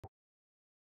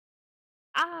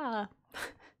Ah!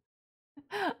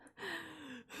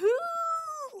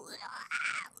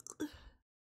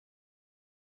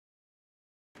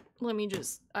 Let me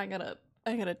just, I gotta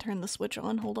turn the switch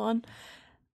on, hold on.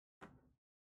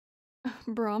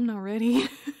 Bro, I'm not ready.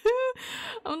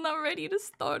 I'm not ready to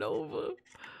start over.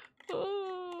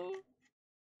 Oh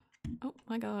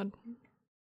my god.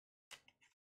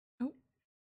 Oh.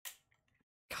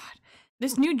 God.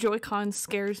 This new Joy-Con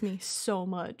scares me so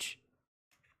much.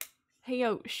 Hey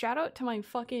yo, shout out to my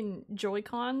fucking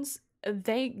Joy-Cons.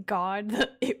 Thank God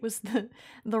that it was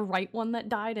the right one that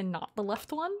died and not the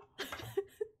left one.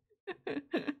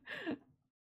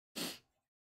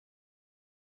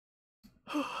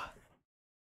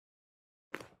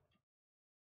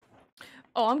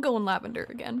 Oh, I'm going lavender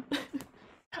again.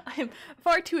 I am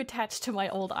far too attached to my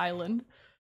old island.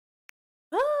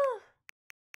 Ah!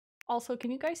 Also,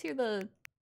 can you guys hear the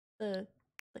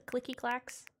clicky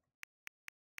clacks?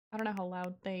 I don't know how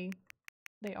loud they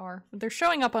are. They're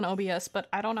showing up on OBS, but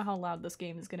I don't know how loud this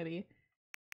game is gonna be.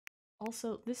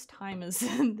 Also, this time is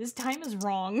this time is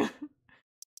wrong.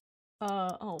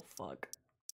 Oh fuck.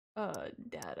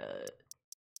 Data.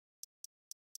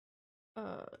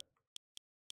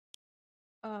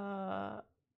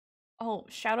 Oh,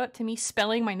 shout out to me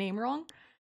spelling my name wrong.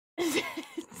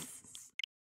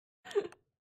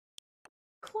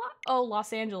 Oh,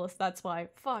 Los Angeles, that's why.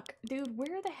 Fuck. Dude,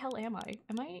 where the hell am I?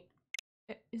 Am I...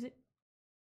 Is it...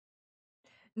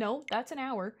 No, that's an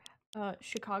hour.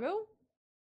 Chicago?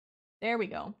 There we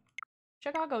go.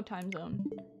 Chicago time zone.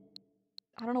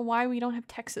 I don't know why we don't have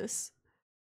Texas.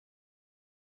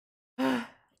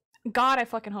 God, I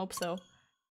fucking hope so.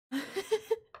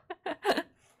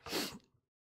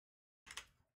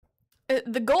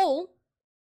 The goal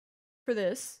for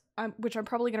this, which I'm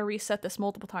probably going to reset this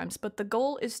multiple times, but the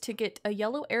goal is to get a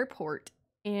yellow airport,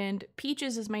 and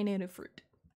peaches is my native fruit.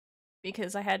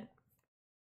 Because I had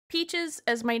peaches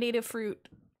as my native fruit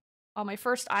on my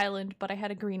first island, but I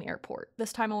had a green airport.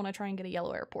 This time I want to try and get a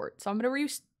yellow airport. So I'm going to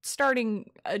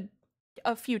restarting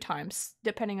a few times,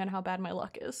 depending on how bad my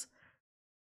luck is.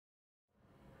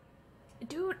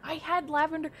 Dude, I had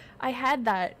lavender. I had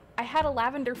a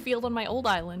lavender field on my old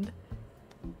island.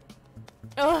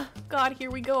 Oh, God, here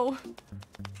we go.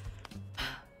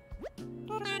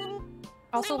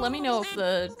 Also, let me know if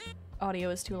the audio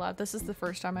is too loud. This is the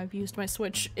first time I've used my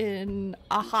Switch in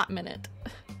a hot minute.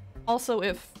 Also,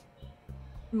 if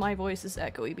my voice is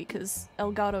echoey, because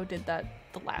Elgato did that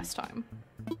the last time.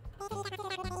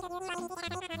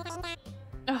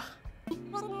 Ugh.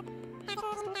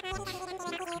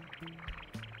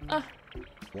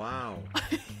 Wow.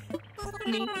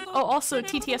 Me. Oh, also,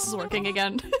 TTS is working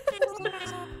again.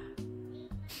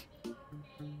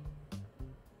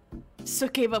 So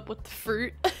gave up with the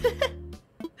fruit.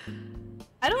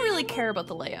 I don't really care about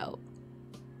the layout.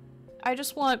 I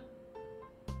just want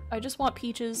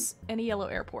peaches and a yellow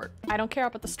airport. I don't care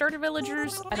about the starter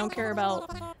villagers. I don't care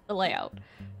about the layout.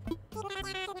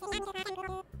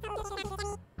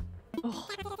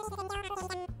 Ugh.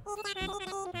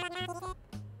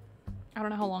 I don't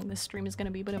know how long this stream is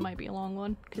gonna be, but it might be a long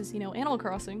one, because, you know, Animal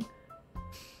Crossing.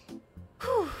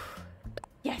 Whew.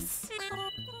 Yes!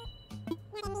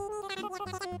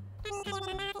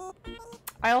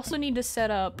 I also need to set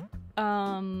up,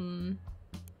 online,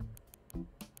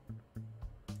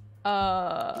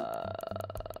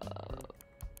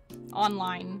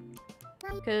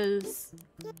 because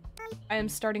I am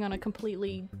starting on a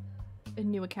completely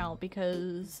new account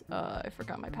because, I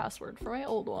forgot my password for my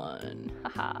old one.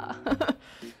 Haha.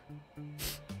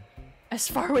 As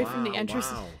far away from the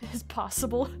entrance as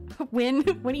possible. Win?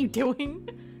 What are you doing?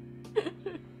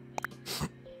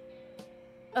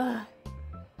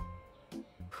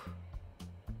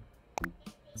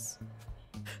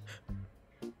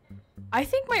 I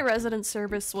think my resident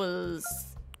service was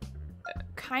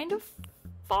kind of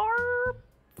far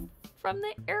from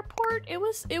the airport. It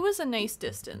was a nice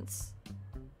distance.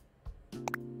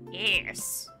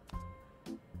 Yes.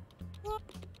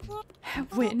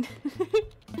 Win.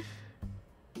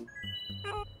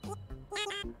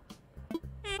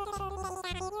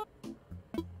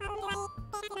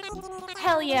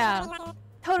 Hell yeah.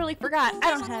 Totally forgot.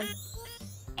 I don't have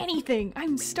anything.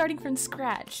 I'm starting from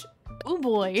scratch. Oh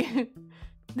boy.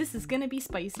 This is gonna be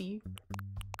spicy.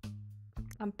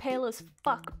 I'm pale as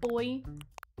fuck, boy.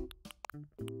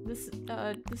 This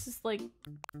is like...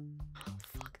 Oh,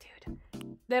 fuck, dude.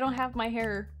 They don't have my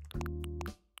hair.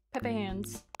 Pepe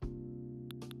hands.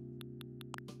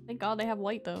 Thank God they have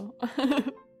white, though.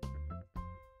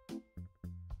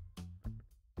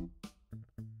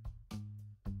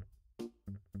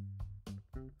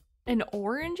 An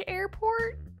orange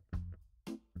airport?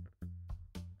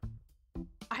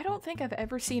 don't think I've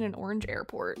ever seen an orange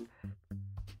airport.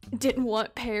 Didn't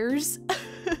want pears.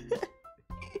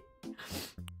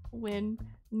 Win.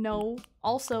 No.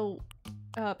 Also,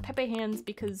 Pepe hands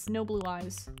because no blue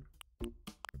eyes.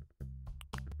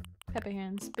 Pepe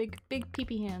hands. Big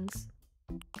peepee hands.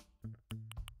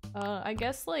 I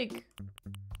guess, like...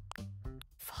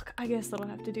 Fuck, I guess that'll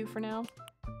have to do for now.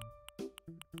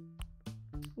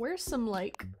 Where's some,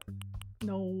 like...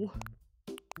 No.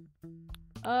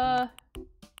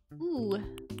 Ooh.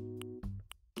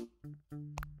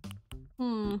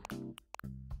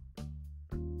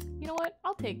 You know what?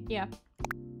 Yeah.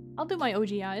 I'll do my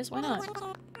OG eyes, why not?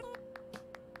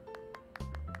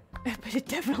 But it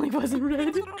definitely wasn't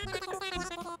red.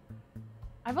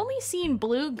 I've only seen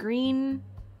blue, green,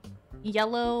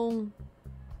 yellow,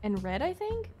 and red, I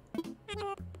think?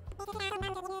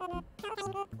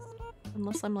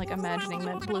 Unless I'm, like, imagining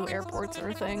that blue airports are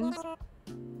a thing.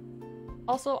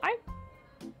 Also, I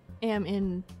am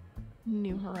in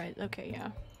New Horizons. Okay, yeah.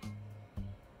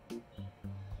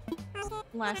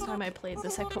 Last time I played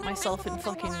this, I put myself in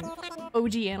fucking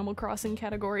OG Animal Crossing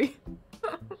category.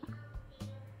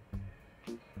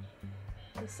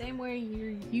 The same way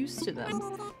you're used to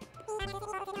them.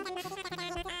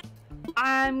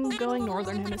 I'm going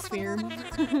Northern Hemisphere.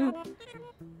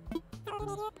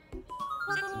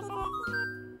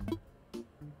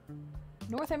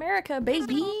 North America,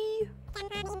 baby!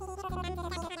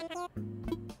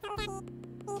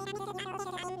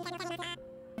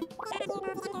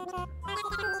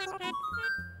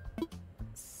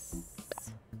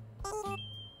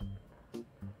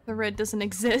 The red doesn't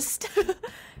exist.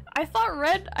 I thought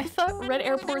red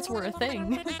airports were a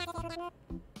thing.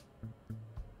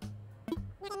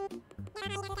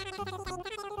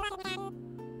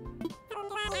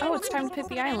 Oh, it's time to pick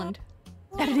the island.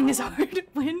 Editing is hard.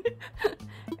 When?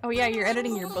 Oh yeah, you're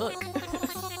editing your book.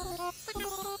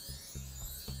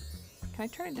 Can I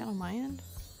turn it down on my end?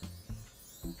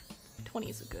 20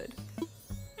 is good.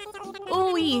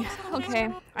 Ooh-wee!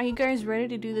 Okay, are you guys ready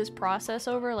to do this process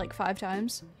over like 5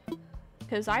 times?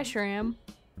 Because I sure am.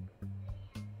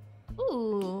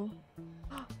 Ooh.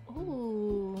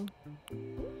 Ooh.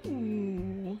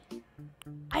 Ooh.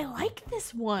 I like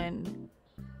this one.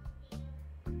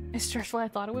 As stressful as I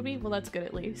thought it would be? Well, that's good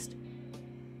at least.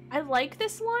 I like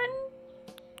this one,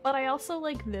 but I also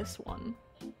like this one.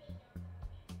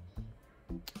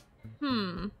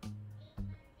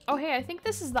 Oh hey, I think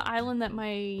this is the island that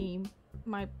my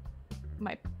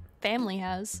family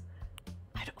has.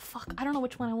 I don't know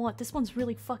which one I want. This one's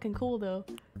really fucking cool though.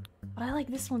 But I like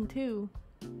this one too.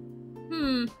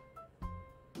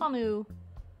 Hanu.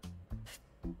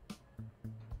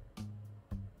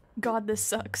 God, this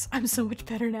sucks. I'm so much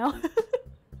better now.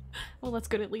 Well, that's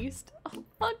good at least. Oh,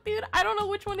 fuck, dude. I don't know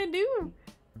which one to do.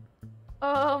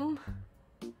 Fuck.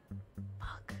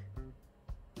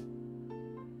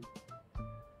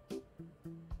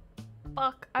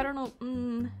 Fuck. I don't know.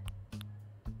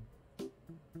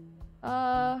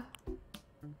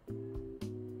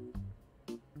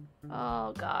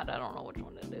 Oh god, I don't know which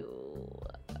one to do.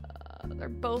 They're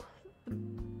both...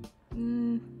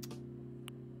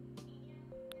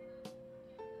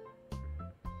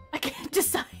 I can't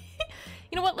decide.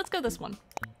 You know what? Let's go this one.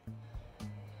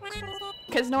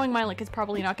 Because knowing my luck, it's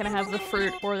probably not going to have the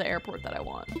fruit or the airport that I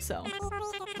want, so...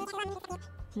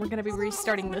 We're going to be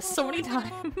restarting this so many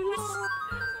times.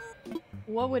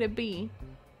 What would it be?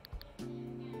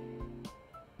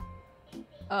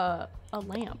 A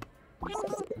lamp.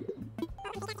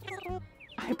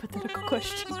 Hypothetical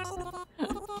question.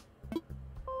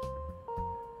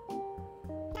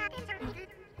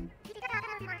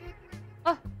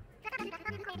 Oh.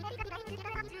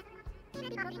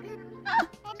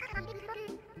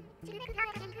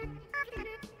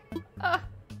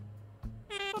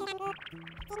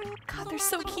 God, they're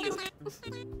so cute.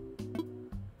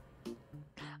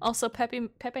 Also, Pepe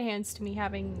hands to me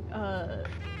having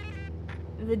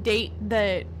the date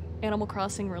that Animal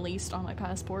Crossing released on my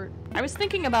passport. I was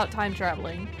thinking about time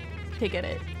traveling to get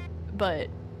it, but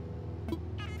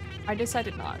I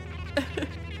decided not.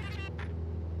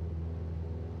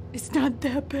 It's not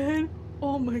that bad.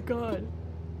 Oh my god.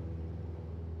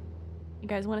 You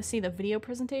guys want to see the video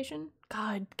presentation?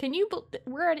 God, can you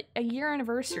we're at a year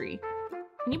anniversary.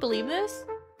 Can you believe this?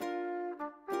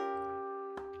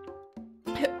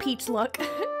 Peach luck.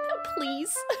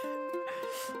 Please.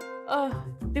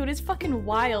 Dude, it's fucking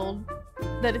wild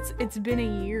that it's been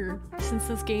a year since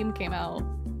this game came out.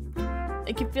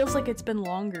 Like, it feels like it's been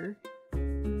longer.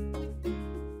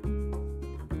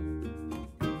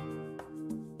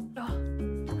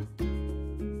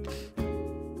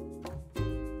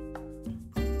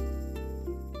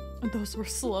 Those were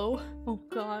slow. Oh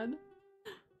god.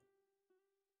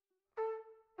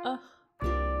 Ugh.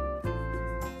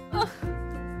 Ugh.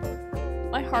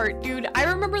 My heart, dude. I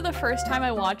remember the first time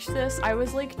I watched this, I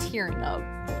was like tearing up.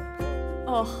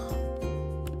 Ugh.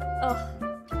 Ugh.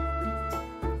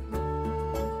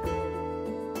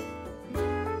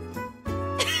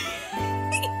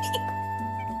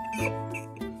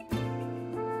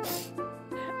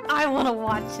 I wanna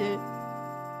watch it.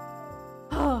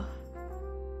 Oh.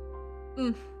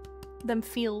 Them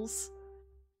feels.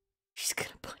 She's gonna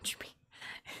punch me.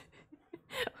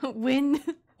 Win.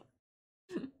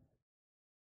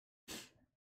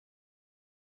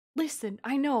 Listen,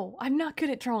 I know, I'm not good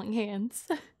at drawing hands.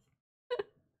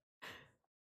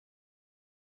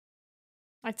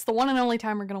 It's the one and only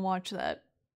time we're gonna watch that.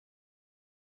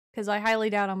 Because I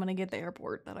highly doubt I'm gonna get the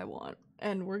airport that I want.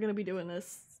 And we're gonna be doing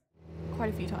this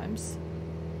quite a few times.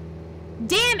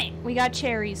 Damn it! We got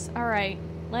cherries. Alright.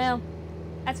 Well,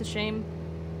 that's a shame.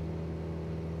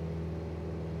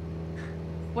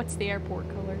 What's the airport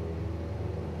color?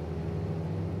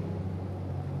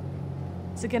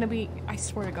 Is it gonna be— I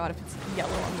swear to god, if it's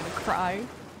yellow, I'm gonna cry.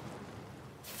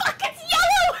 Fuck, it's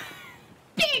yellow!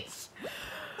 Bitch!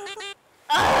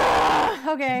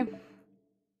 Okay.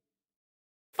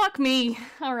 Fuck me.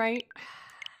 Alright.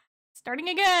 Starting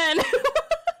again.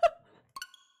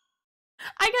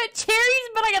 I got cherries,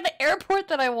 but I got the airport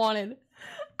that I wanted.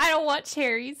 I don't want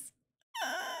cherries.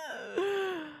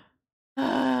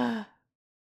 God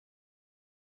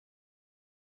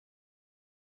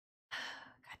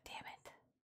damn it.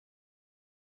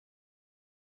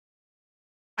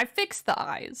 I fixed the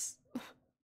eyes.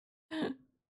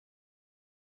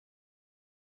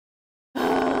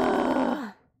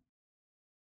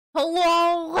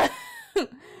 Hello?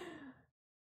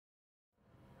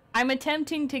 I'm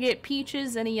attempting to get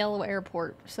peaches and a yellow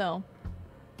airport, so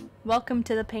welcome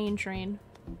to the pain train.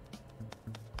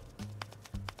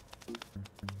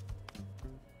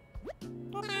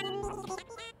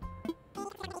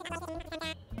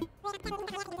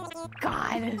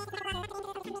 God.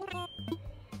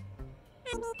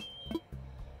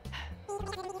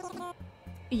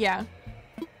 Yeah.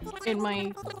 In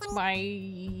my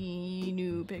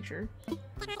new picture.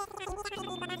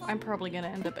 I'm probably gonna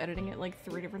end up editing it like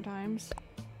 3 different times.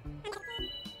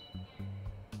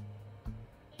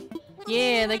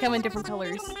 Yeah, they come in different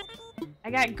colors.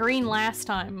 I got green last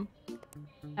time.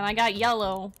 And I got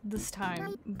yellow this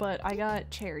time. But I got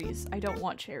cherries. I don't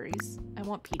want cherries. I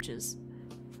want peaches.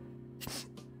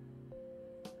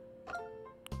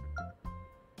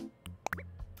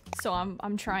 So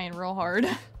I'm trying real hard.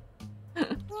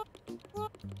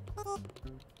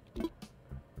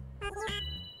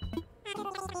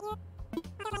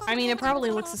 I mean, it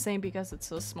probably looks the same because it's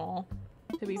so small,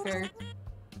 to be fair.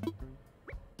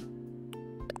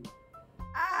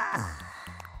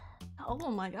 Oh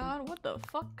my god, what the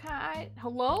fuck?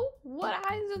 Hello? What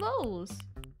eyes are those?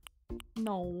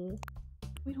 No.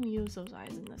 We don't use those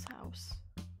eyes in this house.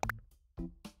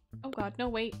 Oh god, no,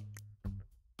 wait.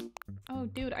 Oh,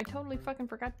 dude, I totally fucking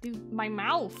forgot to do my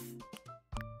mouth.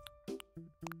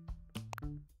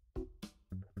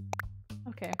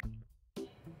 Okay.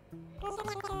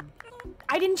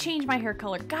 I didn't change my hair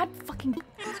color. God fucking...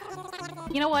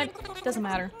 You know what? Doesn't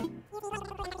matter.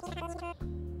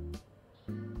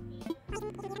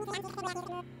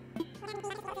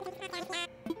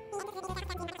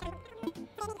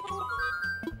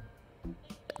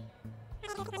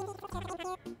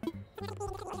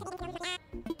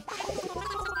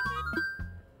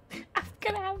 I'm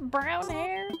gonna have brown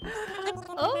hair.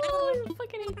 Oh, I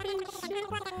fucking hate this shit.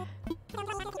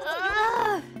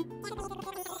 Ah!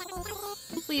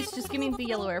 Please, just give me the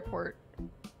yellow airport.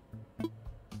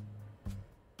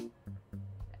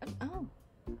 Oh.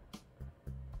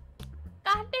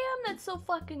 God damn, that's so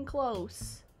fucking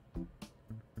close.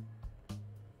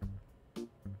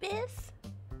 Biff?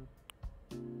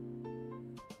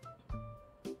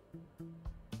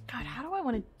 God, how do I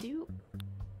want to do...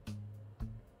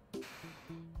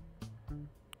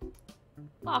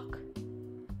 Fuck.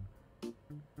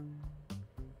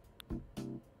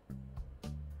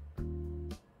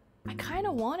 I kind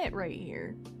of want it right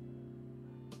here.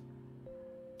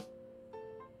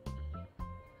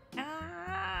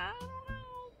 Ah,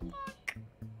 fuck.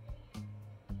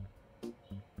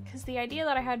 Because the idea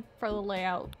that I had for the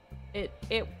layout, I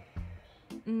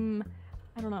don't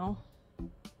know.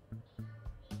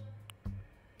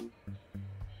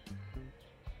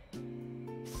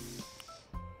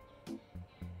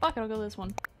 Fuck it, I'll go this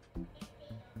one.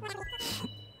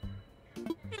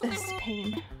 This is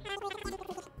pain.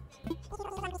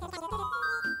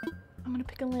 I'm gonna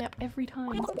pick a lamp every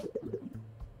time.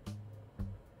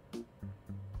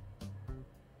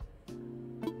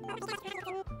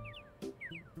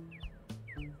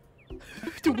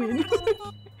 Win.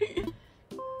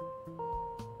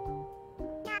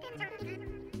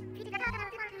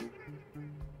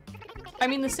 I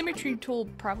mean, the symmetry tool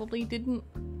probably didn't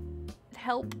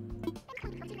help.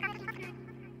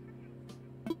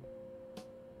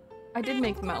 I did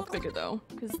make the mouth bigger though,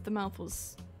 because the mouth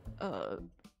was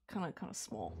kind of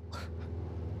small.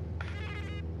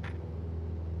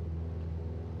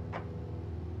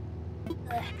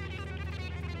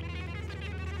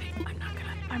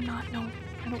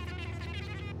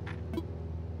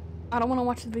 I don't want to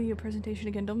watch the video presentation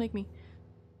again. Don't make me.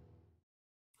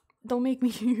 Don't make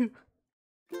me.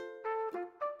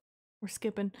 We're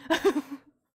skipping.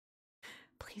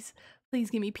 Please, please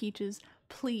give me peaches.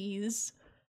 Please.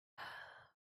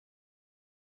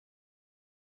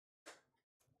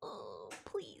 Oh,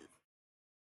 please.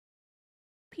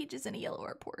 Peaches in a yellow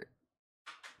airport.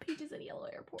 Peaches in a yellow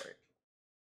airport.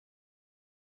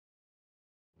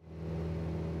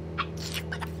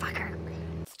 Motherfucker.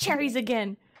 It's cherries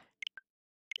again.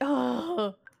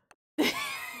 Oh. This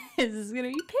is gonna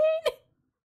be pain.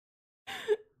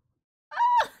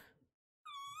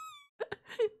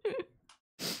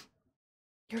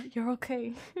 You're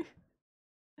okay.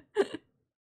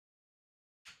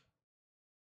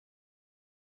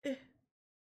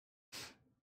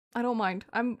 I don't mind.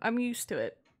 I'm used to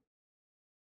it.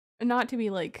 Not to be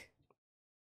like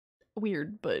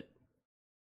weird, but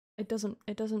it doesn't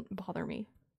bother me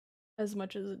as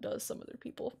much as it does some other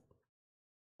people.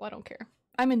 Well, I don't care.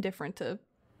 I'm indifferent to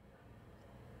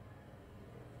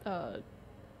I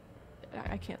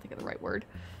can't think of the right word.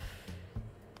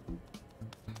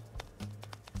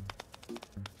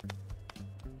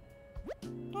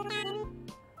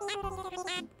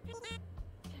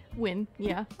 Win,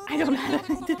 yeah. I don't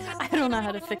know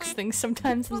how to fix things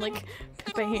sometimes in like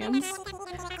Pepe hands.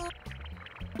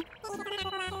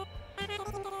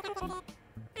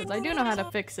 Cause I do know how to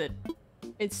fix it.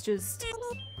 It's just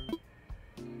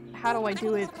how do I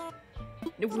do it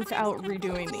without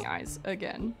redoing the eyes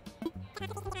again?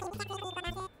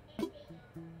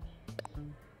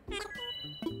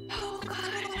 Oh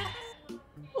god.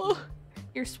 Oh,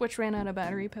 your Switch ran out of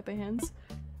battery, Pepe hands.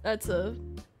 That's a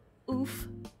oof.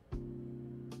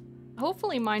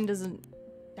 Hopefully mine doesn't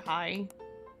die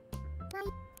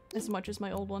as much as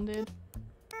my old one did.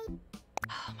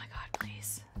 Oh my god,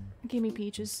 please. Give me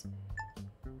peaches.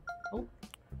 Oh.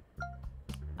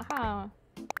 Aha.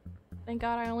 Thank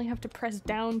god I only have to press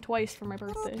down twice for my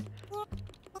birthday.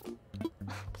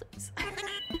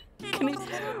 Please.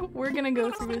 We're gonna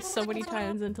go through this so many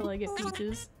times until I get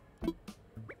peaches.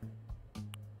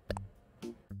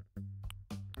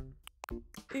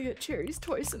 I get cherries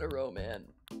twice in a row, man.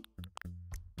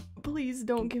 Please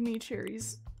don't give me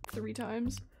cherries 3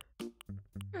 times.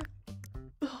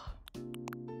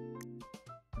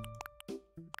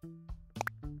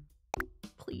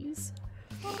 Please.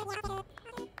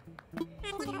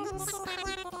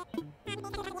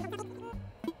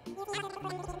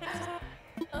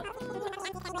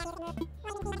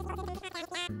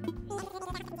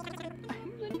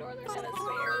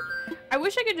 I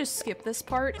wish I could just skip this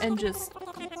part and just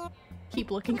keep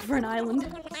looking for an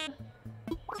island.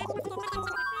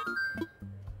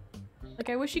 Like,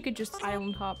 I wish you could just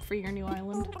island hop for your new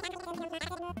island.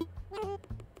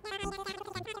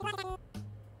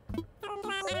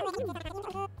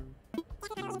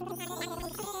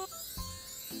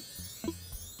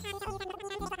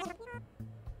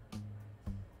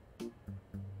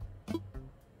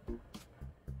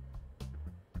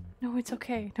 No, it's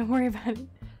okay. Don't worry about it.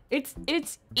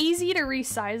 It's easy to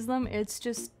resize them. It's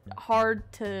just hard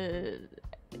to...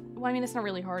 Well, I mean, it's not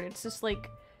really hard. It's just, like,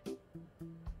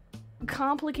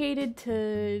 complicated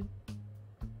to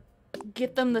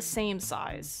get them the same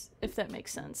size, if that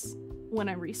makes sense, when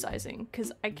I'm resizing.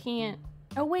 Because I can't...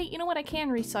 Oh, wait, you know what? I can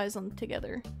resize them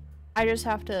together. I just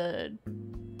have to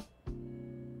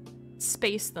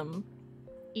space them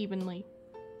evenly.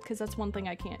 Because that's one thing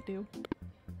I can't do.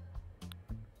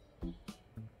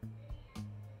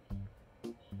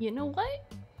 You know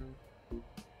what?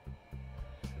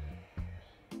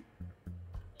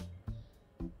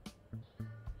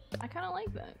 I kind of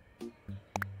like that.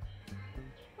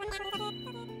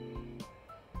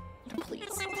 Please.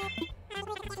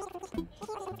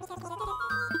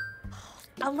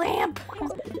 A lamp!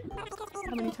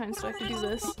 How many times do I have to do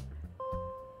this?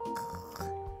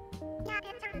 God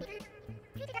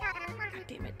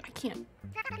damn it, I can't.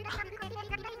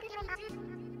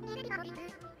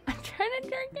 I'm trying to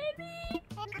drink it.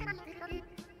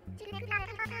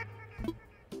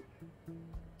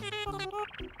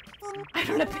 I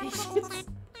don't have patience.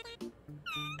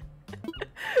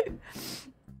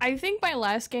 I think my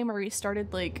last game I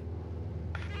restarted like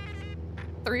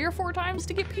 3 or 4 times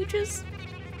to get peaches.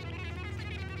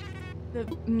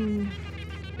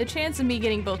 The chance of me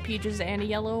getting both peaches and a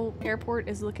yellow airport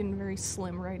is looking very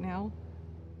slim right now.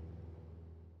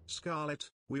 Scarlet,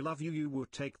 we love you. You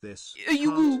would take this.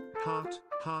 You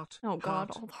Heart. Oh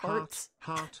god, all the hearts.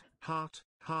 Heart.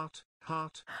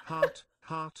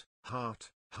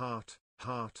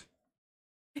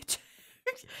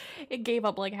 It gave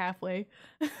up like halfway.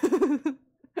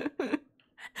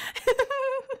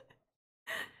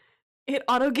 It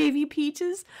auto gave you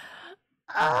peaches?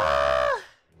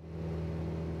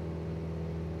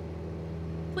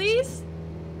 Please?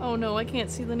 Oh no, I can't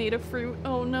see the native fruit.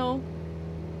 Oh no.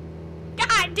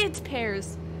 God, it's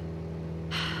pears.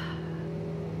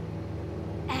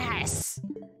 Ass.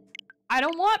 I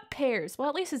don't want pears. Well,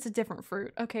 at least it's a different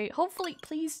fruit. Okay, hopefully,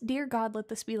 please, dear God, let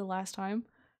this be the last time.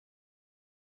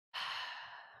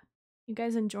 You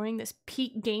guys enjoying this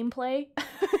peak gameplay?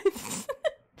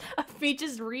 Of me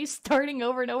just restarting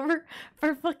over and over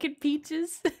for fucking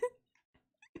peaches?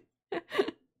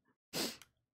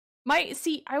 I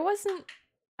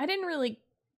didn't really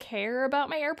care about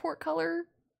my airport color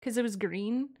because it was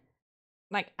green.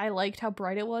 Like, I liked how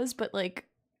bright it was, but like,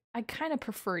 I kind of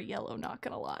prefer yellow, not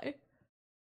gonna lie.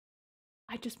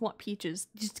 I just want peaches.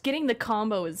 Just getting the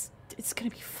combo it's gonna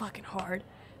be fucking hard.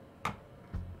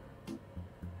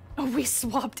 Oh, we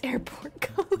swapped airport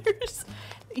colors.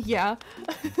 Yeah.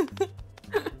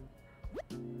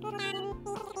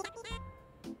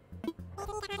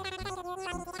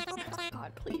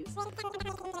 God, please.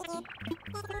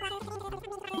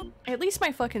 At least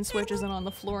my fucking Switch isn't on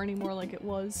the floor anymore like it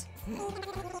was.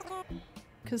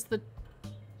 Because the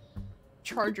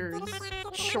charger is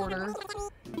shorter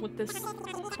with this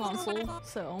console,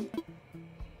 so...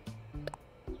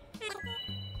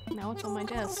 Now it's on my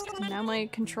desk. Now my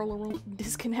controller won't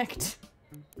disconnect.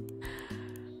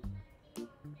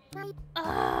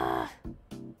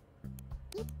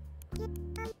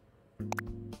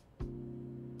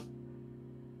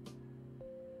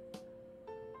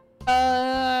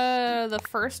 The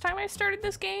first time I started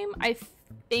this game, I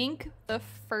think the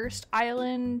first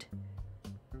island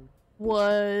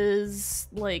was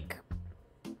like,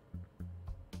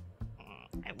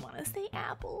 I want to say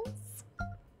apples.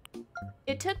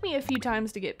 It took me a few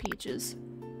times to get peaches,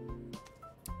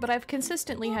 but I've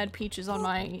consistently had peaches on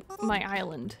my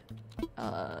island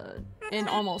in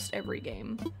almost every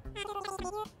game.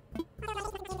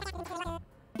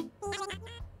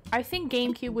 I think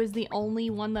GameCube was the only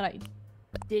one that I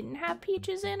didn't have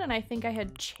peaches in, and I think I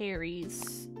had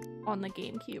cherries on the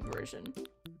GameCube version.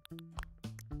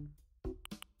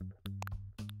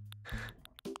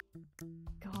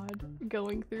 God,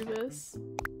 going through this.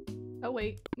 Oh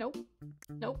wait, nope.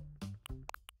 Nope.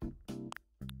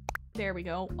 There we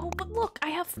go. Oh, but look, I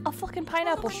have a fucking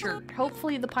pineapple shirt.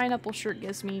 Hopefully the pineapple shirt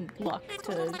gives me luck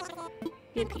to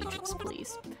get peaches,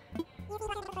 please.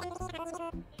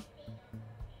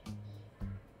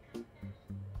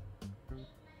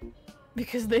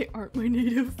 Because they aren't my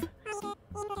native.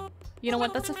 You know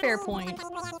what? That's a fair point.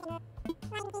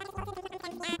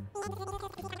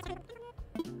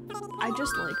 I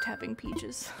just liked having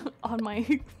peaches on my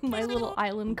little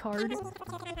island card.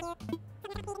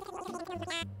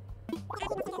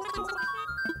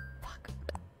 Fuck.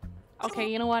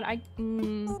 Okay, you know what? I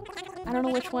don't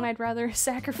know which one I'd rather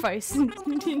sacrifice.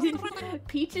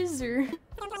 Peaches or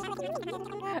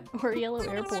yellow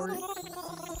airport.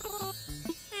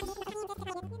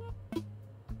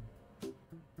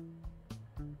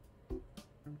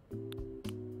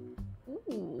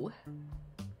 Ooh.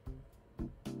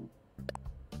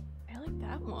 I like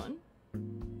that one.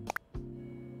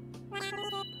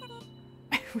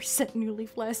 We set New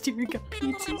Leaf last year and got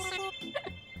peaches.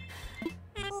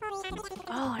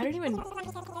 Oh, I don't even...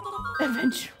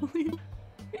 Eventually.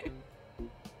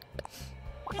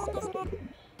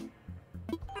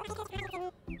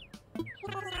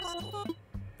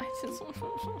 I just...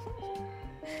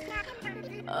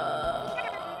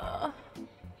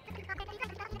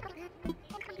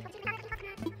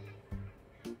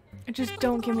 Just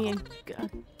don't give me a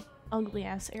ugly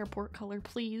ass airport color,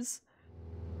 please.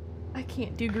 I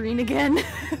can't do green again.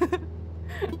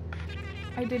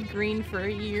 I did green for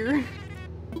a year.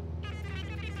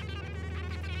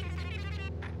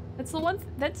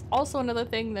 That's also another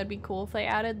thing that'd be cool if they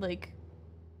added, like,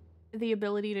 the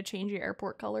ability to change your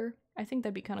airport color. I think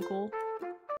that'd be kind of cool.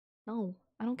 No,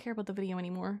 I don't care about the video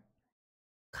anymore.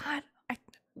 God,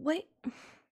 wait.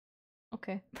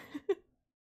 Okay.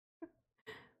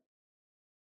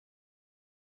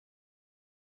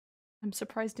 I'm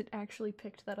surprised it actually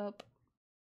picked that up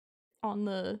on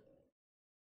the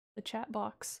chat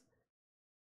box.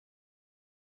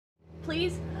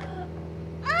 Please?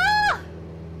 Ah!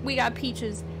 We got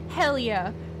peaches. Hell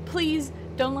yeah. Please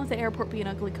don't let the airport be an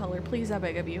ugly color. Please, I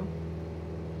beg of you.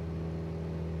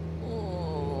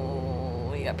 Oh,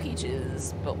 we got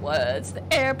peaches. But what's the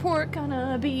airport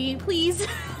gonna be? Please?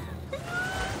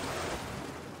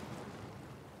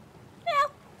 No.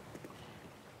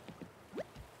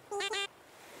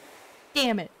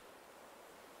 Damn it.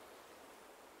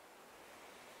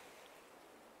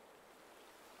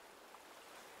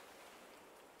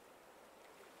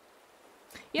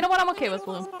 You know what? I'm okay with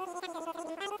blue.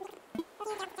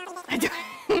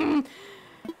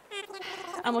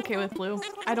 I'm okay with blue.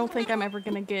 I don't think I'm ever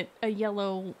gonna get a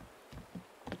yellow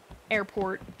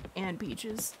airport and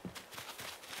beaches.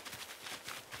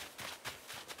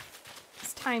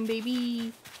 It's time,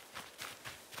 baby.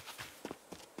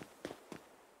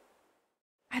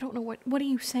 I don't know what are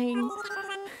you saying?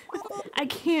 I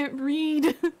can't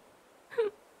read.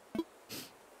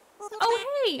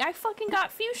 Oh hey, I fucking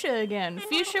got Fuchsia again.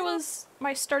 Fuchsia was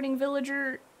my starting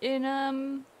villager in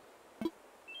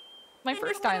my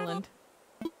first island.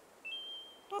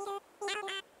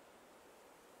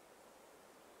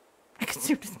 I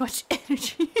consumed as much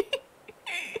energy.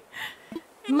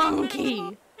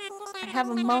 Monkey! I have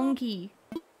a monkey.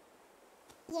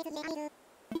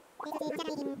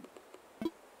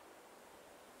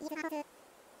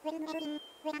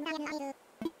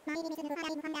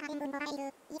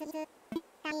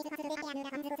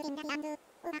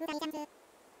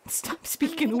 Stop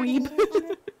speaking weeb.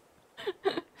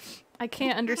 I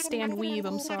can't understand weeb,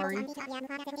 I'm sorry.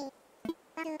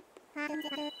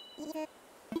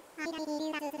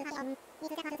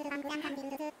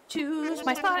 Choose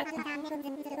my spot!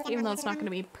 Even though it's not gonna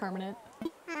be permanent.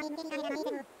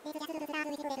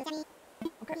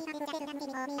 Okay.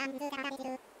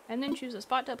 And then choose a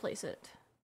spot to place it.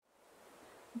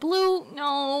 Blue,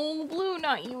 no, blue,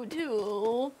 not you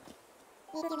too.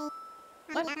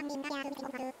 What?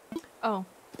 Oh,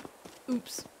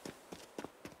 oops.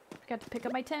 Forgot to pick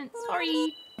up my tent.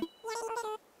 Sorry.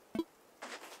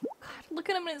 God, look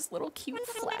at him in his little cute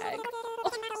flag.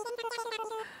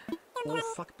 Oh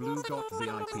fuck, blue got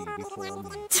VIP before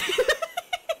me.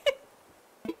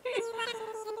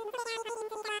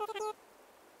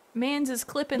 Mans is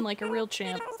clipping like a real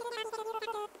champ.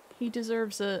 He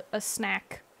deserves a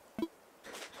snack.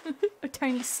 A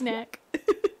tiny snack.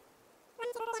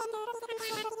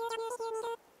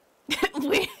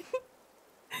 Win.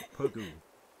 Pogu.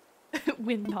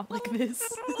 Win not like this.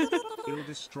 It'll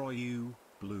destroy you,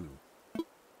 blue.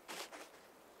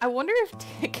 I wonder if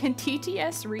can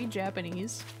TTS read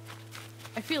Japanese?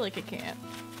 I feel like it can't.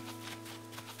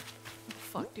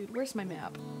 Fuck, dude, where's my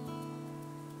map?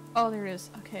 Oh, there it is.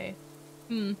 Okay.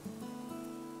 Now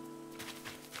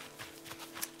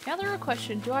there's a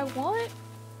question. Do I want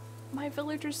my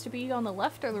villagers to be on the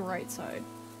left or the right side?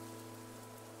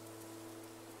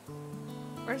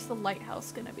 Where's the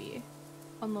lighthouse gonna be?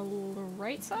 On the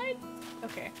right side?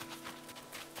 Okay.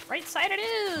 Right side it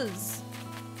is!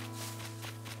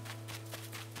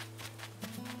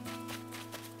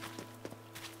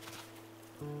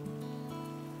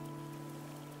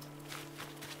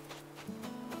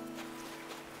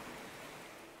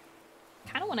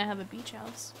 Kinda wanna have a beach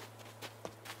house.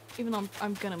 Even though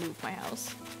I'm gonna move my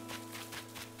house.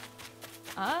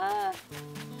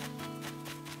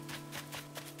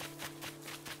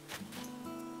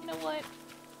 You know what?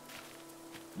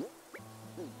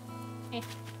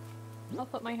 I'll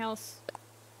put my house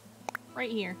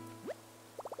right here.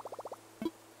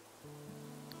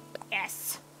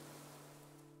 Yes!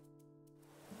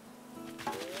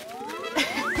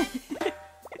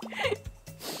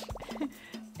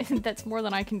 That's more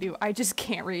than I can do. I just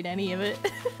can't read any of it.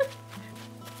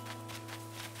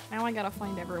 Now I gotta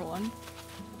find everyone.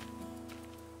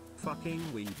 Fucking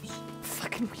weeps.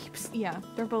 Fucking weeps. Yeah,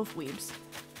 they're both weeps.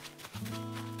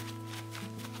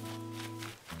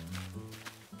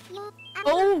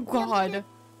 Oh god!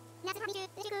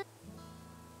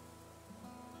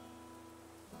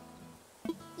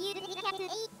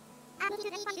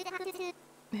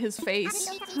 His face.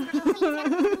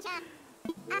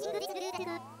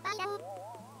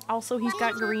 Also, he's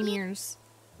got green ears.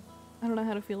 I don't know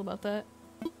how to feel about that.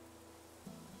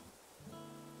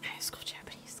 High school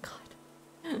Japanese, god.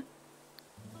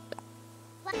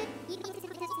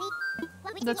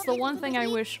 That's the one thing I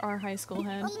wish our high school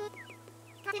had.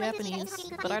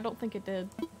 Japanese, but I don't think it did.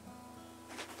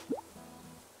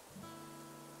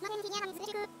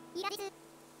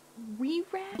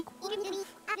 Re-rack?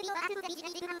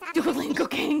 Duolingo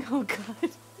gang, oh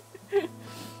god.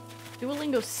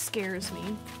 Duolingo scares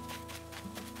me.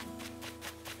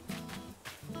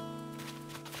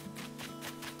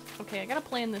 Okay, I gotta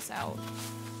plan this out.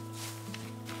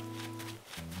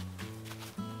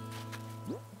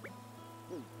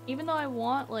 Even though I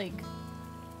want, like...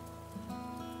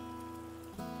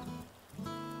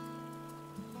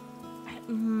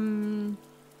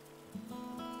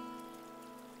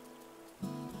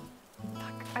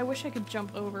 Fuck, I wish I could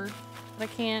jump over, but I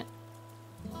can't.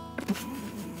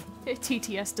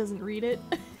 TTS doesn't read it.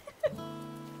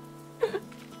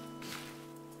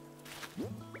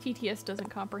 TTS doesn't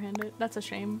comprehend it. That's a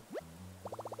shame.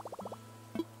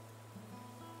 Is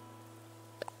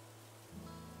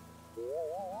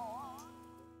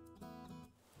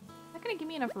that gonna give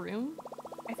me enough room?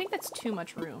 I think that's too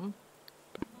much room.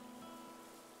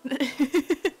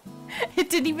 It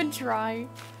didn't even try.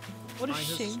 What a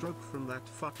shame. I have stroke from that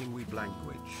fucking weeb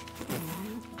language.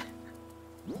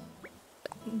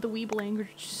 The weeb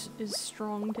language is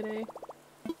strong today.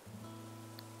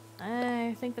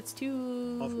 I think that's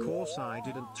too... Of course I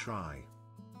didn't try.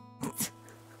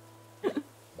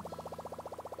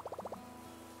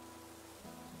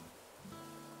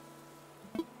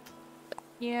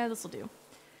 Yeah, this'll do.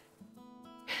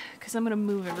 Because I'm gonna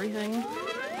move everything.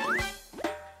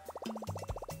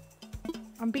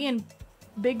 I'm being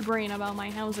big brain about my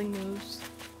housing moves.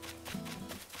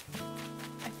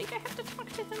 I think I have to talk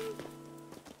to him.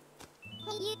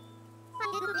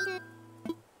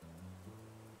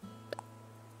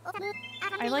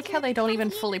 I like how they don't even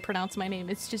fully pronounce my name,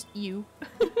 it's just you.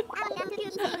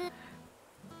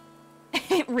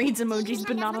 It reads emojis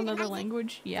but not another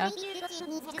language. Yeah.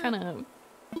 It's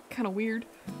kinda weird.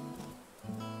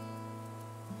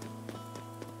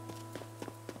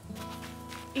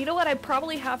 You know what, I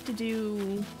probably have to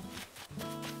do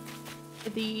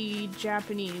the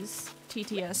Japanese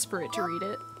TTS for it to read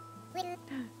it.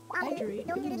 Hydrate.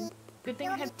 Good thing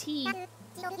I have tea.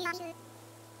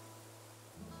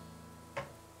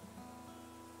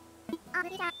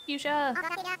 Fuchsia!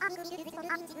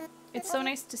 It's so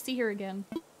nice to see her again.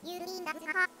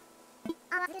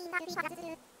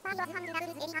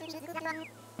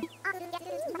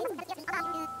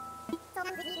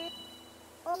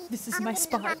 This is my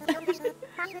spot.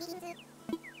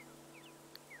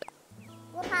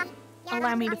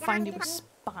 Allow me to find you a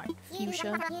spot,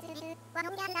 Fuchsia.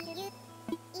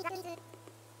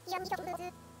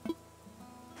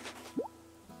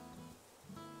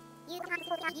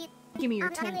 Give me your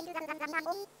tent.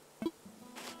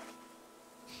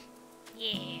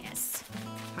 Yes.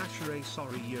 Hashire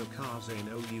sorry yokaze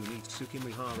no uni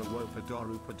tsukimihara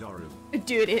wopadoru padoru.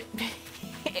 Dude, it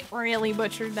really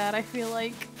butchered that, I feel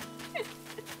like.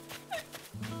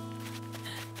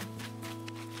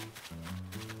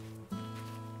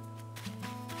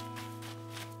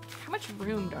 How much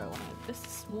room do I want? This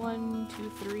is 1,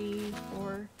 2, 3,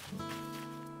 4,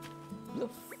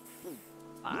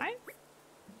 5?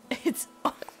 It's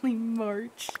only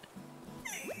March.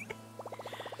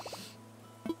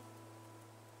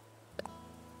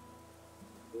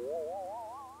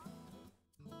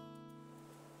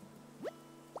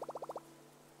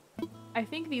 I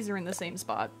think these are in the same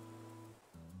spot.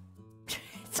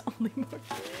 It's only March.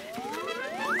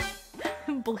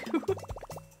 Blue.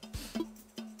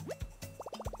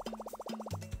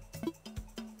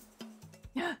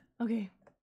 Okay.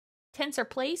 Tents are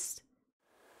placed.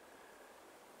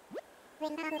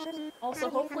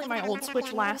 Also, hopefully my old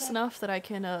Switch lasts enough that I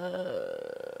can,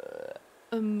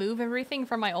 move everything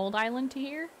from my old island to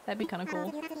here. That'd be kind of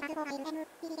cool.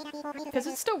 Because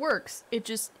it still works. It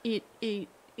just, it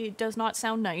does not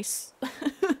sound nice.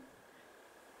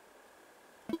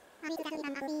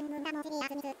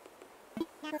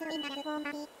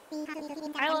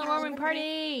 Island warming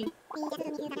party!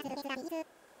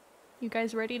 You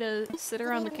guys ready to sit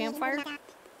around the campfire?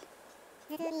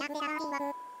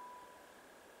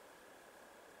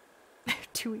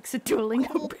 2 weeks of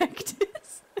Duolingo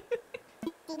practice.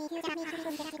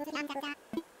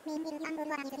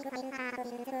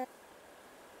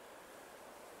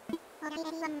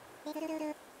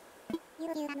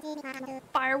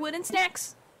 Firewood and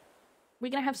snacks. We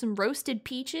gonna have some roasted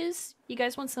peaches? You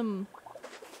guys want some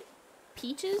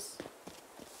peaches?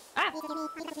 Ah!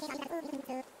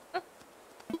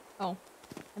 Oh,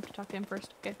 I have to talk to him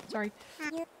first. Okay, sorry.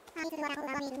 You made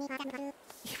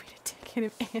a decade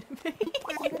of anime.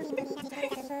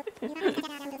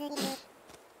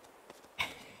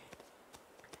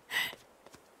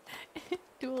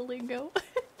 Duolingo.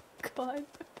 God.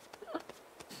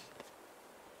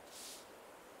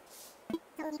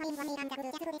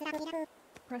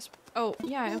 Press. Oh,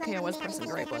 yeah, okay, I was pressing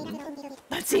the right button.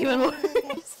 That's even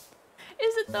worse.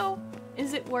 Is it though?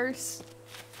 Is it worse?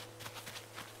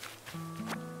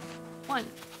 1,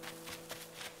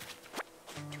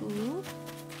 2, 2,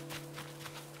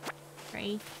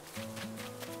 3,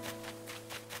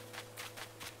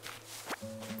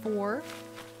 4.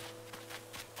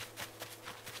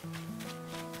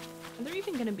 Are there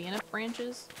even gonna be enough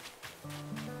branches?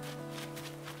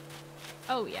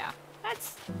 Oh yeah,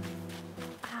 that's...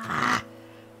 Ah!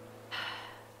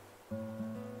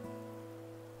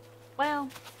 Well...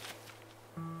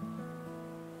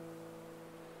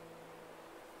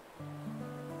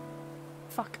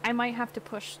 Fuck, I might have to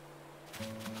push...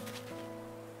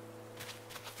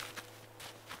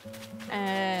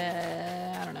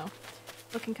 I don't know.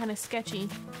 Looking kind of sketchy.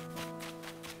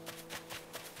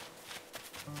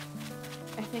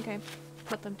 I think I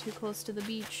put them too close to the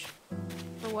beach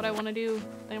for what I want to do.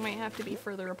 They might have to be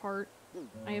further apart.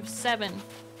 I have 7.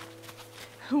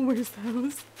 Where's the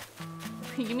house?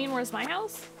 You mean where's my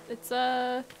house? It's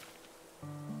the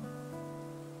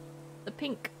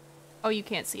pink. Oh, you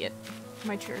can't see it.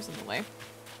 My chair's in the way.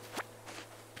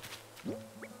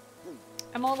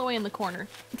 I'm all the way in the corner.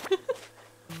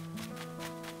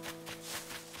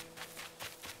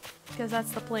 Because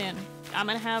that's the plan. I'm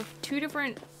gonna have 2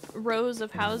 different rows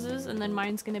of houses, and then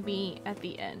mine's gonna be at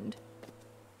the end.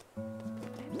 I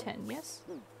have 10, yes?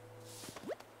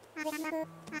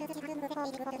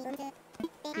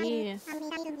 Yeah.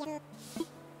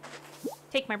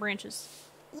 Take my branches.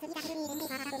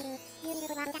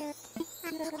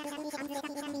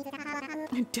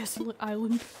 Desolate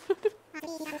island.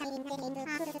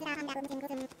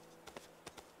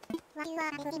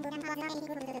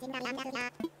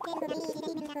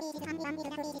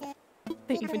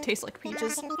 They even taste like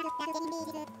peaches.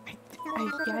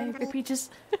 Yeah, they're peaches.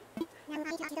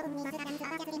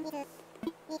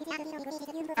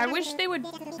 I wish they would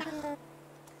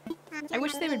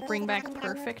bring back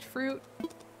perfect fruit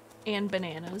and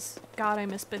bananas. God, I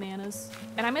miss bananas.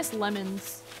 And I miss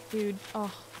lemons, dude.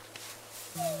 Oh.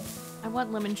 I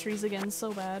want lemon trees again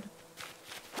so bad.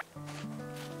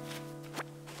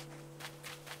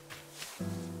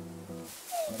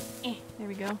 There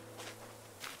we go.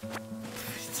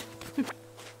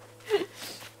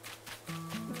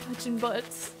 Touching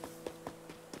butts.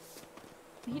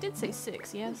 He did say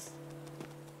 6, yes.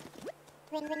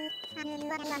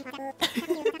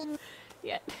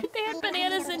 Yeah, they had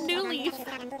bananas in New Leaf.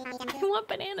 I want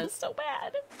bananas so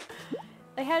bad.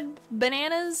 They had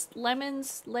bananas,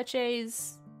 lemons,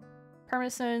 leches,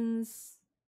 parmesans,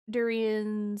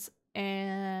 durians,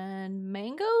 and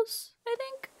mangoes, I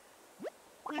think?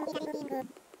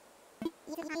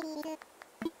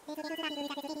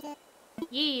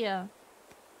 Yeah.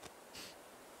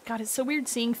 God, it's so weird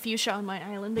seeing fuchsia on my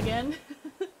island again.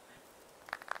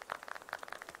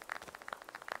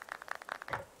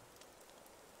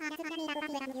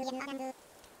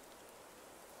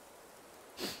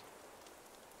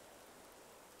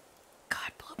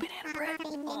 God, blue banana bread.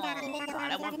 Oh,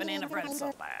 God, I want banana bread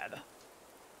so bad.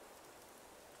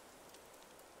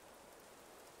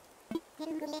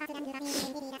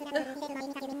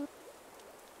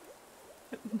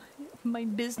 My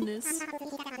business.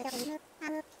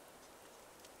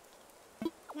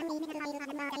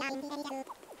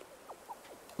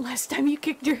 Last time you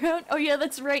kicked her out? Oh yeah,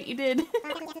 that's right, you did.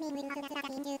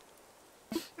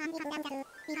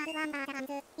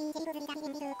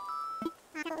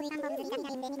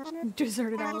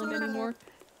 Deserted island anymore.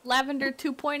 Lavender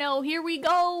 2.0, here we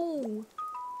go!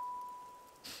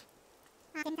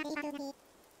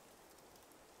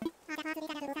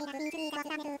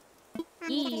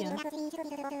 Yeah.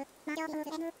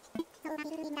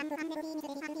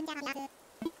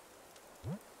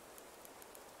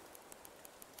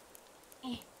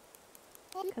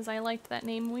 Because I liked that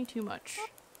name way too much.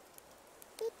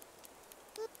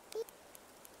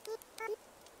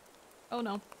 Oh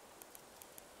no.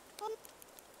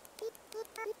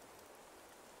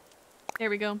 There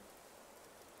we go.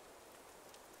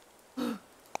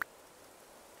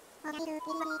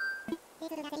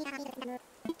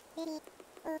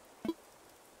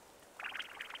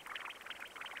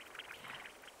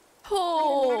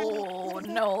 Oh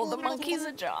no, the monkey's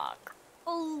a jock.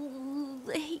 Oh,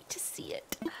 I hate to see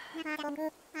it.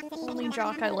 Only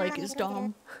jock I like is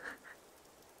Dom.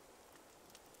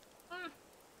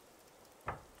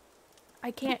 I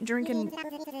can't drink and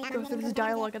go through the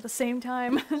dialogue at the same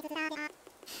time.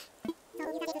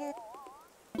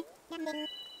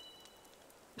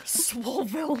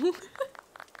 Swoleville.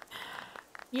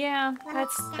 Yeah,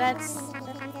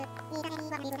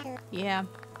 yeah,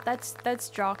 that's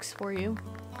jocks for you.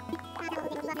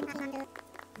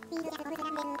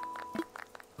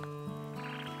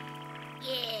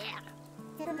 Yeah.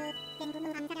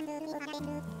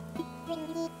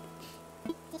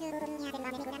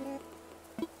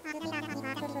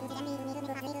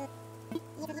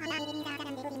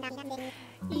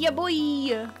 Yeah, boy!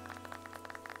 Me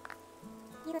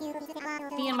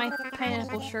and my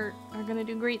pineapple shirt are gonna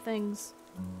do great things.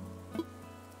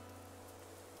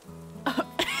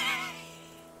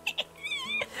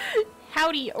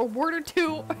 Howdy, a word or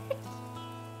two.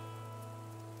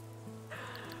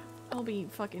 I'll be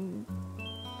fucking...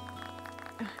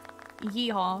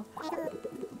 Yeehaw.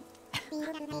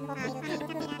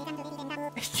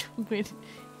 With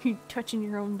you touching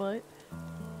your own butt.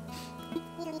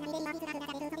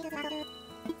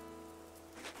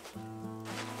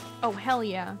 Oh, hell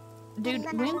yeah. Dude,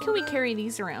 when can we carry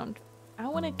these around? I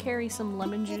want to carry some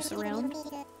lemon juice around.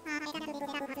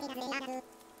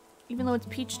 Even though it's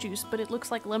peach juice, but it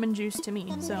looks like lemon juice to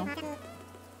me, so...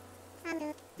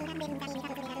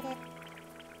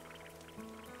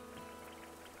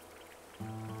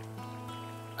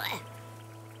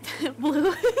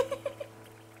 Blue.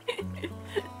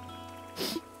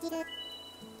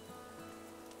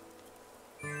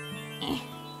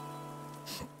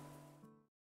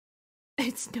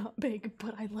 It's not big,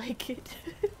 but I like it.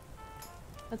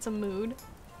 That's a mood.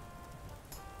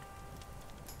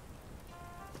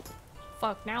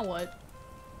 Fuck, now what?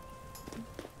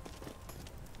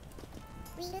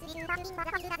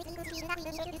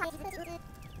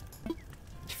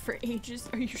 For ages?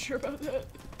 Are you sure about that?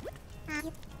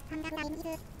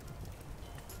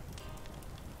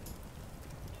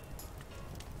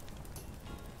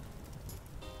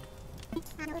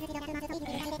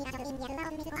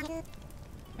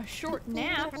 A short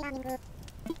nap?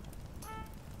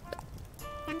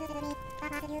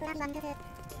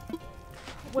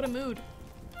 What a mood.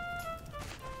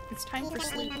 It's time for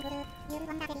sleep.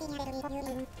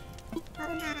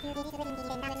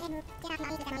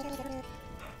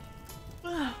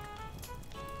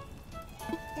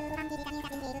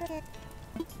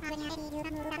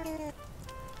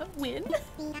 When?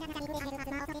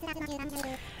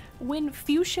 When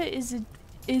fuchsia is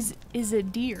a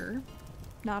deer,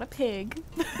 not a pig.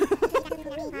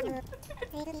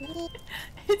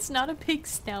 It's not a pig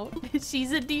snout.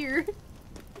 She's a deer.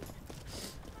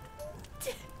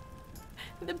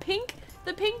 The pink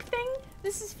thing?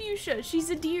 This is fuchsia. She's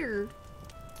a deer.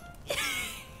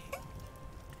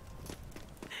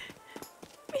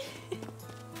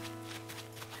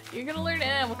 You're gonna learn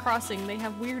Animal Crossing. They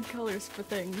have weird colors for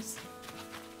things.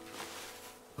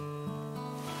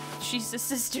 She's a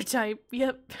sister type.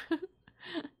 Yep.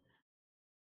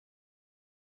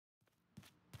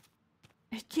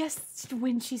 Yes,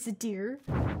 when she's a deer.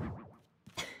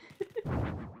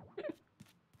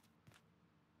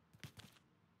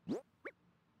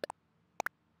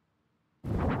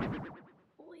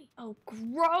 Oh,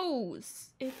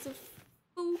 gross! It's a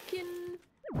fucking...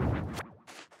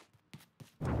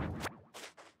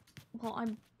 Well,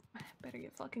 I better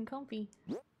get fucking comfy.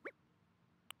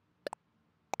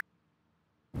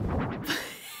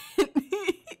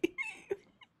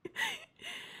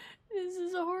 This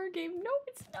is a horror game. No,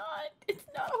 it's not. It's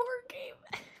not a horror game.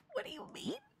 What do you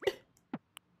mean?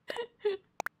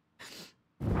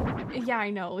 Yeah,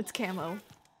 I know. It's camo.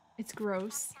 It's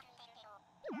gross.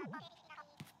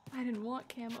 I didn't want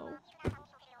camo.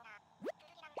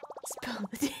 Spell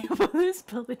the tea.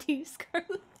 Spell the tea,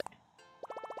 Scarlet.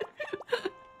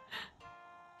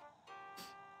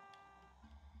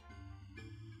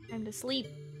 Time to sleep.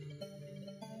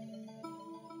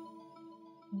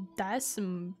 That's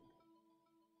some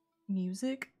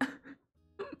music. I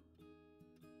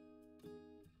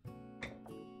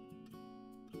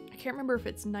can't remember if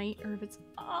it's night or if it's...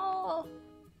 Oh!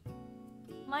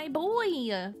 My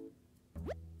boy!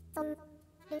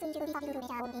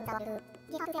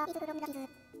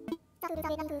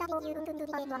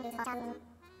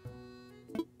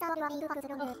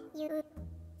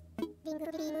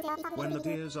 When the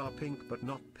deers are pink but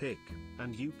not pig,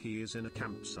 and Yuki is in a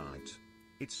campsite.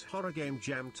 It's horror game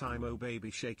jam time, oh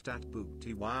baby shake that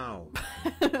booty, wow.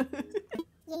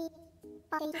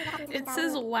 It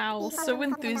says wow so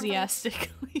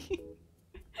enthusiastically.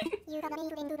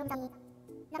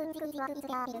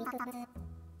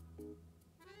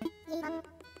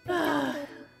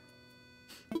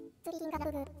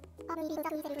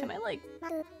 Can I like...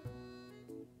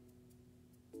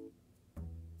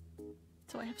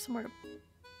 So I have somewhere to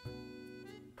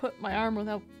put my arm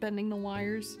without bending the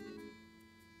wires.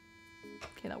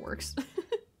 Okay, that works.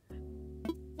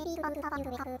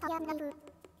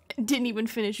 Didn't even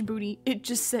finish booty, it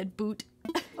just said boot.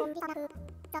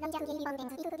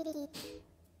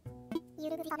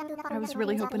 I was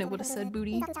really hoping it would have said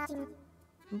booty.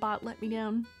 Bot let me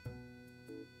down.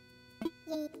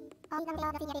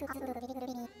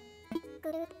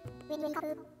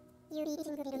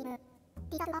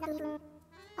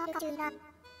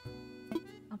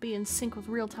 be in sync with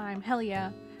real time. Hell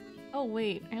yeah. Oh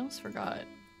wait, I almost forgot.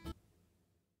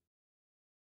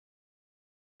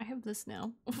 I have this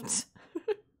now.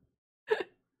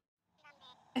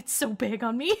 It's so big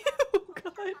on me. Oh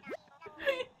god.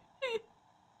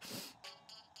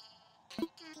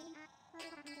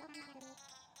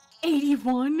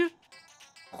 81?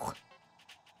 Oh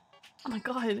my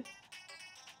god.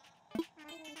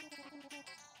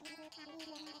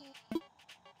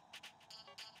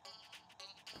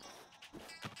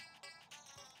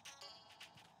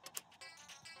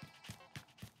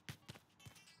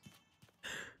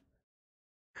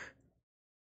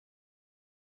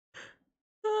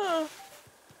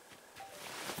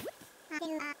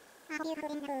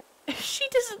 She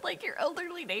doesn't like your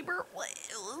elderly neighbor. What?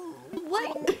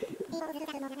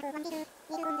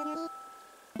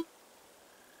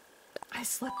 I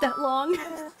slept that long.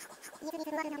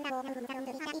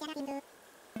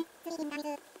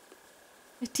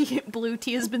 Blue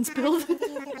tea has been spilled.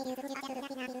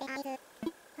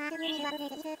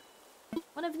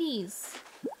 One of these.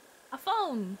 A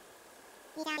phone.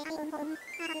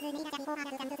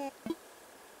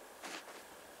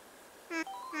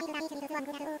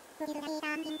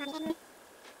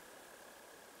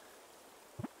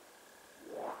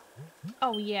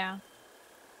 Oh yeah.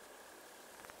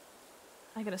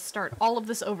 I gotta start all of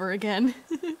this over again.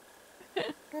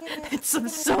 It's some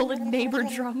solid neighbor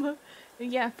drama.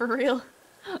 Yeah, for real.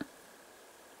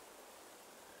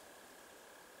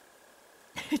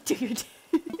 Dude.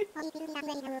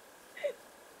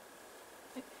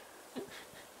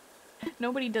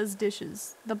 Nobody does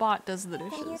dishes. The bot does the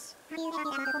dishes.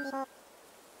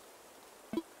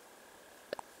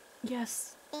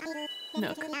 Yes.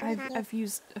 Nook, I've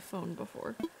used a phone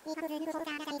before.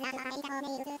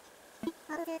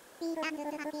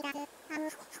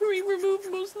 We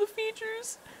removed most of the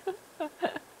features.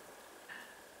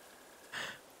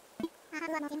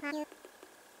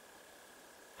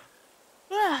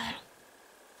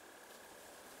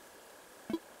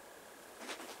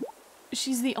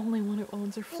 She's the only one who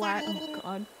owns her flat. Oh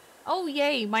god. Oh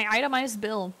yay, my itemized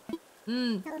bill.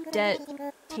 Debt.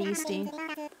 Tasty.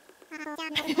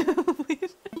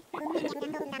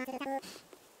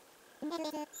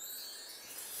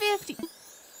 50.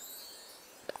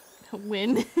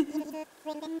 Win.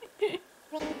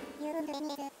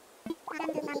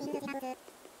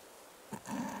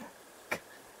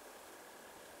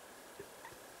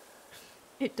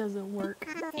 It doesn't work.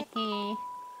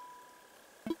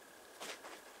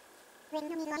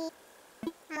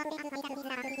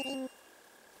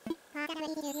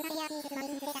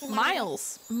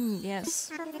 Miles!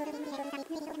 Yes.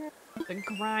 The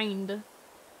grind.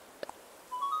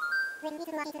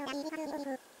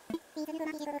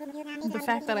 The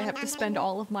fact that I have to spend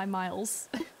all of my miles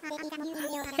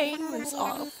paying this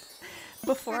off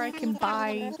before I can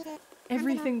buy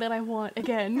everything that I want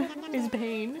again is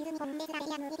pain.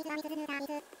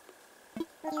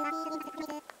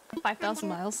 5,000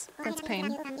 miles. That's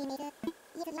pain.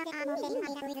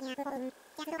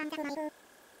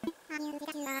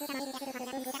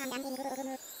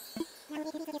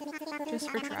 Just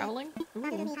for traveling?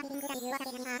 Ooh.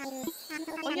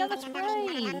 Oh yeah, that's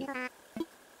right!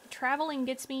 Traveling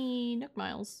gets me Nook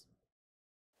miles.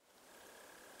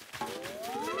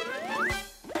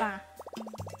 Ah.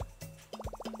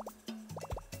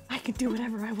 I can do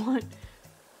whatever I want.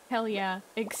 Hell yeah.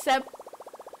 Except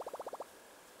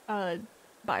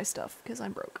buy stuff, because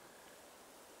I'm broke.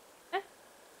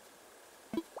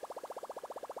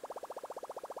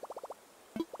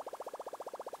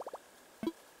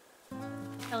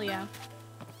 Hell yeah.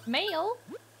 Mail?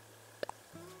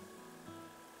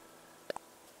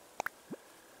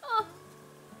 Oh.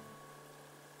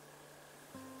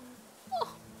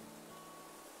 Oh.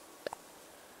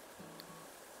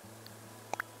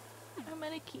 I'm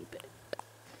gonna keep it.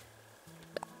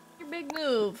 Your big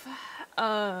move.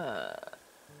 A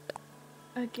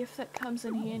gift that comes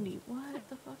in handy. What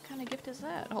the fuck kind of gift is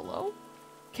that? Hello?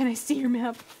 Can I see your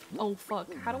map? Oh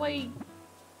fuck. How do I...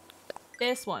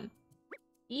 This one.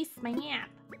 East my map.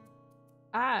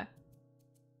 Ah.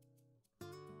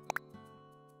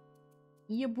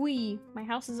 Yeah boy. My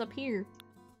house is up here.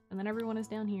 And then everyone is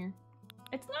down here.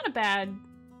 It's not a bad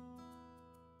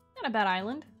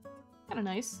island. Kinda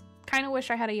nice. Kinda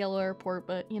wish I had a yellow airport,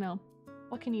 but you know.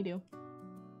 What can you do?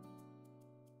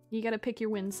 You gotta pick your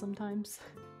wins sometimes.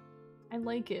 I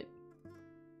like it.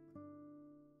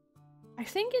 I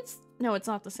think it's... No, it's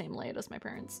not the same layout as my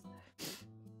parents.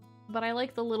 But I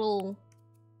like the little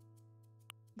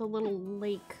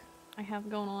lake I have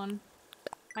going on.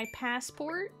 My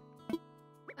passport?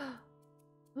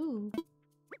 Ooh.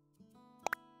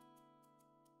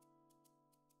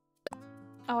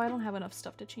 Oh, I don't have enough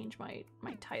stuff to change my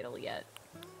title yet.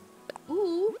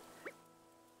 Ooh.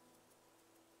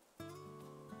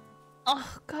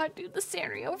 Oh god, dude, the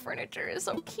Sanrio furniture is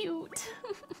so cute.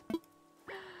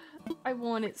 I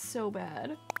want it so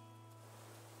bad.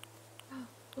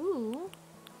 Ooh.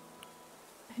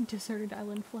 Deserted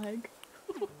island flag.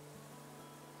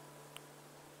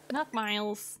 Knock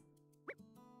Miles.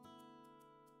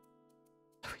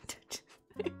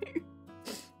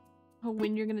 Oh,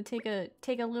 when you're gonna take a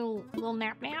little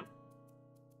nap.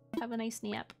 Have a nice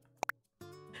nap.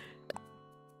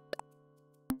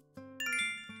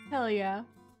 Hell yeah.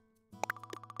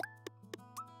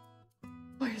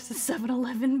 Where's the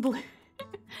 7-Eleven Blue?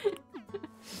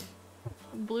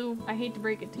 Blue, I hate to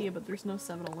break it to you, but there's no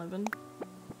 7-Eleven.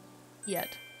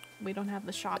 Yet. We don't have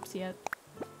the shops yet.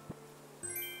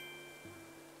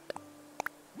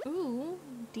 Ooh,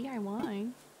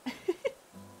 DIY.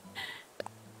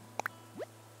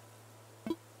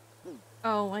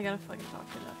 Oh, I gotta fucking talk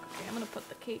to Duck. Okay, I'm gonna put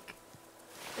the cake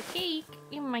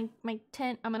in my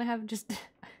tent. I'm gonna have just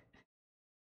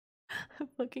a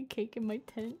fucking cake in my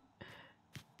tent.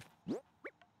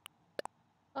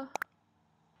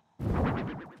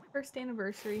 First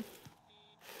anniversary.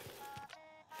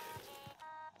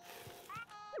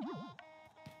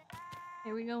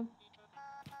 Here we go.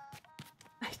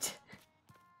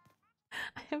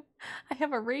 I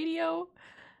have a radio,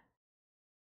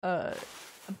 a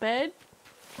bed,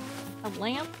 a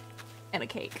lamp, and a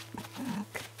cake.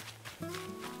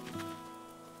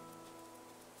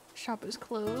 Shop is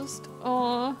closed.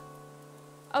 Oh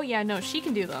yeah, no, she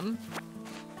can do them.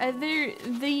 The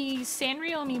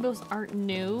Sanrio amiibos aren't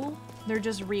new. They're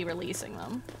just re-releasing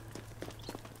them.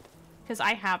 Because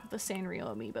I have the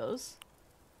Sanrio amiibos.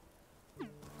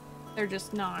 They're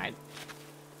just not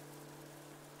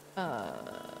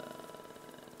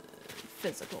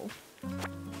physical.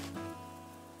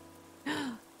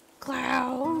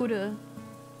 Cloud!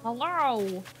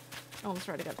 Hello! Oh, that's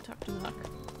right, I gotta talk to Duck.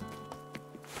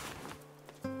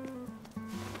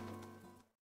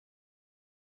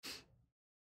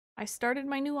 I started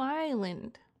my new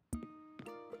island.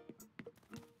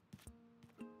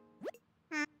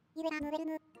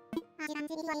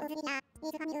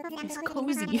 It's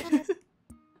cozy.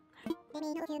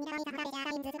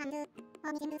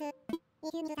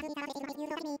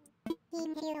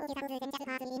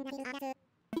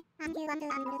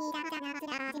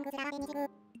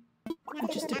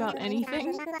 Just about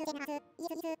anything.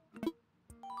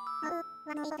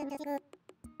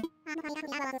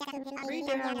 Free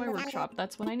DIY workshop,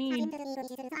 that's what I need.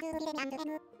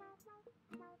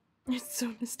 It's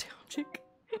so nostalgic.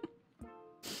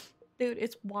 Dude,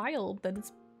 it's wild that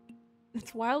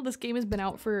it's wild this game has been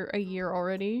out for a year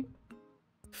already.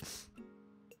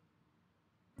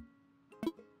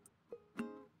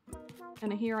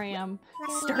 And here I am,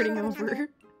 starting over.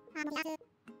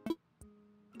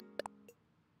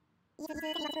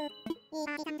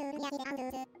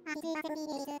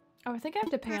 Oh, I think I have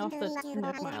to pay off the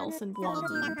Nook Miles in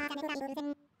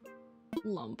one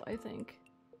lump, I think.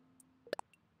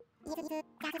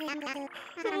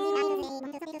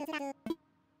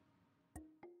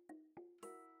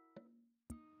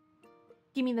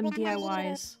 Give me them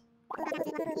DIYs.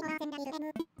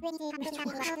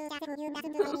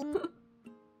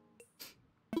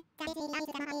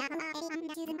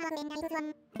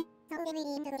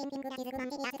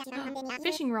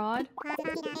 Fishing rod.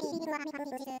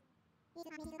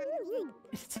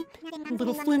 It's a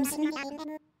little flimsy.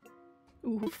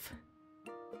 Oof.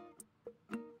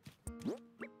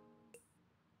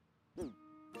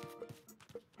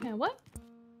 Yeah, what?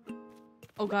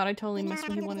 Oh god, I totally missed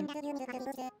what he wanted.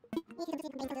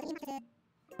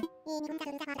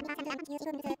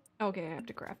 Okay, I have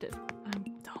to craft it. I'm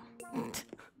dumb.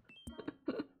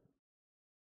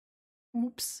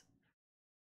 Oops.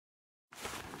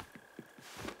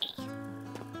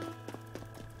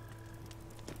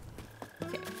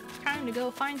 Okay, time to go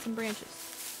find some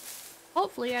branches.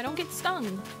 Hopefully I don't get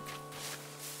stung.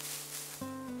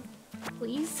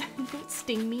 Please, don't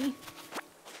sting me.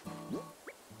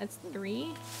 That's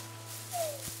 3.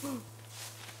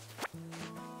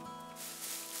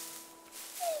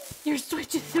 Your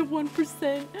Switch is at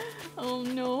 1%. Oh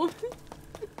no.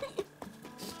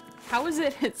 How is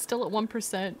it it's still at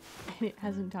 1% and it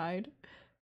hasn't died?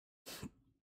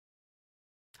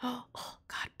 Oh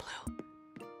god, Blue.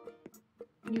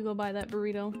 You go buy that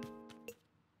burrito.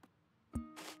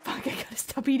 Fuck, I gotta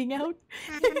stop eating out.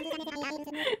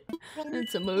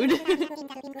 That's a mood.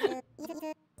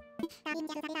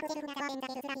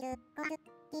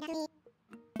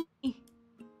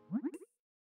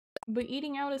 But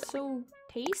eating out is so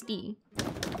tasty.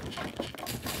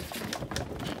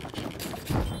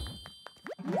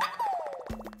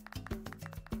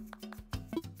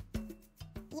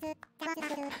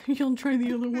 You'll try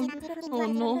the other one. Oh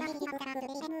no.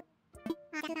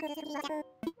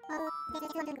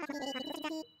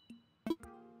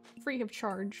 Free of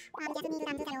charge.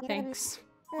 Thanks.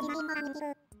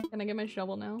 Can I get my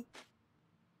shovel now?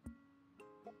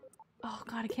 Oh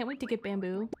god, I can't wait to get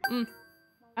bamboo.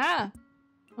 Ah!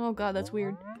 Oh god, that's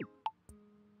weird.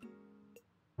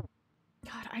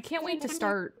 God, I can't wait to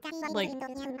start, like,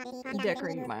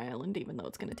 decorating my island, even though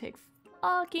it's gonna take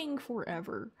fucking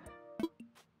forever.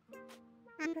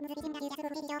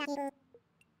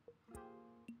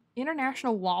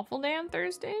 International Waffle Day on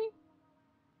Thursday?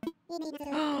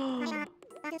 Oh,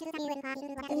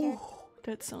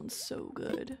 that sounds so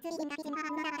good.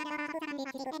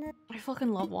 I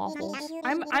fucking love waffles.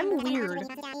 I'm weird.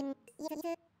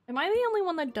 Am I the only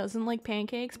one that doesn't like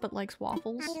pancakes but likes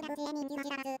waffles?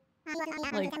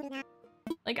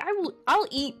 Like I'll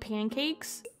eat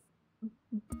pancakes,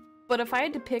 but if I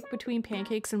had to pick between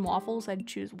pancakes and waffles, I'd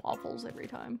choose waffles every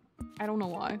time. I don't know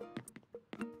why.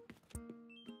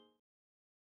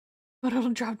 But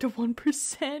it'll drop to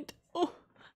 1%. Oh,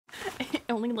 it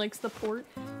only likes the port.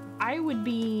 I would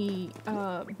be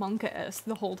Monka-esque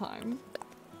the whole time.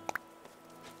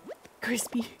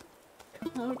 Crispy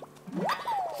cloud.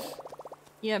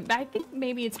 Yeah, but I think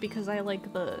maybe it's because I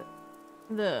like the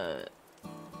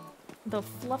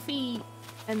fluffy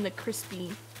and the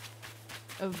crispy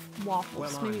of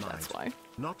waffles. Well, maybe that's why.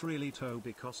 Not really too,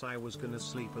 because I was gonna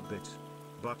sleep a bit.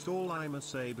 But all I must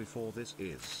say before this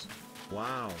is,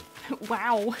 wow.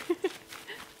 Wow.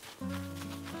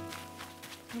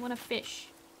 I want to fish.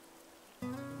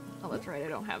 Oh, that's right, I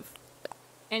don't have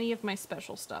any of my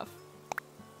special stuff.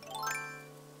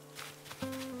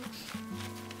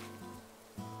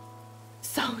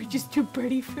 Sandwich is too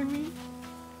pretty for me.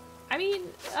 I mean,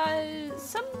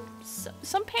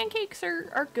 some pancakes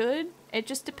are good. It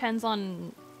just depends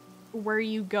on where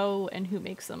you go and who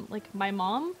makes them. Like, my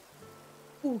mom,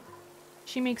 ooh,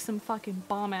 she makes some fucking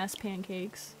bomb-ass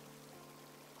pancakes.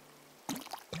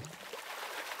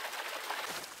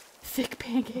 Thick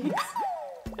pancakes.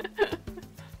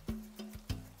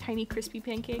 Tiny crispy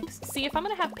pancakes. See, if I'm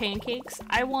gonna have pancakes,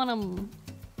 I want them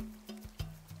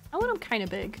kind of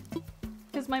big.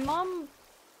 Because my mom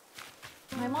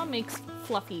makes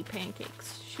fluffy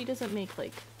pancakes. She doesn't make,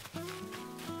 like,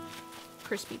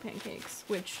 crispy pancakes,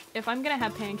 which, if I'm gonna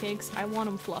have pancakes, I want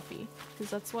them fluffy. Because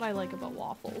that's what I like about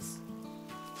waffles.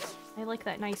 I like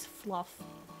that nice fluff.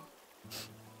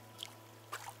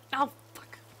 Oh,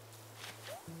 fuck.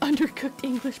 Undercooked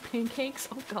English pancakes?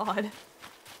 Oh god.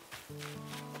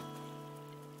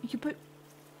 You put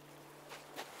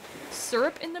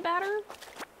syrup in the batter?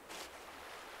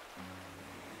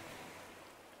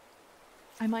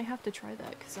 I might have to try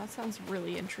that, because that sounds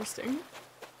really interesting.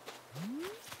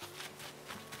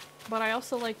 But I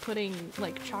also like putting,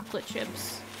 like, chocolate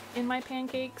chips in my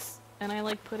pancakes, and I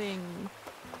like putting,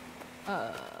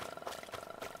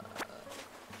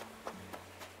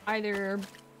 either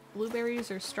blueberries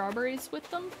or strawberries with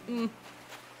them.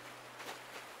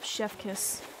 Chef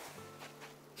kiss.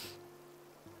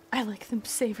 I like them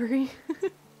savory.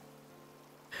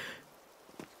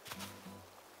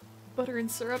 Butter and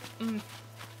syrup.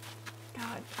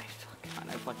 God,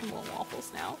 I fucking want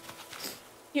waffles now.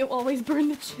 You always burn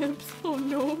the chips. Oh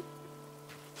no.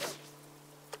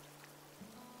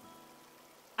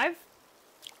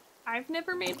 I've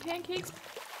never made pancakes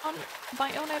on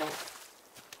my own. I don't.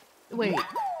 Wait.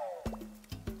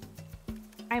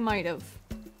 I might have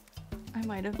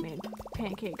made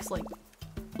pancakes like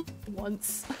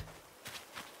once.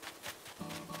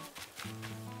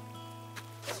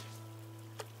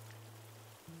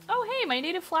 Oh hey, my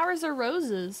native flowers are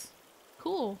roses.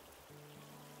 Cool.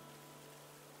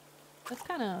 That's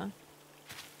kinda...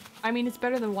 I mean, it's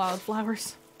better than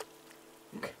wildflowers.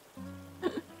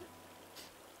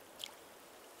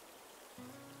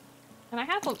 And I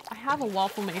have a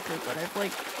waffle maker, but I've,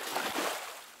 like,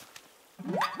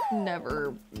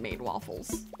 never made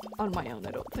waffles on my own,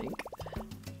 I don't think.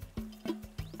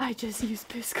 I just use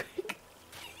Bisquick.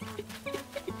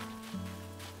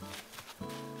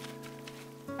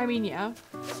 I mean, yeah.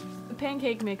 The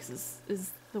pancake mix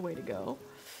is the way to go.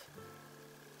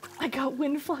 I got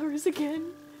windflowers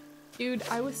again. Dude,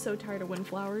 I was so tired of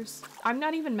windflowers. I'm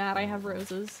not even mad I have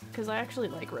roses, because I actually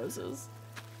like roses.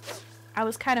 I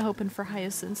was kind of hoping for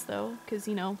hyacinths, though, because,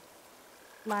 you know,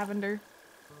 lavender.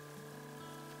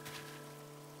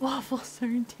 Waffles are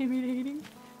intimidating.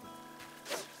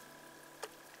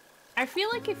 I feel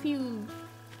like if you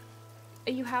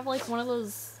have, like, one of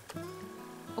those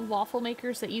waffle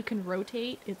makers that you can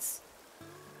rotate,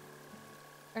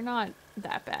 they're not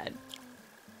that bad.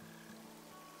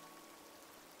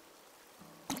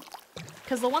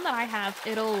 Because the one that I have,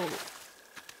 it'll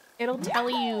tell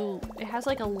you, it has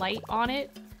like a light on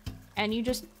it, and you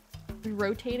just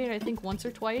rotate it, I think once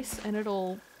or twice, and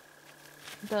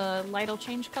the light will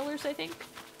change colors, I think,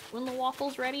 when the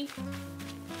waffle's ready.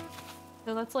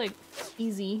 So that's like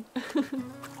easy.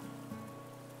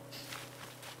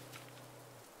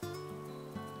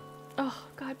 Oh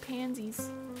god, pansies.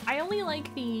 I only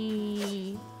like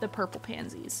the purple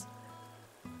pansies.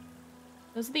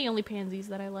 Those are the only pansies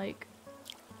that I like.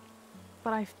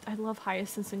 But I love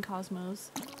hyacinths and cosmos.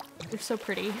 They're so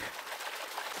pretty.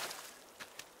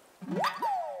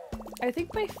 I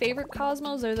think my favorite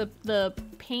cosmos are the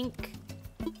pink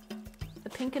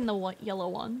and the yellow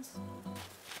ones.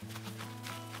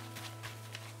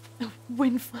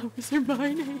 Windflowers are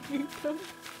mine, I hate them.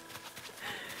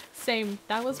 Same,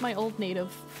 that was my old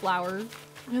native flower,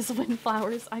 was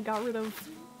windflowers. I got rid of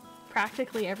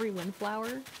practically every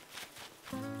windflower.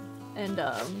 And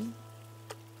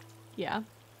yeah,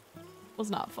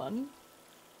 was not fun.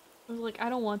 I was like, I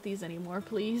don't want these anymore,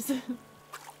 please.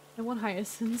 I want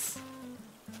hyacinths.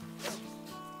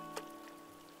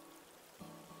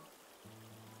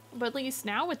 But at least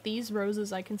now with these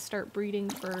roses I can start breeding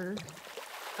for,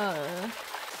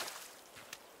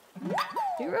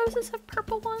 do roses have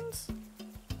purple ones?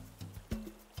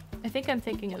 I think I'm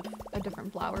thinking of a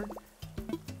different flower.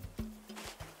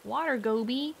 Water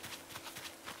goby.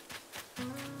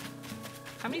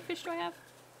 How many fish do I have?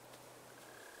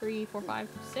 3, 4, 5,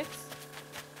 6?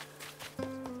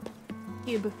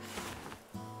 Gib.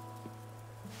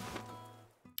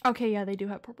 Okay, yeah, they do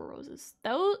have purple roses.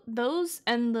 Those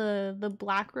and the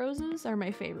black roses are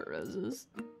my favorite roses.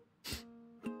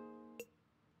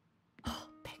 Oh,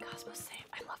 pink cosmos, same.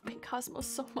 I love pink cosmos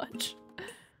so much.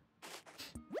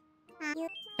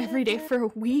 Every day for a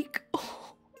week?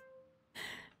 Oh.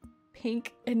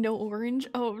 Pink and no orange?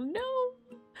 Oh no!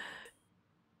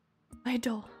 I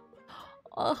don't.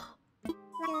 Ugh.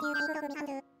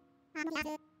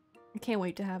 I can't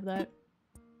wait to have that.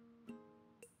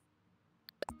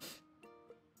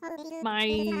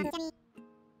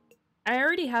 I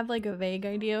already have like a vague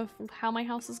idea of how my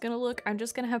house is gonna look. I'm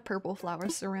just gonna have purple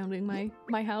flowers surrounding my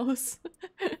house.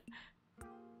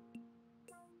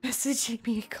 Messaging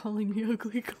me calling me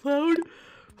ugly cloud.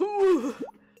 Ooh.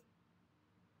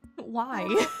 Why?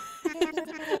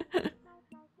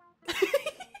 Hey,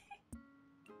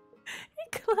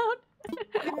 cloud.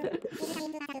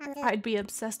 I'd be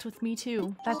obsessed with me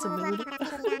too. That's a mood.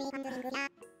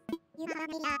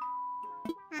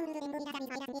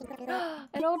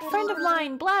 An old friend of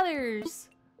mine, Blathers!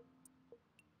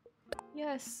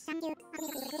 Yes.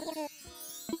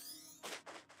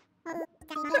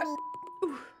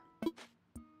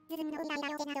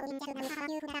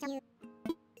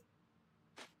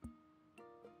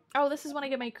 Oh, this is when I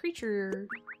get my creature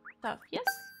stuff. Yes.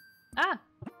 Ah,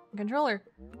 controller.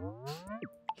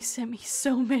 He sent me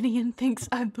so many and thinks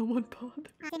I'm the one pod.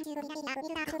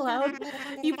 Cloud,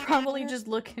 you probably just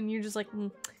look and you're just like,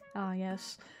 ah,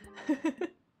 yes.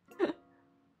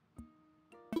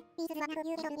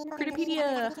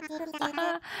 Critterpedia!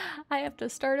 I have to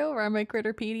start over on my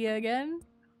Critterpedia again.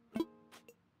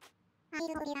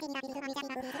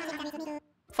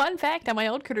 Fun fact, on my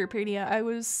old Critterpedia, I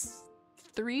was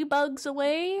 3 bugs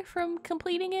away from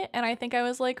completing it, and I think I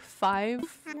was like 5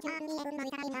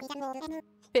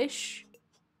 fish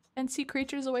and sea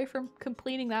creatures away from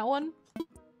completing that one.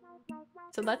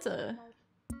 So that's a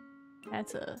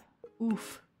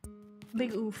oof.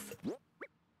 Big oof.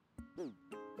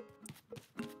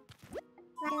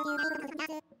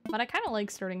 But I kind of like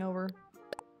starting over,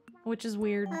 which is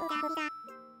weird.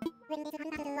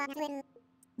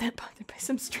 That bothered by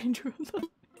some stranger.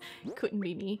 Couldn't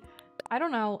be me. I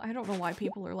don't know why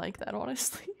people are like that,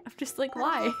 honestly. I'm just like,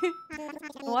 why?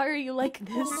 Why are you like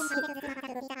this?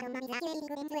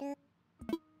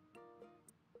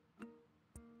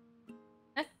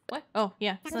 What? Oh,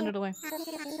 yeah, send it away.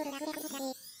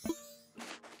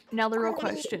 Now the real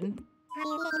question.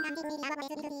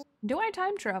 Do I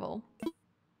time travel?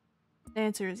 The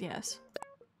answer is yes.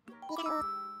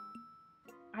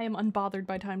 I am unbothered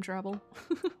by time travel.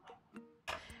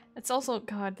 It's also,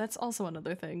 God, that's also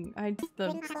another thing.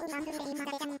 The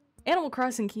Animal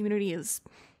Crossing community is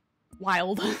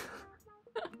wild.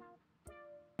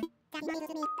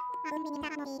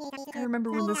 I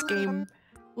remember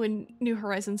when New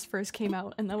Horizons first came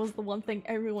out, and that was the one thing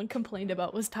everyone complained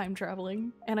about was time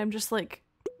traveling. And I'm just like,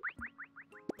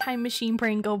 time machine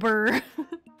brain go brr.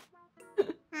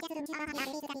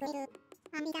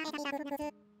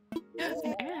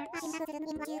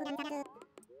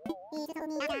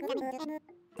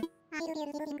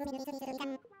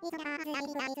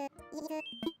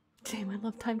 Damn, I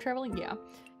love time traveling. Yeah.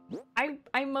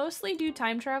 I mostly do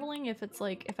time traveling if it's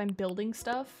like if I'm building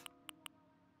stuff.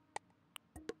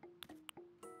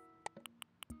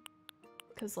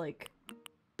 Cause like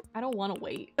I don't want to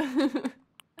wait.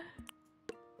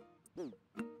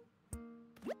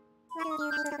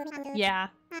 Yeah.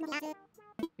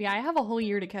 Yeah, I have a whole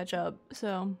year to catch up,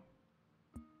 so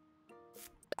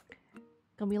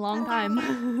gonna be a long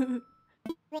time.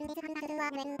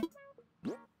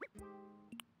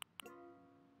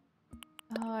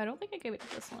 I don't think I gave it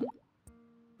to this one.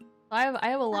 I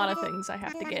have a lot of things I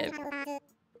have to get.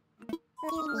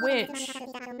 Which,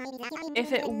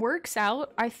 if it works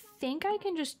out, I think I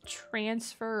can just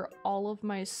transfer all of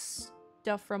my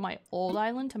stuff from my old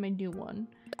island to my new one.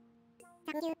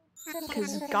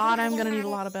 Because god, I'm gonna need a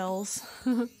lot of bells.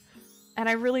 And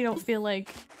I really don't feel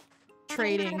like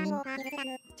trading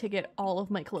to get all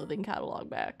of my clothing catalog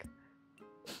back.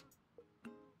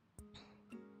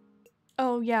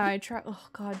 Oh yeah, I try- oh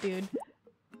god, dude.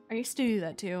 I used to do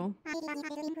that too.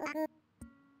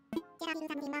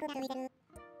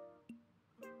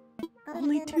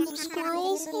 Only 2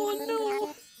 squirrels? Oh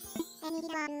no!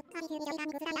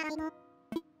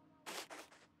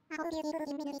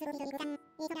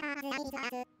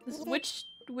 Which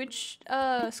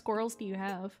squirrels do you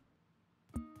have?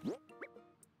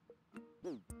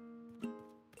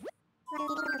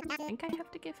 I think I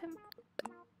have to give him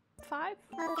 5?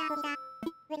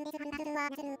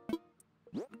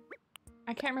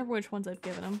 I can't remember which ones I've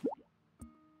given him.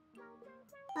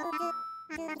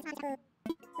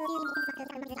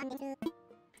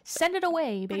 Send it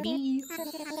away, baby!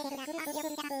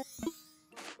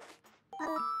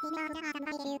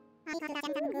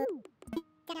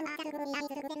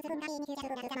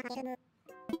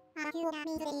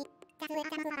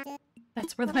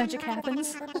 That's where the magic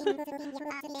happens.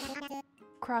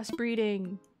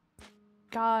 Crossbreeding.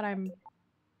 God, I'm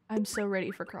so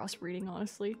ready for crossbreeding,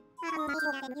 honestly.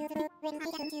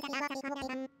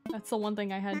 That's the one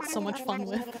thing I had so much fun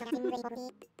with.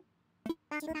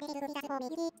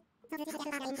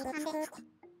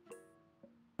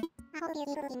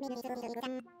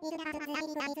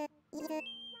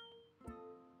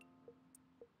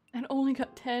 And only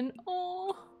got 10.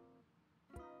 Oh,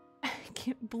 I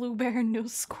can't blue bear, no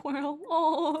squirrel.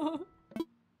 Oh,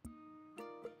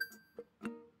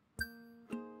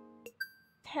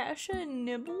 Tasha and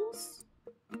Nibbles?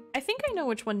 I think I know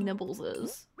which one Nibbles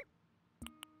is.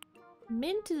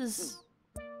 Mint is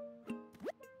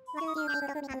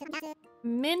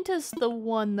the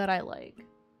one that I like.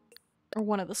 Or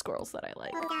one of the squirrels that I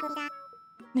like.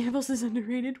 Nibbles is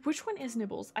underrated. Which one is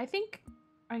Nibbles? I think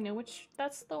I know which.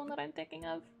 That's the one that I'm thinking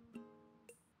of.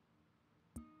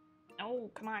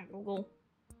 Oh, come on, Google.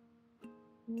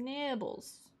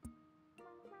 Nibbles.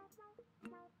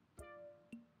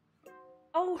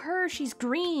 Oh, her. She's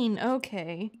green.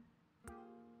 Okay.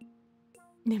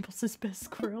 Nibbles is best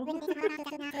squirrel.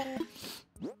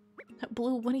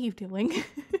 Blue, what are you doing?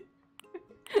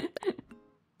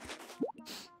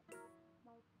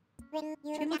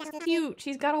 She looks cute.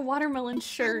 She's got a watermelon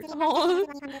shirt. Oh.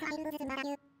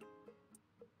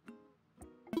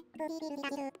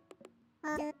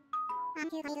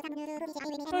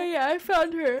 Oh yeah, I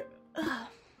found her.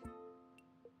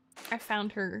 I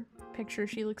found her picture.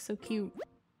 She looks so cute.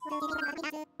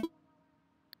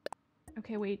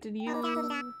 Okay, wait, did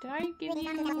I give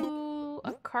you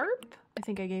a carp? I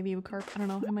think I gave you a carp. I don't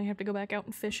know. I might have to go back out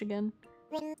and fish again.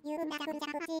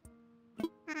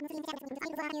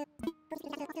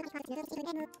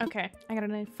 Okay, I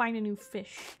gotta find a new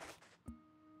fish.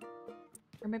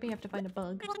 Or maybe I have to find a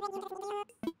bug.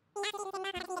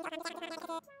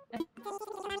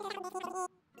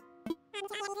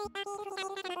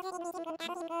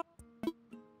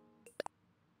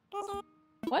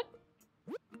 What?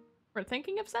 We're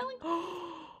thinking of selling?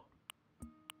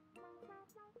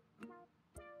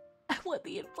 I want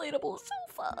the inflatable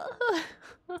sofa!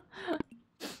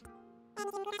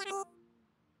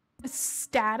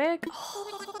 Static?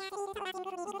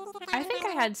 I think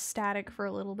I had static for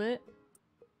a little bit.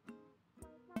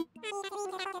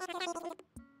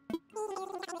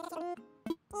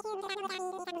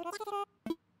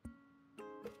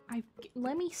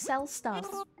 Let me sell stuff,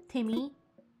 Timmy.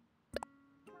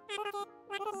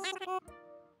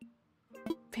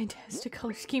 Fantastic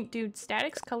color scheme. Dude,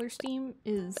 Static's color scheme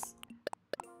is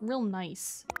real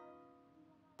nice.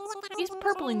 He's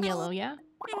purple and yellow, yeah?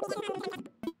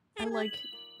 I like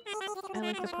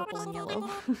the purple and yellow.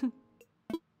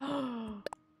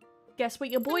 Guess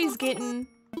what your boy's getting?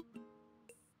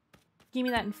 Give me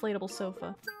that inflatable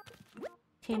sofa.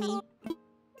 Timmy.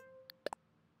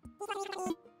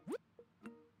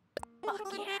 Fuck.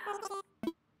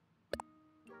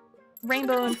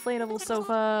 rainbow inflatable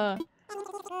sofa.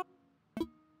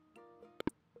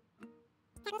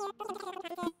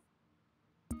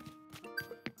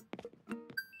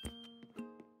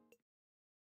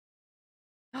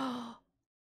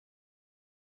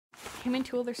 Him and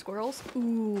 2 other squirrels?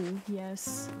 Ooh,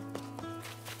 yes.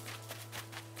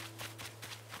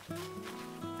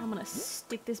 I'm gonna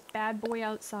stick this bad boy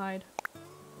outside.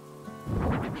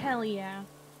 Hell yeah.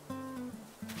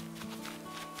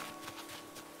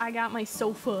 I got my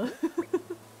sofa.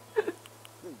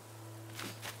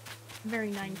 Very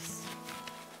nice.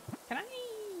 Can I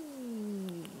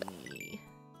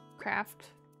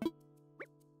craft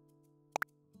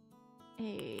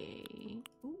a...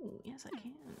 Ooh, yes I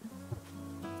can.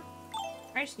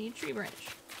 I just need a tree branch.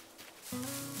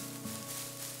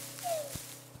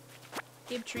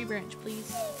 Give tree branch,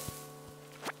 please.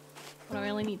 What do I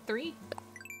only need 3?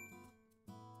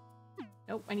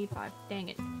 Nope, I need 5. Dang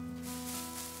it.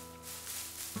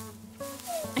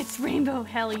 It's rainbow.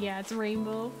 Hell yeah, it's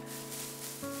rainbow.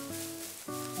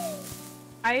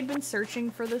 I had been searching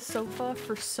for this sofa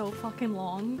for so fucking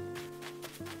long,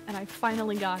 and I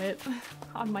finally got it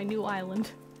on my new island.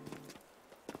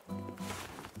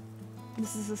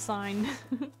 This is a sign.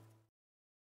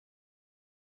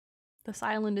 This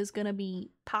island is gonna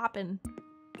be poppin'.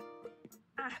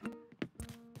 Ah.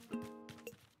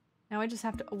 Now I just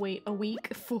have to wait a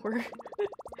week for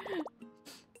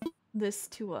this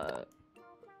to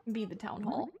be the town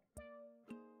hall.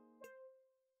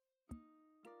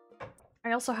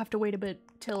 I also have to wait a bit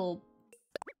till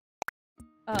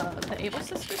the Able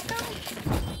Sisters go.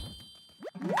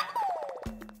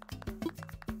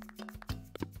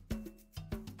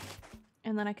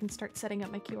 And then I can start setting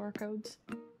up my QR codes.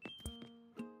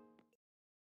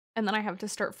 And then I have to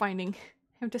start finding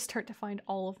to find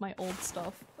all of my old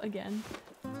stuff again.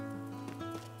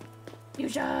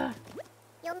 Yusha!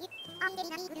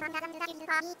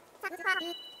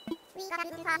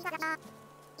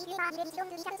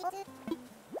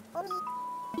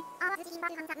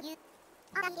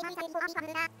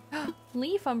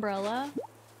 Leaf umbrella.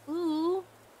 Ooh.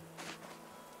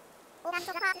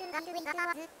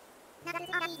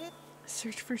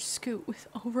 Search for Scoot with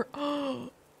over. Oh.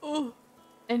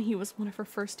 And he was one of her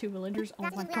first 2 villagers. Oh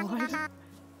my god.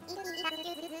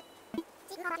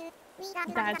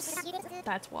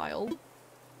 That's wild.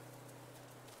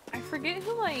 I forget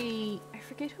who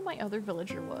my other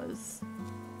villager was.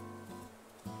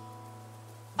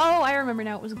 Oh, I remember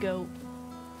now, it was Goat.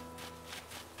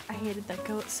 I hated that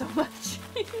goat so much.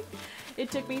 It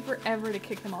took me forever to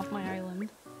kick them off my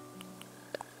island.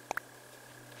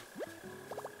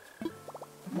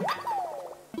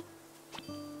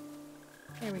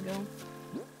 There we go.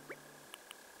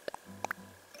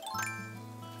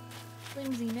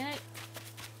 Flimsy net.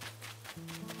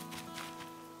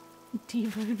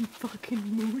 Diva and fucking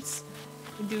Moose.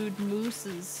 Dude, Moose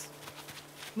is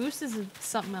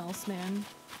something else, man.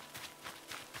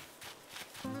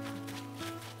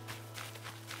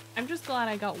 I'm just glad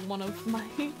I got one of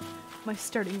my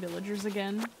starting villagers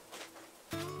again.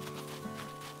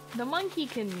 The monkey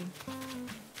can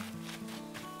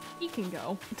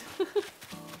go.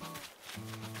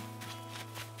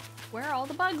 Where are all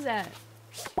the bugs at?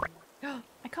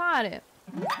 I caught it.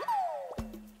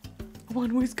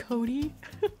 One was Cody.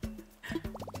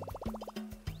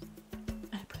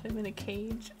 I put him in a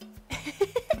cage.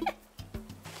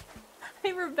 I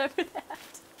remember that.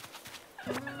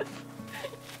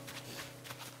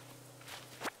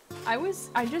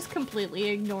 I just completely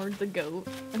ignored the goat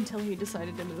until he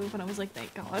decided to move, and I was like,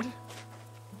 thank God.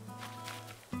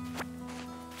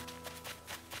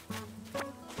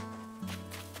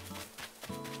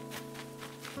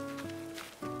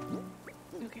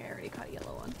 Okay, I already caught a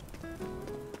yellow one.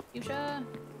 Yusha!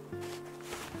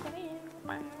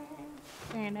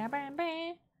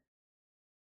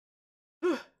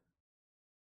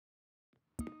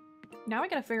 Now I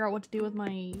gotta figure out what to do with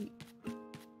my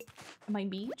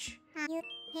beach.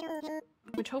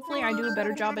 Which hopefully I do a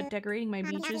better job at decorating my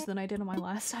beaches than I did on my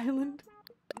last island.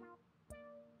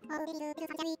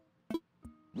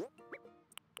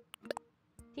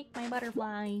 Take my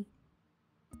butterfly.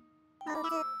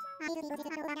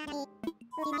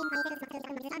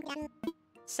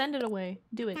 Send it away.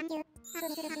 Do it.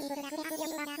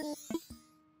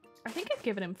 I think I've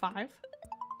given him 5.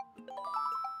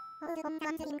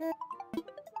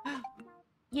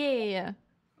 Yeah.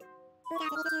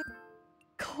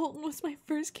 Colton was my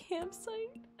first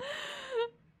campsite.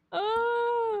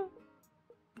 Oh.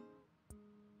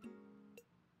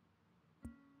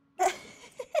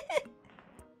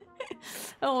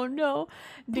 Oh no.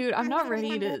 Dude, I'm not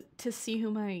ready to see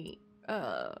who my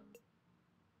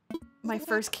my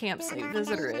first campsite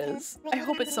visitor is. I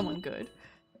hope it's someone good.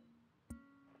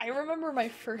 I remember my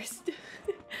first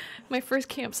my first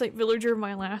campsite villager,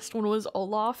 my last one was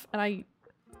Olaf, and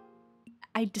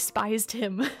I despised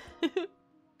him.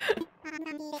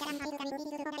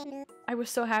 I was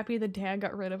so happy the dad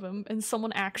got rid of him and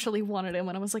someone actually wanted him,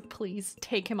 and I was like, please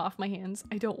take him off my hands.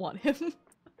 I don't want him.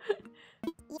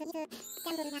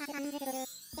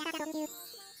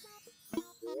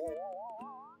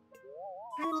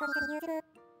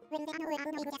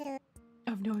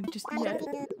 Of knowing just yet.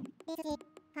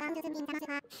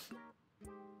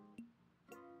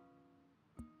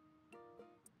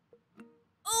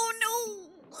 Oh no!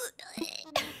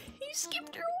 You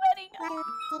skipped your wedding! Oh.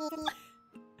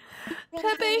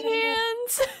 Pepe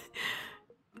hands!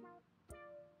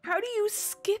 How do you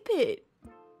skip it?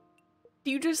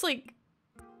 Do you just like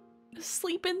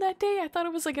sleep in that day? I thought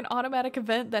it was like an automatic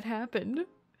event that happened.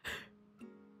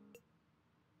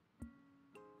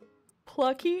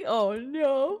 Plucky? Oh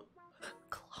no.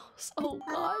 Close. Oh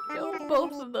god, no,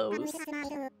 both of those.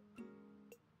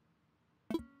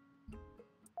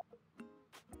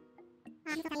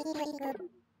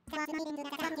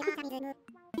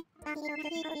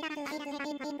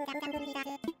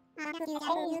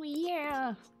 Oh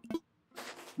yeah.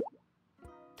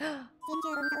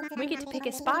 We get to pick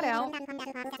a spot out.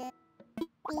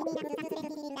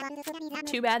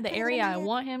 Too bad the area I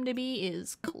want him to be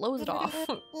is closed off.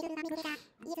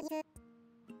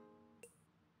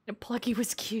 And Plucky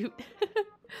was cute.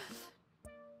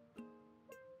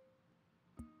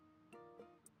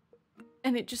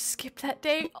 And it just skipped that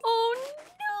day. Oh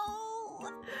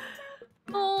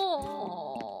no!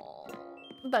 Oh,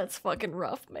 that's fucking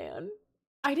rough, man.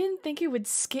 I didn't think it would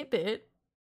skip it.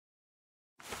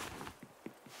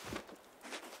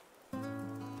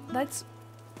 That's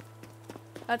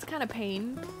kind of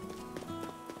pain.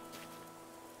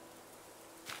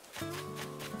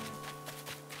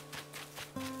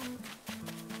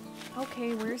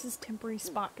 Okay, where's this temporary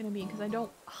spot gonna be? Because I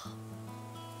don't...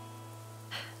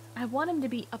 I want him to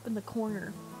be up in the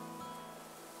corner.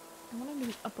 I want him to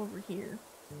be up over here.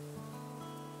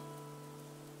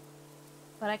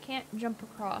 But I can't jump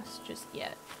across just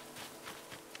yet.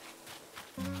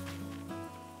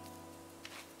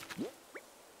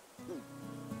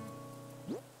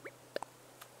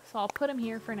 So I'll put him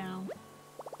here for now.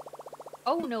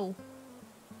 Oh no!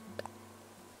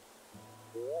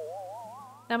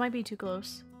 That might be too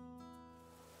close.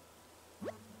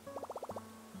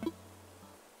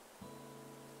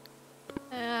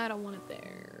 I don't want it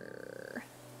there.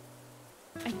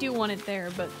 I do want it there,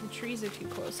 but the trees are too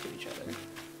close to each other.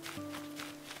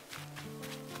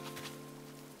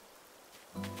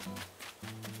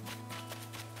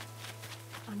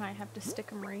 I might have to stick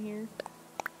them right here.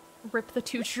 Rip the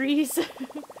two trees.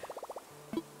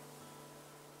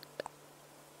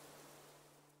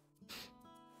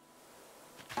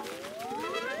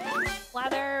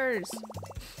 Blathers!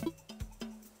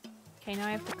 Okay, now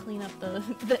I have to clean up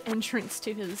the entrance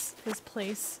to his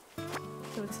place,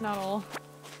 so it's not all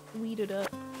weeded up.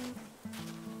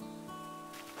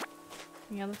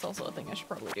 Yeah, that's also a thing I should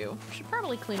probably do. I should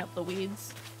probably clean up the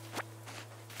weeds.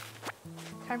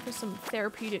 Time for some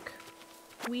therapeutic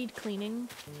weed cleaning.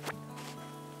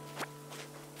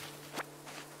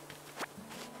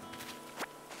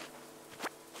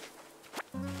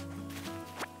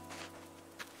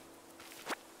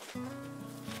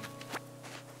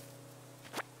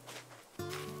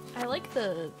 I like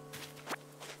the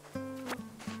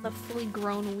fully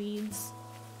grown weeds.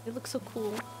 They look so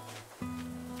cool.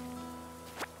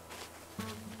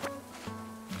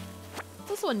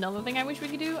 That's also another thing I wish we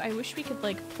could do. I wish we could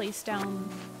like place down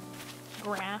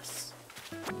grass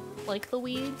like the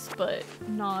weeds, but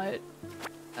not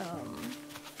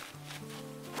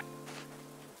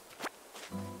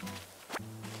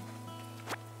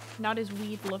not as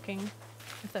weed looking,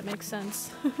 if that makes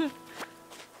sense.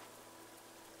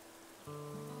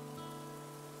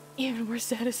 Even more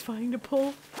satisfying to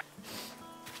pull.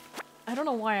 I don't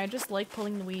know why, I just like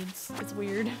pulling the weeds. It's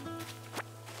weird.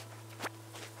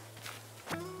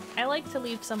 I like to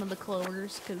leave some of the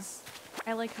clovers, because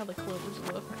I like how the clovers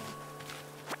look.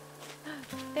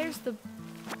 There's the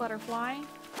butterfly.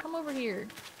 Come over here.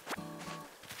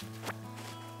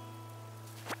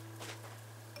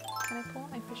 Can I pull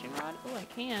out my fishing rod? Oh, I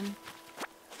can.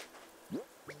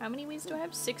 How many weeds do I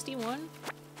have? 61?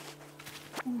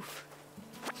 Oof.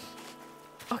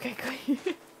 Okay,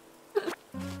 good.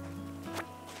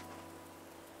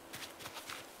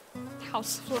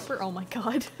 House flipper, oh my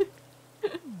god.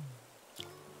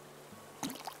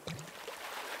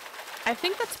 I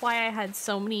think that's why I had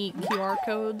so many QR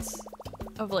codes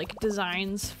of like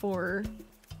designs for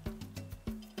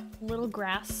little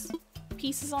grass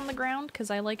pieces on the ground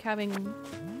because I like having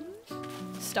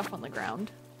stuff on the ground.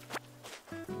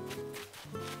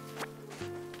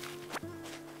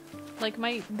 Like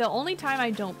the only time I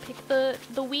don't pick the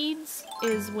weeds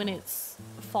is when it's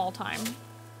fall time,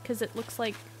 because it looks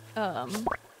like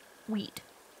wheat.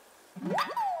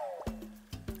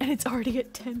 And it's already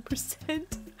at 10%.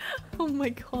 Oh my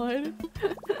god.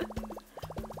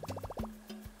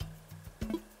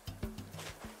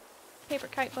 Paper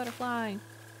kite butterfly.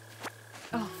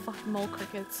 Oh fuck, mole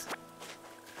crickets.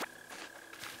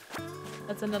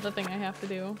 That's another thing I have to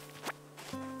do.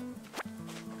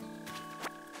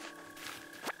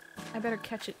 I better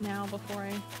catch it now before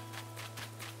I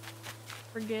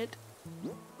forget.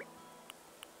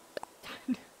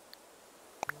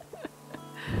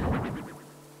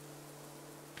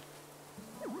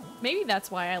 Maybe that's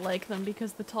why I like them,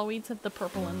 because the tall weeds have the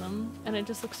purple in them, and it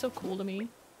just looks so cool to me.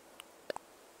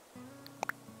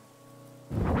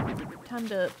 Time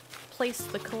to place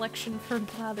the collection for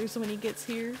Blathers when he gets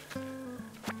here.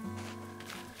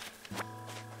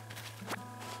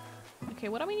 Okay,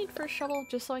 what do we need for a shovel?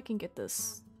 Just so I can get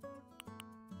this.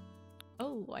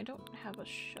 Oh, I don't have a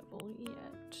shovel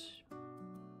yet.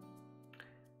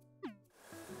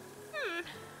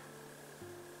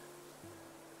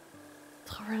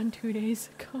 It's around 2 days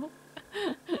ago.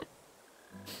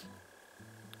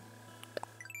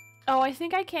 Oh, I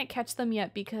think I can't catch them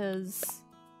yet because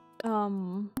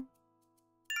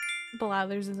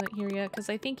Blathers isn't here yet, because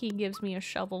I think he gives me a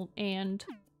shovel and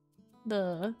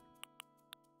the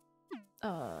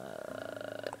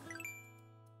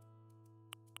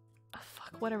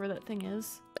fuck, whatever that thing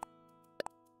is.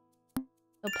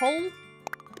 The pole?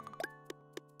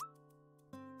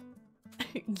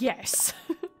 Yes.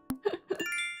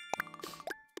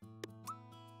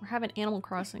 We're having Animal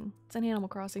Crossing. It's an Animal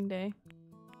Crossing day.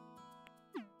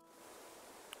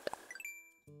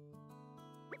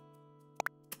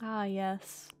 Ah,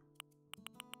 yes.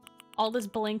 All this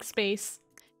blank space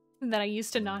that I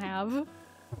used to not have.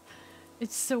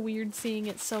 It's so weird seeing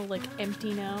it so, like,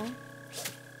 empty now.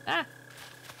 Ah!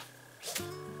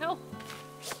 No!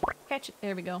 Catch it.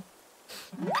 There we go.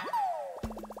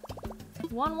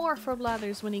 One more for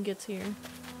Blathers when he gets here.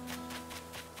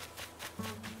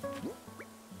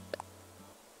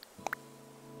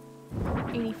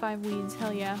 $85 weeds.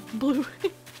 Hell yeah. Blue.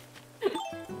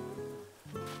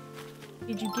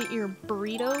 Did you get your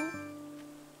burrito?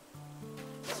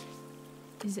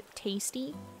 Is it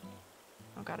tasty?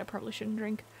 Oh god, I probably shouldn't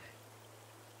drink.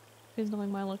 Because knowing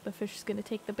my luck, the fish is gonna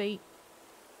take the bait.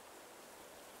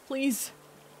 Please.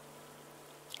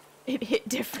 It hit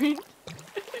different.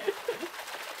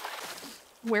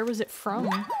 Where was it from?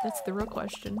 That's the real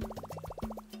question.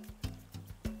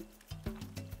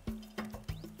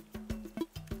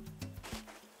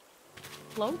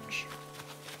 Floach?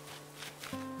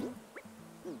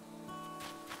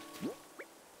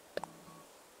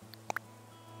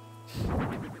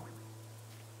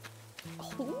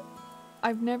 Oh,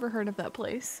 I've never heard of that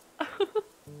place.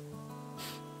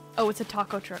 Oh, it's a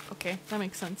taco truck. Okay, that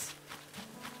makes sense.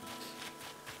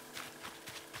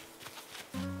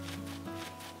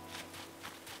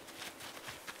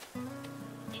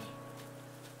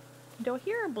 Do I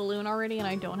hear a balloon already and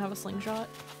I don't have a slingshot?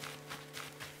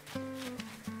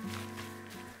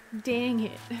 Dang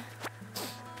it.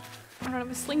 I don't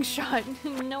have a slingshot.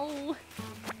 No.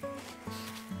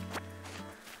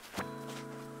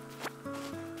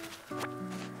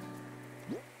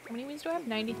 How many wings do I have?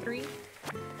 93?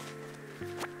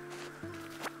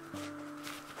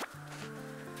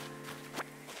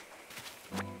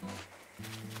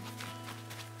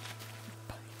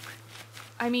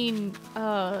 I mean,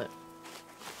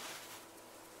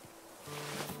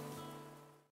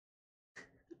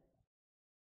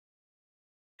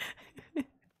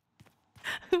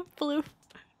 Blue.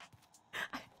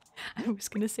 I was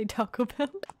gonna say Taco Bell.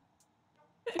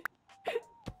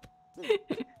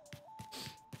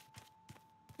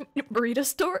 Burrito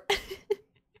store.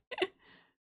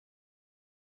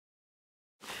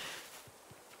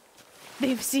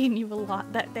 They've seen you a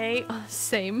lot that day.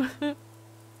 Same.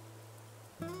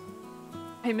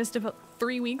 I missed about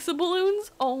 3 weeks of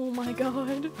balloons. Oh my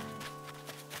god.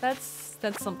 That's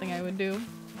something I would do.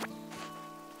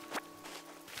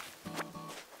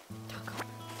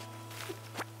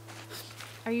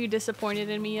 Are you disappointed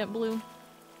in me yet, Blue?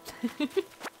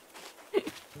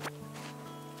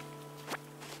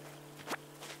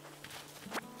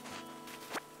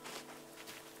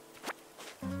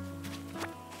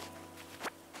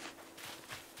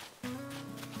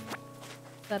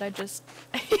 That I just...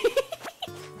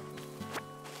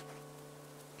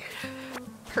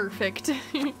 Perfect.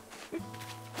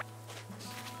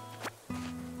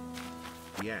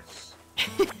 Yes.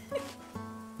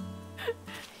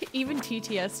 Even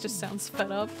TTS just sounds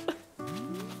fed up.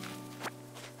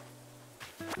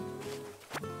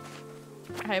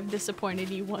 I have disappointed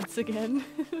you once again.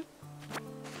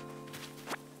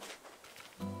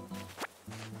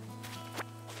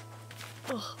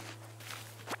 Ugh.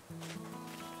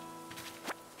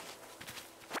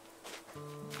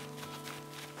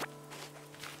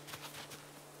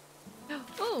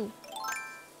 Oh!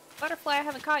 Butterfly I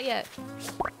haven't caught yet.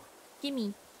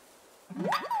 Gimme.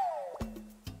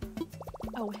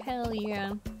 Oh, hell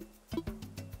yeah.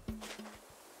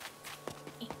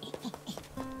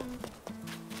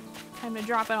 Time to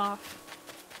drop it off.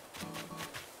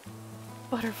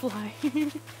 Butterfly.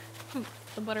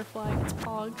 The butterfly, it's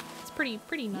Pog. It's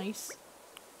pretty nice.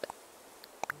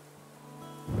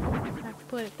 I can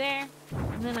put it there,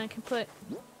 and then I can put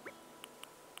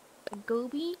a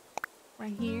goby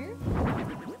right here.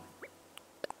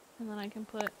 And then I can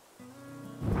put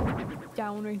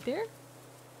down right there.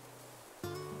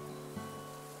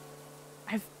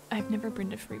 I've never been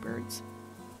to Freebirds.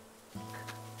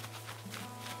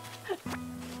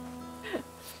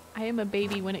 I am a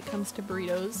baby when it comes to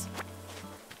burritos.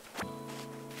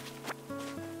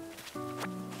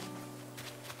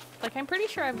 Like, I'm pretty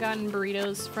sure I've gotten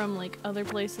burritos from, like, other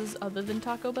places other than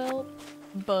Taco Bell,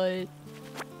 but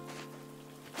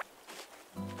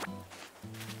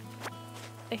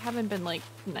they haven't been, like,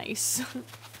 nice.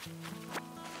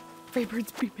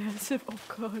 Freebirds be massive, oh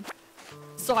god.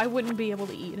 So I wouldn't be able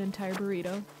to eat an entire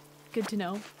burrito. Good to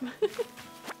know.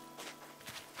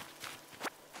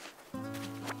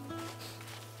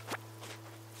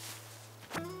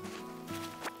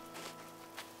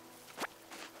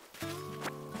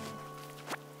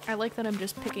 I like that I'm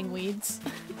just picking weeds.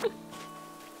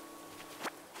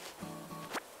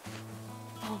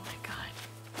 Oh my god.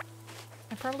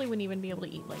 I probably wouldn't even be able to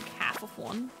eat like half of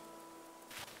one.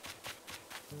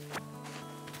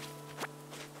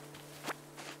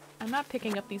 I'm not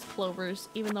picking up these clovers,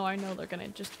 even though I know they're gonna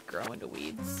just grow into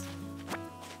weeds.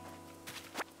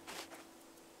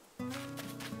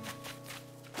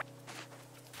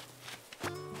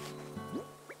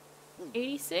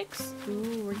 $86?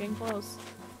 Ooh, we're getting close.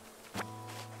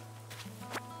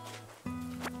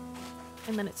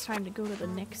 And then it's time to go to the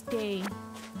next day.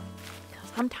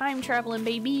 Cause I'm time traveling,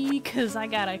 baby, cause I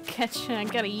got a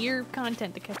year of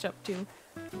content to catch up to.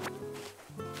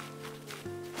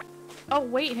 Oh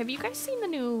wait, have you guys seen the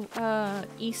new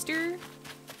Easter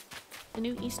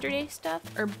Day stuff?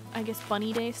 Or I guess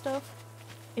Bunny Day stuff?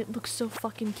 It looks so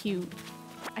fucking cute.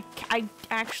 I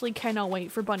actually cannot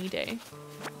wait for Bunny Day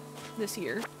this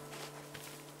year.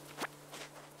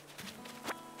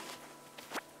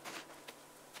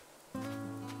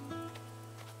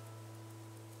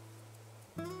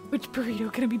 Which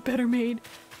burrito can it be better made?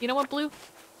 You know what, Blue?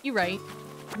 You're right.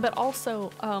 But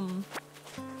also,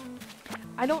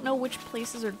 I don't know which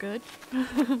places are good.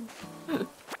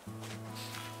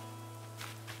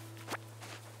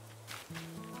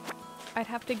 I'd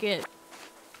have to get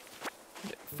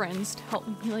friends to help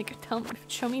me, like,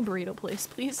 show me burrito place,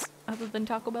 please, other than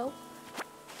Taco Bell.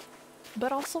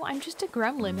 But also, I'm just a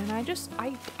gremlin, and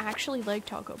I actually like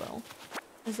Taco Bell.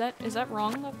 Is that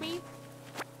wrong of me?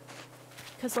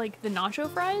 Because, like, the nacho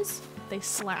fries, they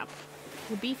slap.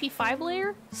 The beefy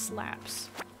 5-layer slaps.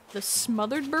 The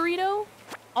smothered burrito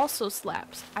also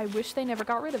slaps. I wish they never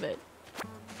got rid of it.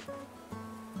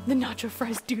 The nacho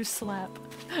fries do slap.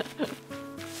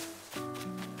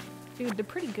 Dude, they're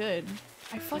pretty good.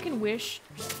 I fucking wish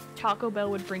Taco Bell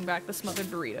would bring back the smothered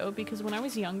burrito, because when I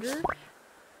was younger,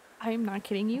 I am not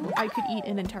kidding you, I could eat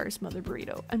an entire smothered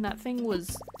burrito, and that thing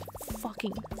was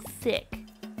fucking thick.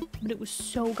 But it was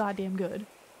so goddamn good.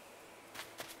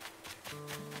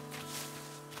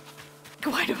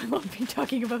 Why do I love me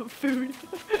talking about food?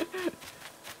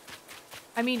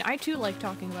 I mean, I too like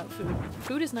talking about food.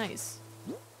 Food is nice.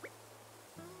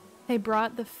 They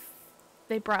brought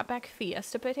back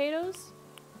Fiesta potatoes.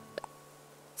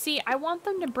 See, I want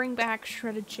them to bring back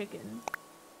shredded chicken.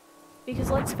 Because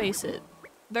let's face it,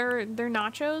 their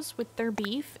nachos with their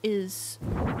beef is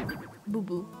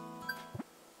boo-boo.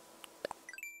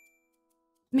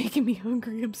 Making me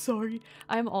hungry, I'm sorry.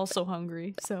 I'm also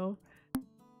hungry, so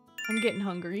I'm getting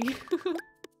hungry.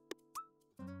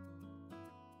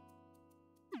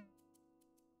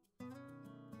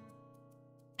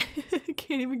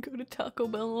 Can't even go to Taco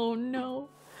Bell, oh no.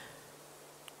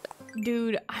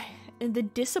 Dude, the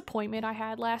disappointment I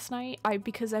had last night,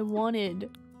 because I wanted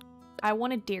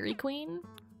Dairy Queen.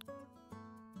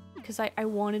 Because I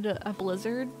wanted a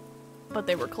Blizzard, but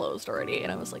they were closed already,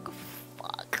 and I was like,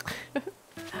 fuck.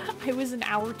 I was an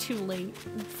hour too late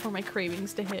for my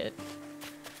cravings to hit.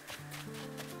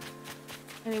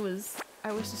 And I was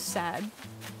just sad.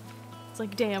 It's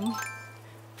like, damn.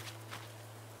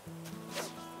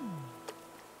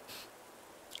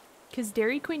 Cause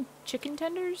Dairy Queen chicken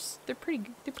tenders, they're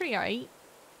pretty alright.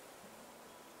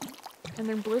 And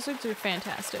their blizzards are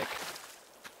fantastic.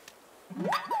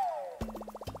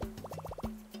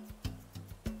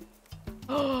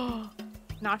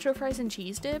 Nacho fries and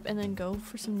cheese dip, and then go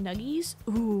for some nuggies.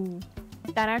 Ooh,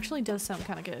 that actually does sound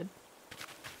kind of good.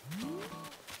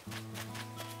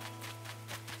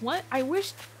 What? I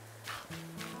wish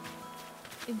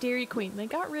Dairy Queen, they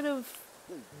got rid of,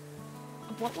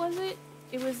 what was it?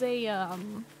 It was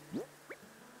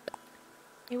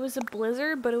a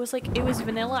blizzard, but it was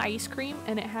vanilla ice cream,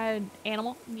 and it had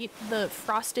the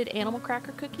frosted animal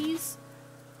cracker cookies.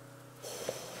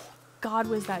 God,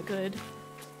 was that good.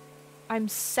 I'm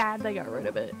sad they got rid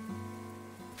of it.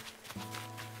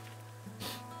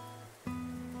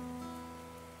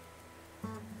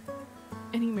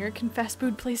 Any American fast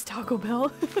food place Taco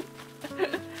Bell?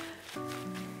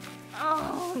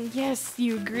 Oh, yes,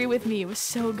 you agree with me. It was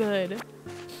so good.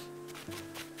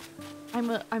 I'm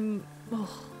a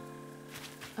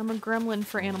gremlin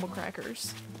for animal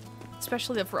crackers.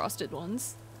 Especially the frosted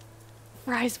ones.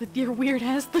 Fries with your weird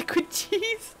ass liquid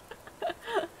cheese.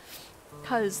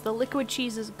 Cause the liquid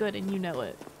cheese is good and you know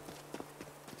it.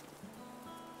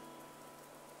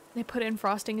 They put in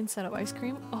frosting instead of ice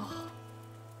cream. Oh.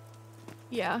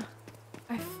 Yeah.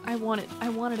 I want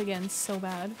it again so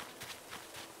bad.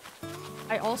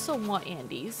 I also want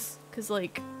Andes, cause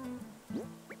like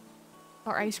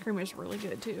our ice cream is really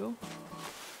good too.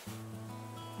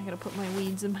 I gotta put my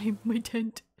weeds in my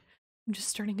tent. I'm just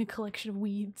starting a collection of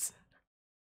weeds.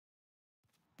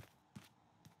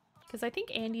 Cause I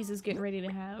think Andes is getting ready to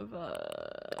have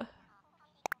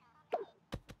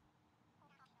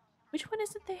which one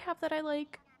is it they have that I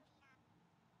like?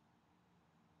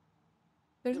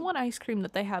 There's one ice cream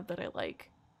that they have that I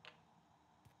like.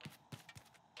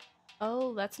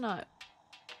 Oh, that's not.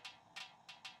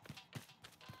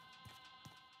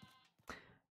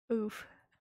 Oof.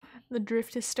 The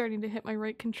drift is starting to hit my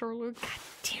right controller. God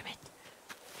damn it.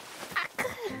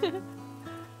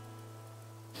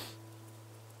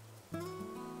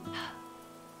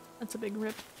 That's a big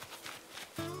rip.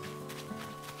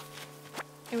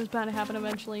 It was bound to happen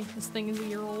eventually. This thing is a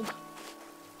year old.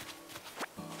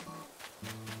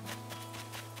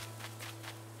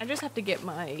 I just have to get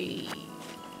my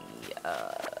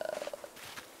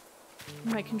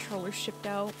my controller shipped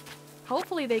out.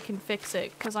 Hopefully they can fix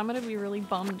it, because I'm gonna be really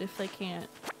bummed if they can't.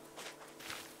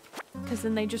 Because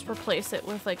then they just replace it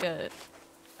with like a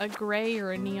gray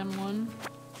or a neon one.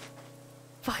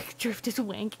 Fuck, drift is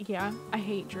wank. Yeah, I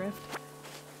hate drift.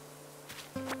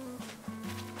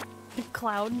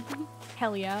 Cloud.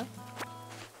 Hell yeah.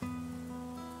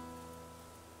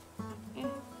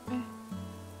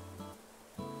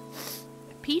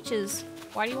 Peaches.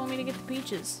 Why do you want me to get the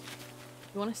peaches?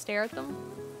 You want to stare at them?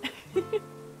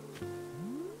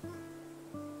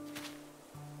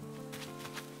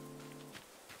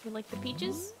 You like the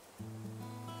peaches?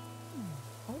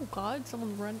 Oh god,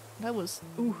 someone run. That was.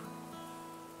 Ooh.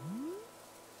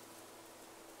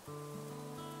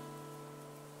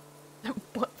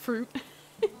 Butt fruit.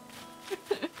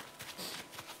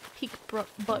 Peak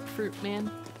butt fruit, man.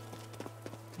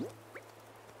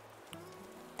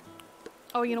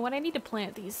 Oh, you know what? I need to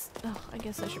plant these. Oh, I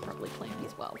guess I should probably plant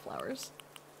these wildflowers.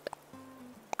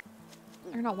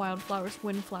 They're not wildflowers,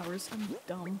 windflowers. I'm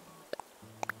dumb.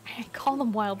 I call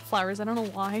them wildflowers. I don't know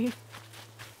why.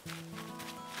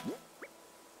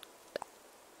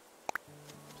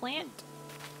 Plant.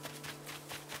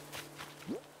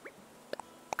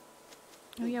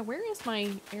 Oh yeah, where is my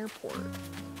airport?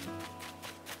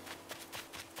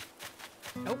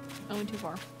 Nope, I went too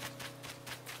far.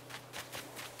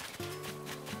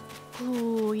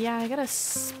 Ooh, yeah, I gotta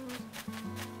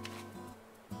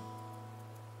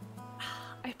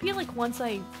I feel like once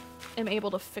I am able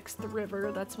to fix the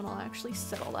river, that's when I'll actually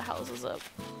set all the houses up.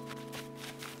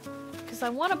 Because I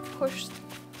want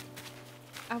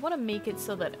to make it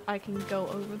so that I can go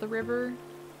over the river.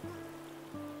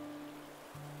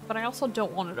 But I also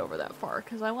don't want it over that far,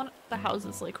 because I want the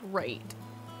houses like right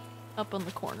up on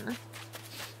the corner.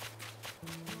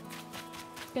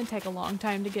 It's gonna take a long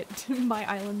time to get to my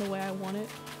island the way I want it.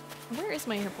 Where is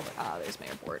my airport? Ah, there's my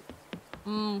airport.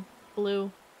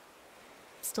 Blue.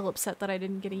 Still upset that I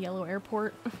didn't get a yellow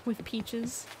airport with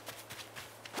peaches.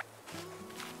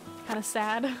 Kinda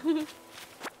sad.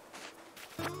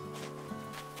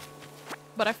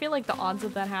 But I feel like the odds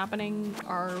of that happening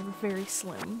are very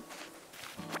slim.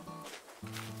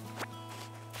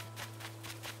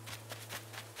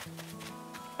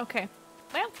 Okay.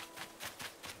 Well.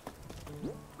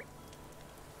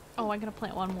 Oh, I gotta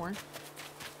plant one more.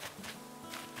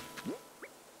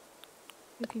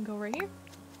 You can go right here.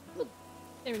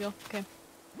 There we go. Okay.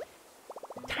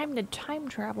 Time to time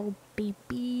travel,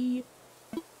 baby.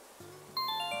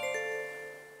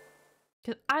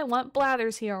 Cause I want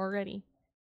blathers here already.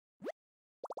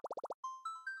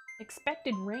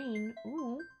 Expected rain.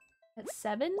 Ooh. At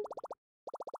 7?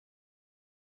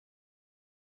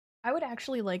 I would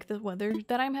actually like the weather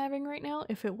that I'm having right now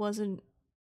if it wasn't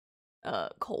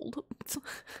cold.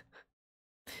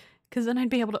 Cause then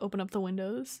I'd be able to open up the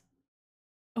windows.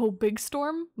 Oh, big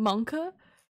storm? Monka?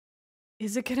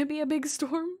 Is it gonna be a big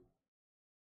storm?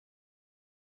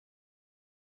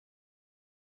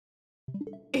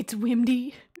 It's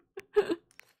windy.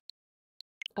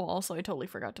 Oh, also I totally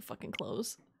forgot to fucking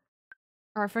close.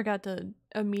 Or I forgot to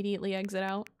immediately exit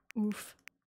out. Oof.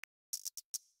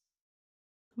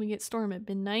 We get storm at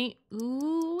midnight.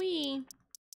 Ooh-wee.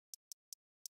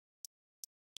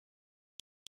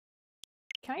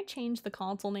 Can I change the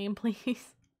console name,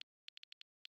 please?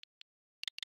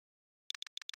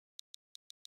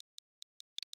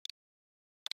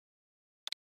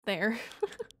 There.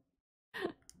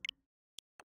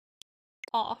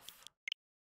 Off.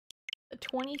 The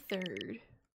 23rd.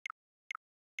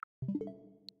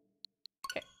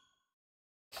 Okay.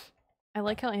 I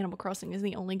like how Animal Crossing is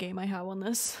the only game I have on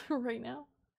this right now.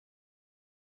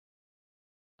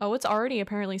 Oh, it's already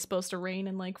apparently supposed to rain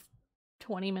in like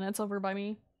 20 minutes over by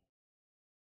me.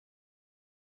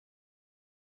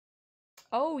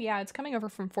 Oh yeah, it's coming over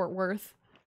from Fort Worth.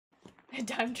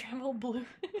 Time travel blue.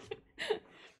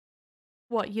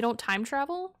 What, you don't time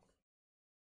travel?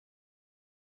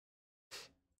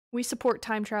 We support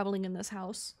time traveling in this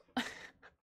house.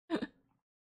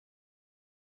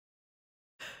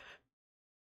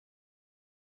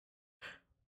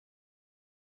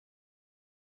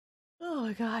 Oh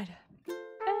my god.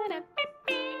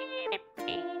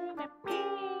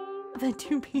 The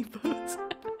 2 peoples.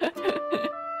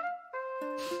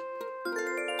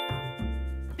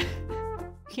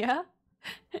 Yeah?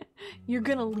 You're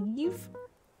gonna leave?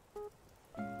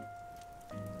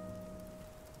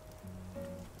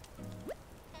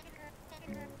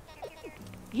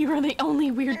 You are the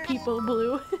only weird people,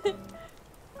 Blue.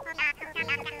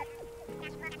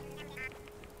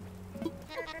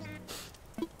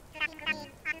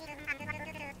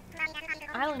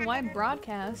 Island-wide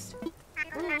broadcast.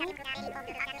 Ooh.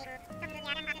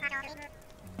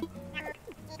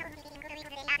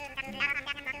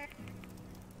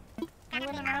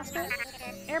 Island announcement.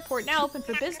 Airport now open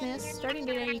for business. Starting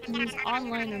today, you can use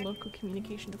online or local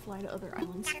communication to fly to other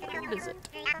islands for a visit.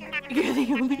 You're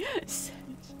the only.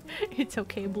 It's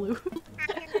okay, Blue.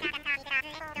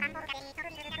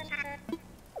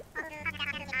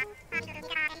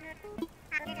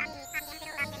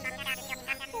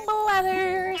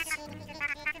 Blathers!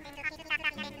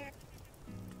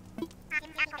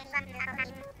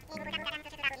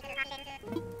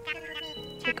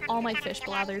 Take all my fish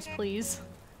blathers, please.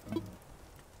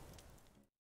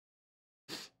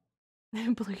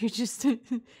 Blue, you're just...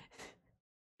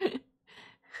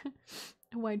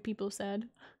 White people said.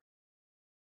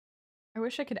 I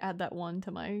wish I could add that one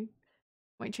to my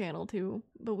channel too,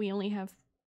 but we only have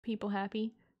people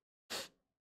happy.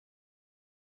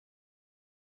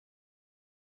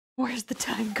 Where's the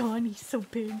time gone? He's so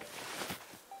big.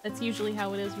 That's usually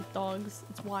how it is with dogs.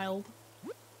 It's wild.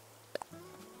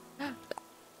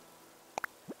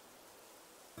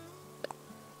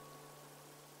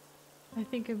 I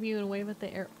think of you and wave at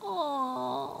the air.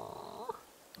 Aww.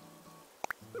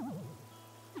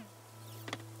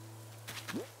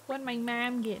 What'd my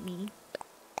mom get me?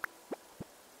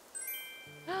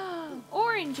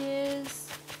 Oranges!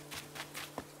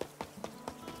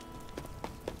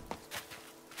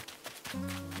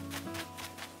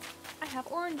 I have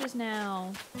oranges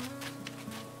now.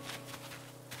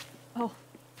 Oh.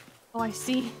 Oh, I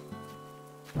see.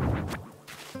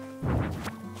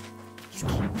 He's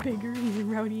getting bigger, he's a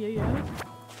rowdy AF.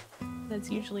 That's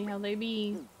usually how they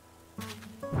be.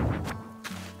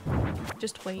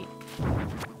 Just wait.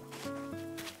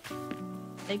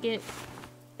 They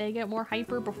get more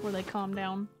hyper before they calm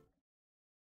down.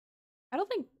 I don't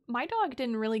think my dog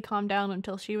didn't really calm down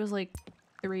until she was like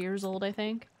 3 years old, I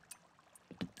think.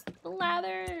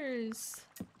 Blathers!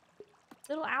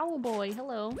 Little owl boy,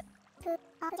 hello.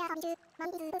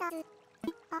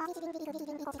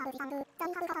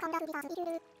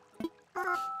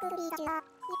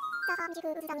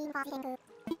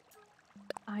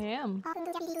 I am.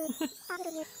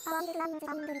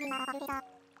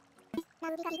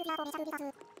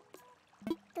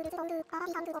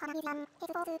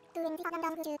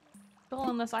 Still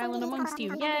on this island amongst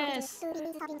you, yes!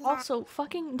 Also,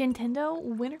 fucking Nintendo,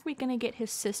 when are we gonna get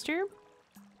his sister?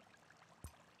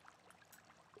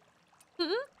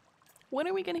 When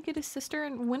are we gonna get his sister,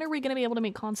 and when are we gonna be able to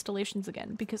make constellations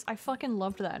again? Because I fucking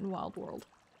loved that in Wild World.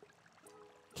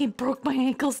 He broke my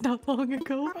ankles not long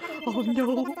ago. Oh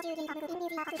no.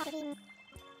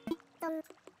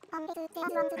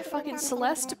 Fucking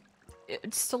Celeste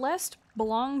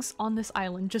belongs on this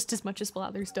island just as much as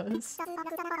Blathers does.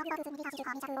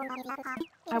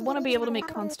 I want to be able to make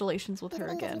constellations with her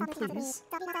again, please.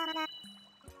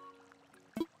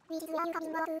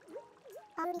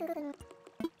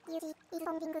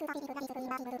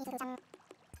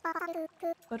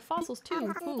 But fossils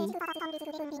too. Ooh.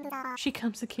 She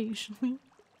comes occasionally.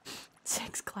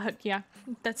 Sex Cloud, yeah.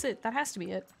 That's it. That has to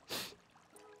be it.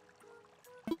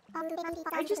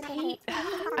 I just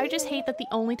hate that the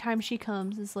only time she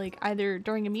comes is like either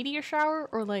during a meteor shower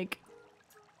or like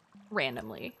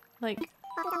randomly. Like,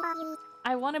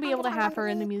 I want to be able to have her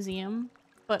in the museum,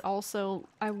 but also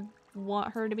I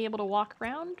want her to be able to walk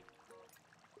around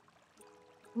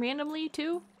randomly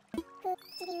too.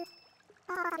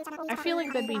 I feel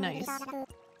like that'd be nice.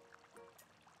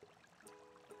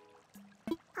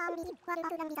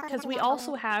 Because we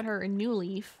also had her in New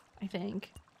Leaf, I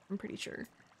think. I'm pretty sure.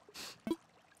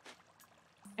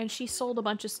 And she sold a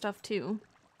bunch of stuff too.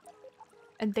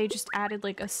 And they just added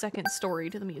like a second story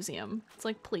to the museum. It's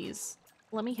like, please,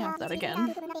 let me have that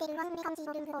again.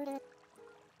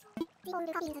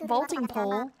 Vaulting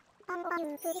pole.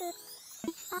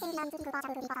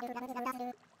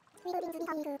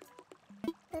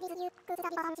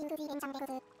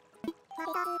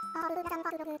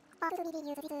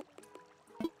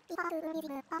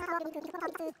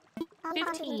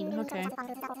 $15, okay.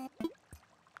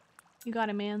 You got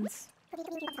it, mans.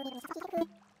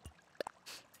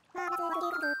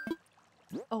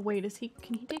 Oh wait,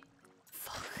 can he take?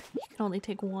 Fuck, he can only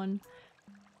take one.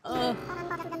 Oh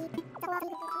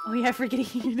yeah, I forget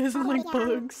he doesn't like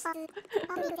bugs.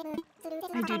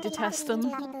 I do detest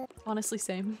them. Honestly,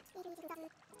 same.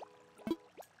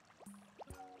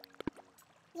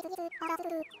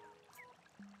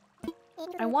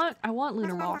 I want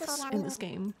lunar moths in this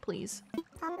game, please.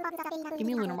 Give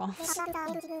me lunar moths.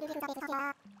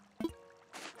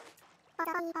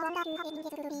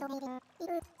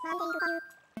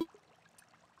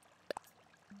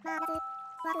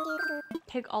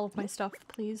 Take all of my stuff,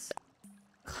 please.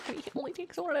 God, he only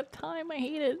takes one at a time. I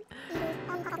hate it.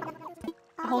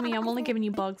 Homie, I'm only giving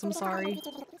you bugs. I'm sorry.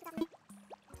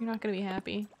 You're not gonna be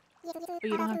happy. But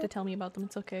you don't have to tell me about them.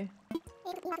 It's okay.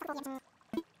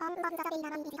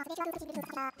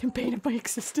 I'm pain of my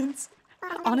existence.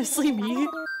 Honestly, me.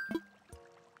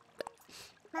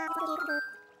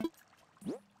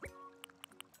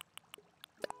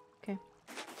 Okay.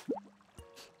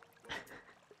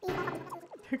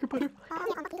 Take a butterfly.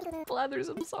 Blathers,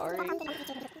 I'm sorry.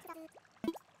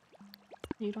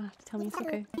 You don't have to tell me, it's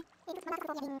okay.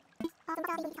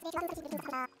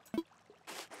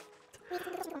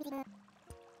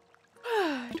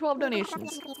 12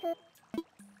 donations.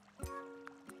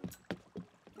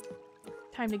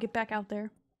 Time to get back out there.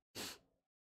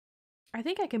 I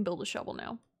think I can build a shovel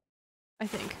now. I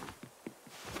think.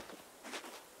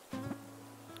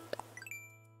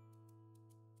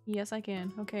 Yes, I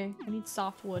can. Okay, I need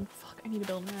softwood. Fuck, I need to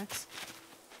build an axe.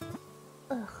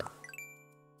 Ugh.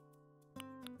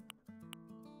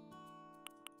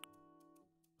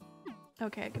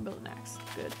 Okay, I can build an axe.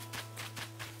 Good.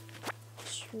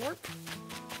 Swarp.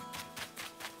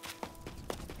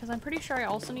 Because I'm pretty sure I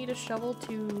also need a shovel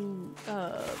to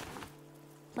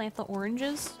plant the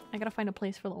oranges. I gotta find a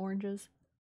place for the oranges.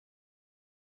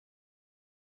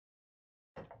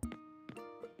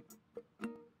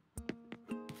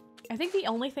 I think the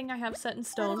only thing I have set in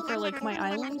stone for like my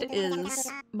island is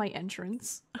my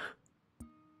entrance.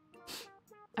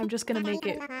 I'm just gonna make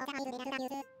it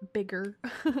bigger.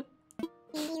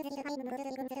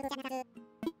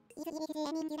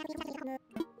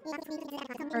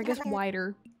 Or I guess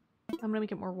wider. I'm gonna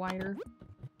make it more wider.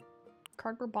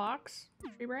 Cardboard box?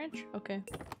 Tree branch? Okay.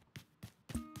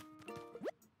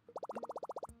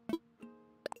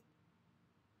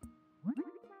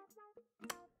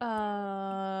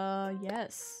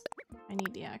 Yes. I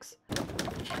need the axe.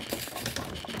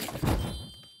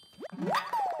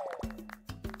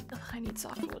 Ugh, I need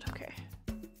softwood, okay.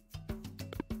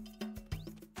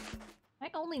 I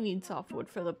only need softwood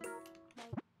for the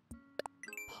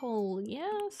pole,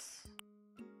 yes?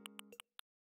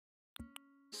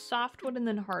 Softwood and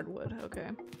then hardwood, okay.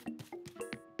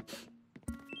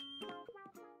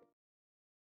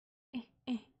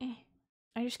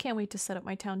 just can't wait to set up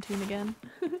my town tune again.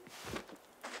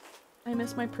 I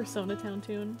miss my Persona town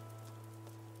tune.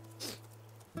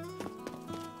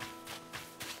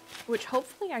 Which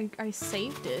hopefully I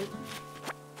saved it.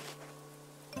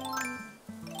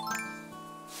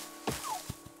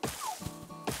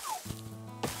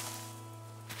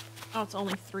 Oh, it's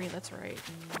only 3, that's right.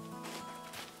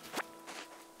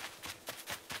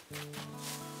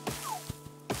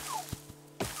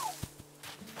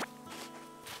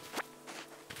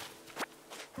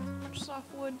 Much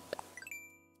softwood.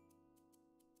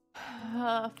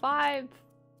 5.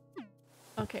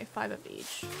 Okay, 5 of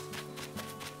each.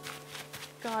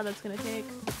 God, that's gonna take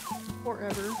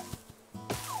forever.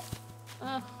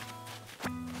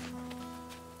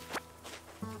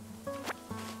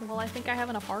 Well, I think I have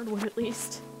enough hardwood at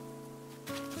least.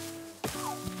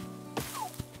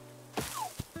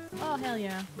 Oh, hell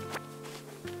yeah.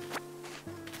 I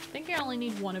think I only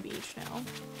need 1 of each now.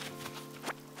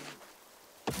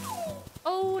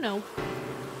 Oh no.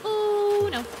 Oh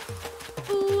no.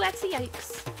 Ooh, that's a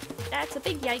yikes. That's a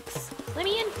big yikes. Let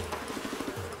me in.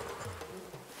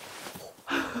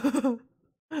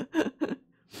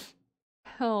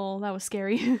 Oh, that was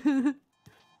scary.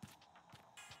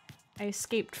 I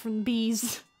escaped from the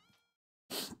bees.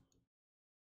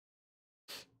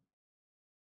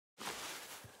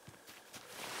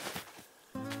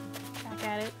 Back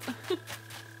at it.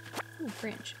 Ooh,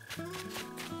 branch.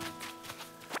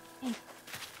 Eh.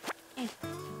 Eh.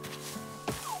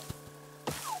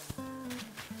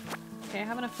 Okay, I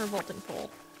have enough for a vaulting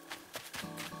pole.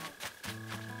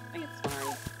 I get this one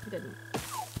already? I didn't.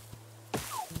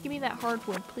 Give me that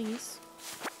hardwood, please.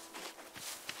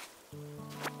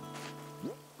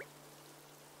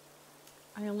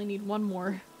 I only need 1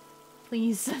 more.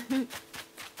 Please. I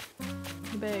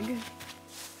beg.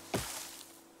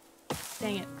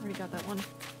 Dang it, already got that one.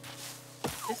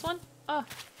 This one? Oh.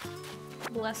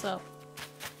 Bless up.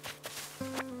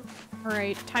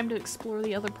 Alright, time to explore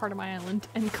the other part of my island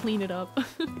and clean it up.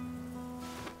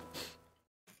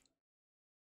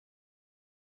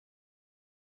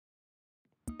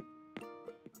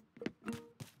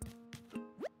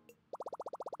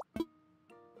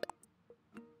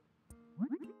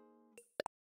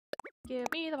 Give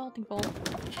me the vaulting pole.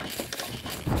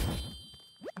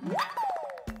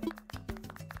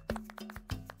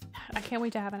 I can't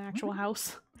wait to have an actual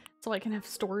house so I can have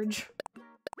storage.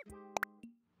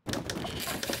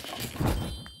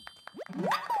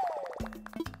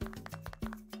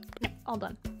 No, all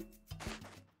done.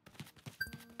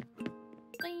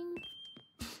 Bling.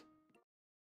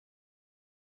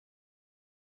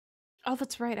 Oh,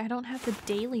 that's right. I don't have the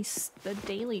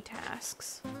daily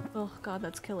tasks. Oh god,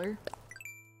 that's killer.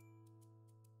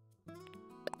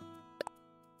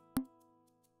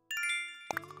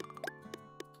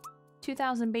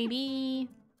 2,000, baby.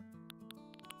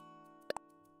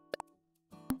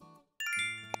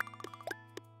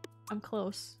 I'm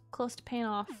close. Close to paying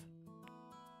off.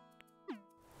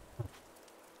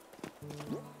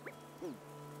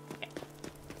 Okay.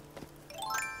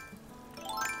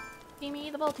 Give me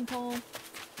the vaulting pole.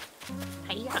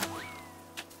 Hiya.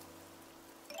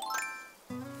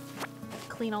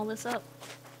 Clean all this up.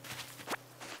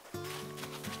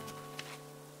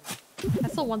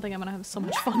 That's the one thing I'm gonna have so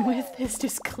much fun with, is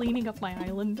just cleaning up my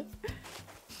island.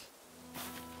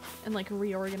 And like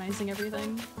reorganizing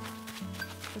everything.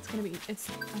 It's gonna be,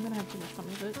 I'm gonna have too much fun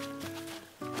with it.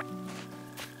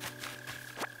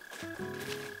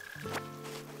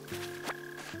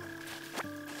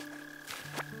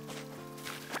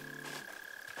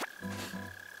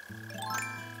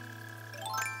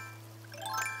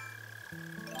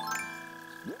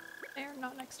 They're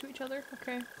not next to each other,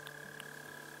 okay.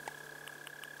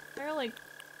 They're like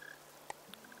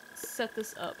set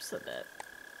this up so that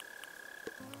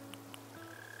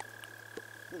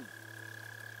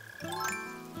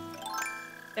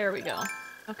there we go.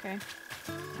 Okay.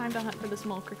 Time to hunt for the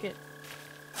small cricket.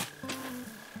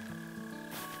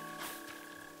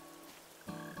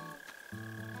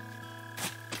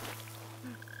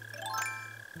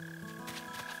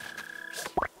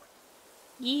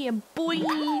 Yeah, boy!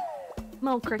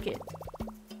 Small cricket.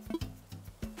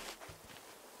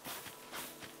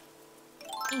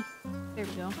 There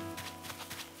we go.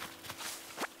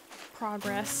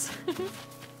 Progress.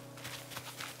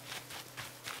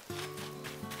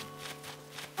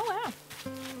 Oh wow.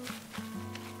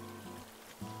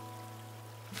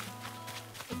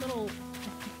 The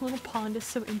little pond is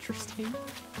so interesting.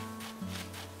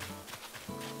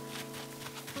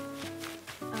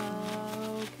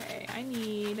 Okay, I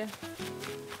need...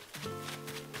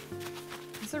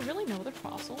 Is there really no other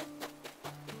fossil?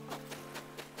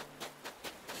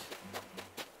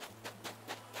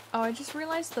 Oh, I just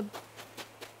realized the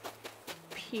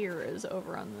pier is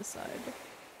over on this side.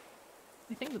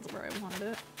 I think that's where I wanted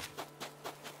it.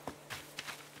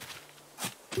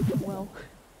 Well.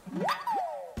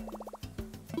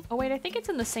 Oh wait, I think it's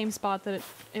in the same spot that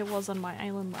it was on my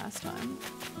island last time.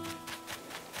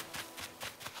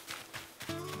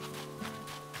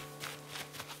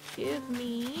 Give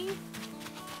me...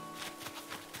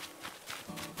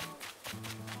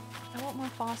 I want more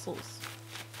fossils.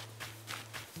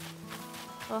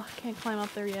 Oh, I can't climb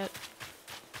up there yet.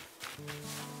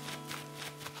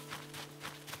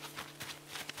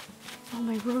 Oh,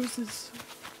 my roses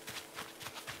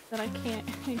that I can't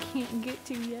get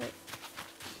to yet.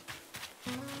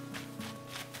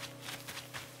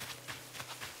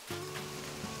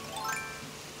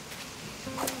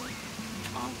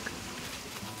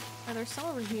 Are there some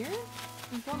over here?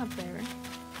 There's one up there.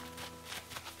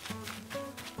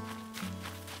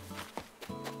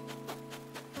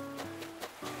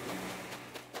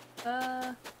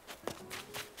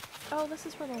 Oh, this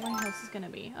is where the lighthouse is gonna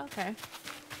be. Okay.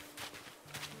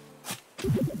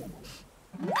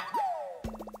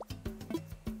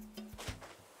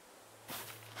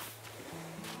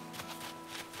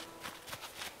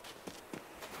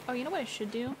 Oh, you know what I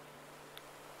should do?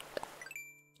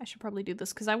 I should probably do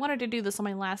this because I wanted to do this on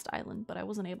my last island, but I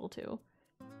wasn't able to.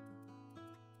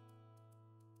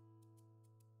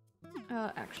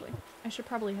 Actually, I should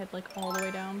probably head like all the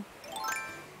way down,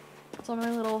 so my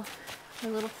little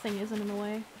thing isn't in the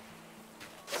way.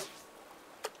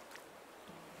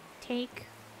 Take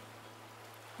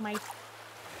my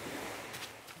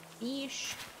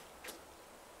fish,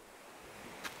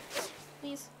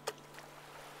 please.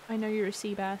 I know you're a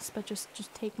sea bass, but just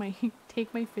take my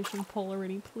take my fishing pole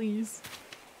already, please.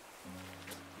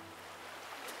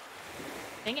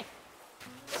 Dang it!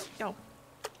 Go.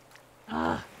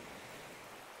 Ah.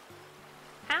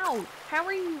 How? How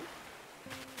are you?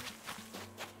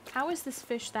 How is this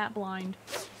fish that blind?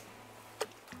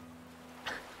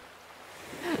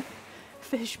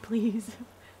 Fish, please.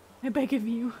 I beg of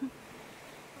you.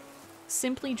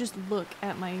 Simply just look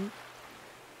at my...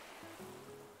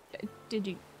 Did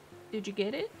you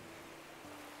get it?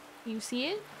 You see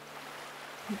it?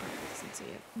 He probably doesn't see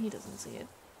it. He doesn't see it.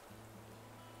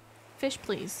 Fish,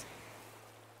 please.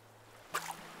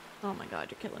 Oh my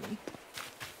god, you're killing me.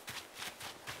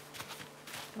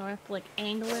 Do I have to like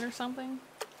angle it or something?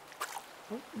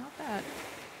 Oh, not that.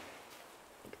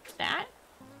 Like that?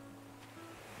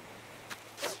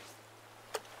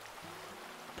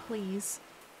 Please.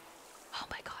 Oh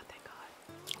my god, thank god.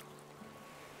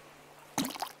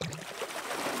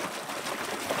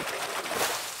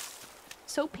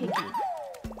 So picky.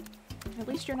 At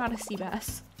least you're not a sea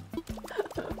bass.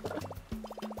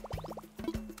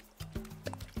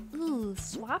 Ooh,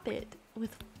 swap it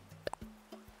with...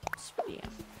 Yeah.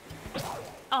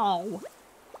 Oh.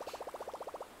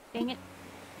 Dang it.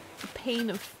 The pain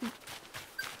of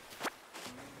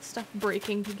stuff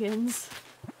breaking begins.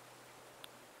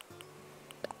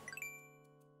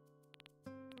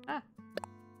 Ah.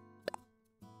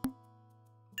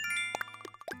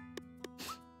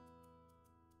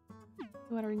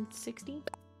 $260?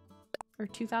 Or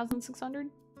 2,600?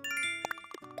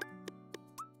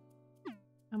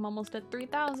 I'm almost at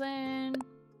 3,000.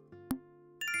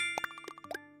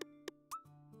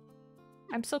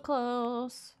 I'm so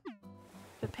close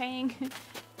to paying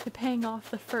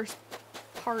off the first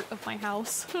part of my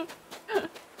house. I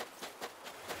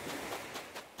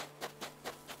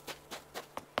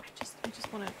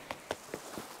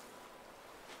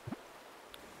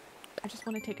just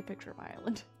want to take a picture of my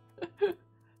island.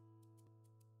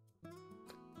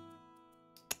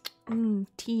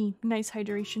 Tea, nice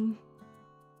hydration.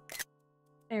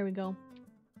 There we go.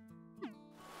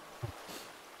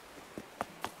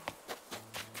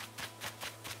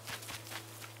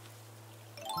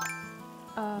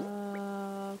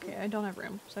 Okay, I don't have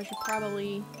room, so I should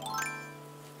probably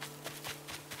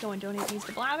go and donate these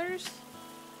to Blathers.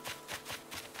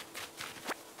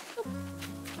 Oop.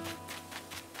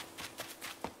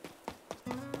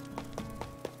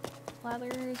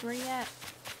 Blathers, where you at?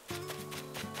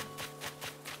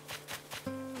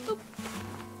 Oop.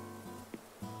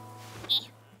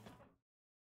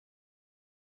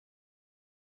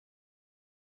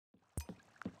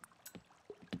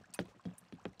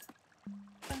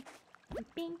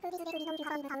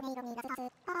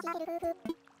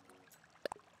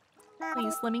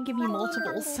 Please, let me give you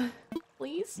multiples.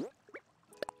 Please?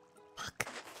 Fuck.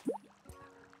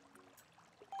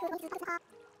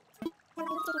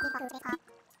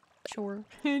 Sure.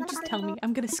 Just tell me.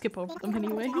 I'm gonna skip over them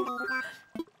anyway.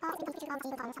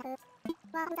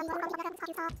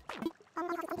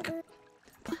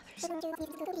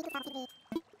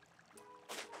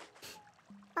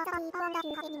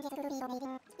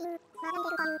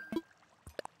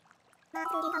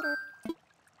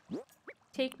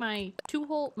 Take my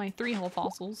 3-hole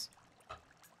fossils.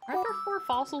 Aren't there 4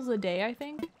 fossils a day, I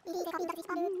think? Ooh.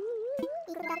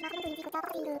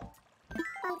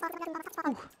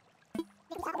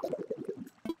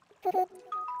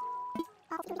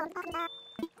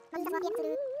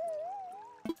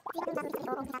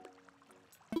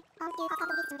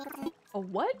 A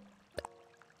what?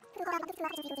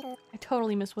 I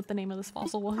totally missed what the name of this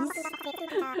fossil was.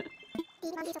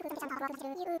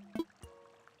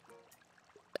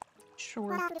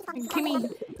 Sure.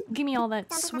 Give me all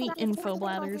that sweet info,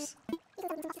 Blathers.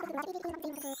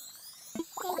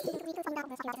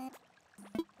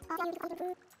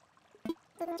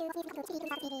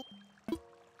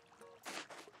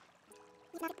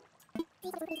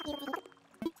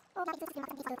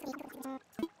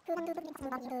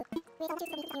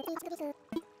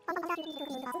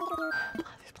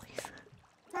 Blathers, please.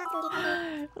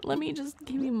 Let me just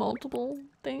give me multiple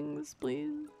things,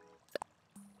 please.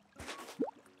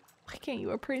 Why can't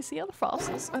you appraise the other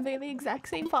fossils? Are they the exact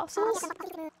same fossils?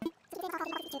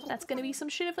 That's gonna be some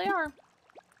shit if they are.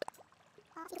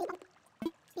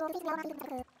 Oh,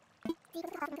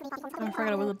 I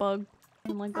forgot it was a bug. I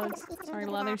don't like bugs. Sorry,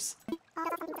 Blathers.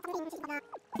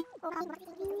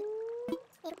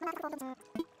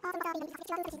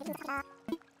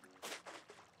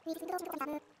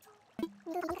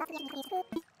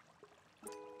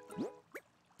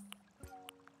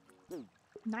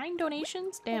 Nine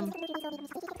donations? Damn.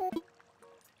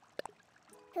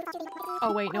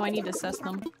 Oh wait, no, I need to assess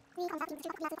them.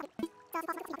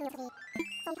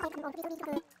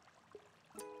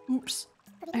 Oops.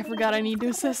 I forgot I need to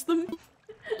assess them.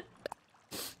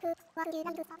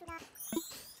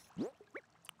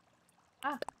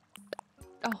 Ah.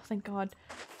 Oh, thank God.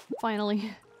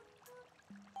 Finally.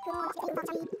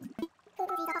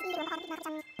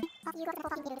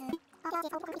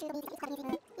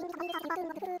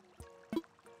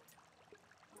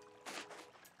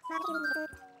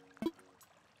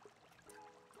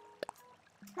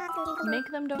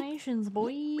 Make them donations,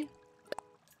 boy.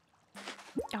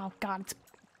 Oh God, it's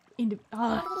into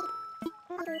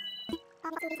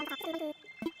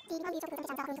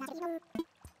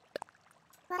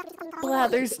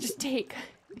Blathers, just take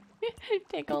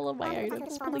take all of my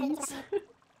items, please.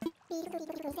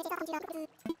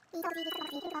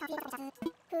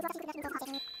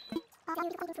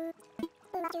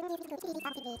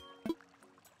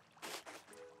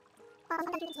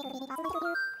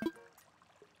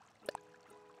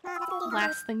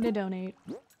 Last thing to donate.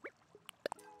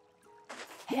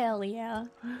 Hell yeah.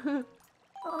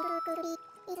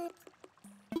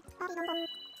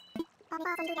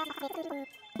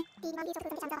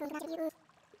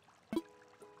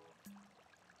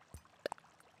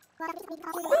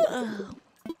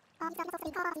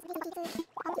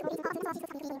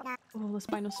 Oh, the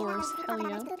Spinosaurus. Hell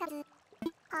yeah.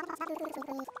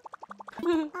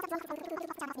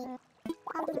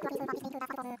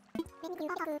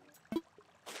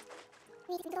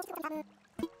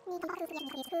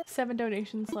 Seven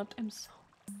donations left. I'm so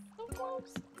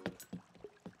close.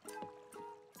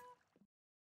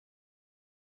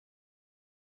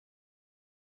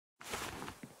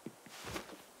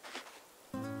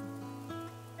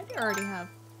 I think I already have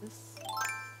this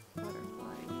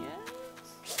butterfly.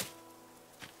 Yes.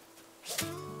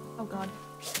 Oh God.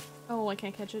 Oh, I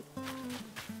can't catch it.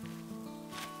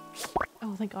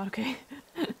 Oh, thank God. Okay.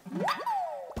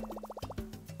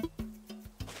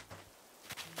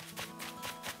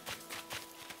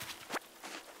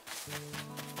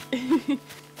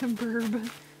 A burb.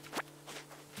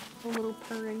 A little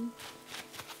purring.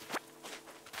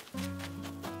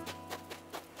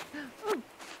 Ooh.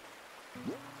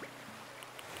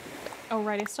 Oh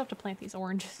right, I still have to plant these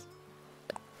oranges.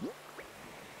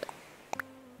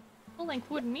 Full length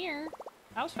wooden mirror.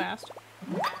 That was fast.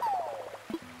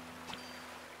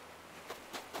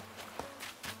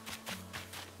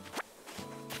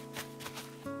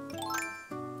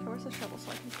 Where's the shovel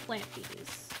so I can plant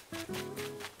these?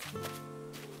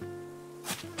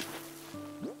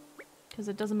 Because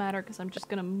it doesn't matter because I'm just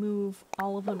gonna move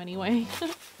all of them anyway.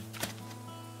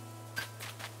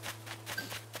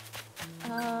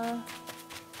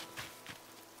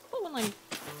 Put one like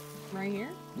right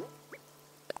here.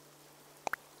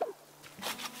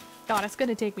 God, it's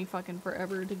gonna take me fucking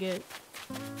forever to get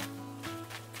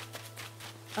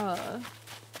 5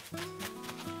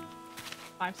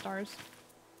 stars.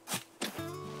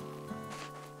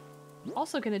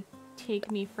 Also gonna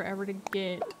take me forever to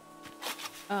get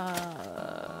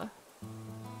Oh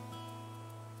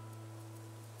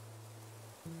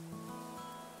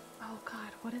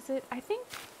god, what is it? I think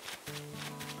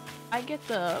I get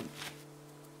the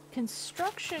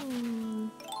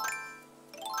construction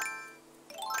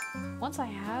once I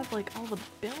have like all the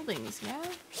buildings, yeah?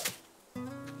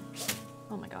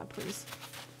 Oh my god, please.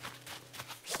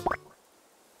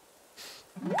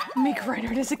 Make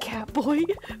Reinhardt as a cat boy?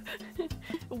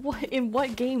 What in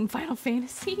what game? Final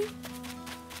Fantasy?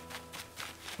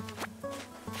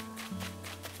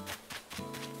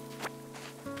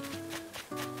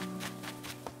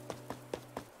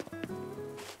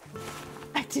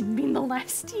 I didn't mean the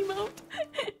last emote.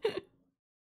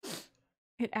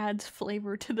 It adds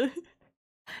flavor to the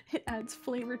it adds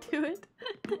flavor to it.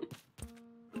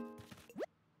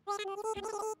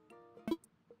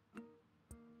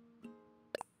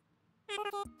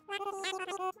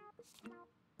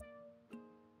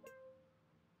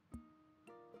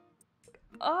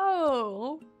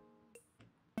 Oh,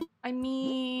 I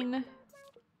mean,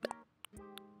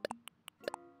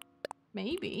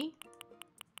 maybe.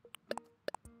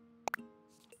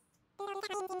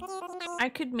 I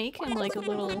could make him like a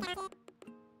little...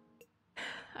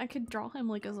 I could draw him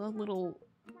like as a little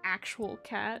actual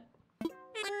cat.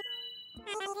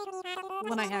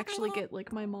 When I actually get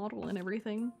like my model and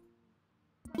everything.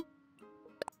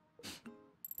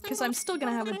 Because I'm still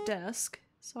gonna have a desk,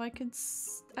 so I could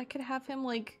have him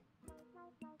like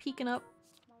peeking up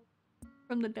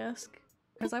from the desk.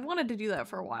 Because I've wanted to do that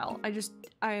for a while.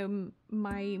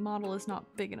 My model is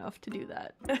not big enough to do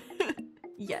that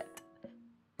yet.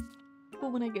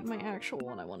 But when I get my actual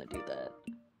one, I want to do that.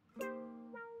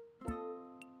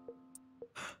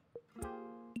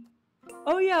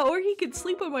 Oh yeah, or he could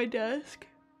sleep on my desk.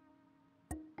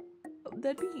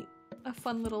 That'd be a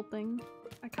fun little thing.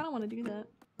 I kind of want to do that.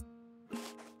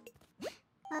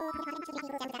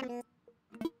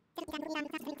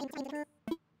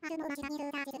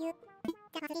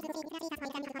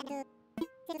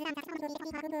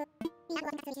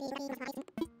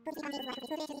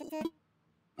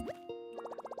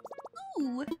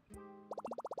 Ooh.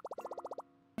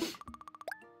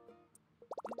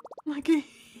 Okay.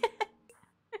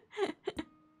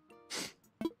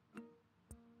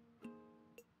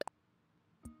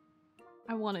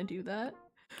 I want to do that.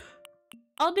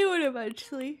 I'll do it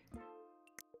eventually.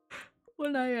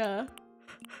 When I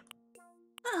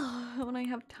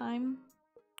have time.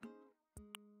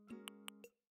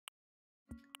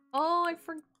 Oh, I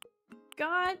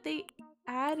forgot they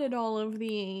added all of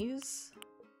these.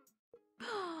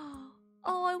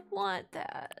 Oh, I want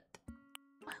that.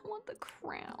 I want the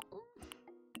crown.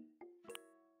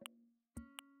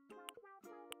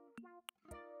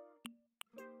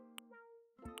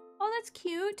 Oh, that's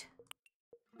cute.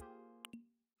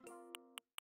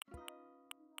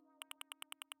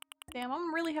 Damn, I'm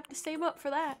gonna really have to save up for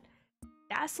that.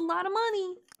 That's a lot of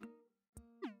money.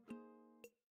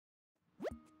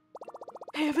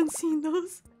 I haven't seen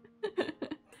those.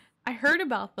 I heard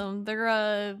about them. They're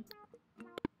a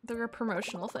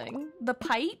promotional thing. The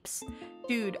pipes?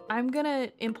 Dude, I'm gonna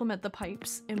implement the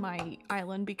pipes in my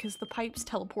island because the pipes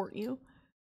teleport you.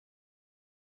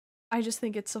 I just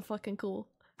think it's so fucking cool.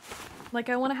 Like,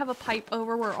 I want to have a pipe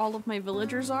over where all of my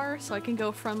villagers are so I can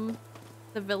go from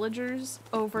the villagers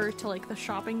over to like the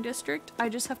shopping district. I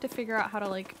just have to figure out how to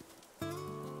like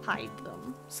hide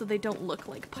them so they don't look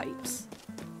like pipes.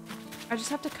 I just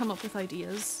have to come up with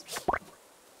ideas.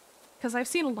 Because I've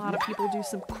seen a lot of people do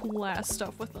some cool ass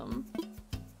stuff with them.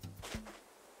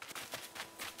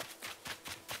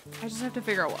 I just have to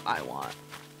figure out what I want.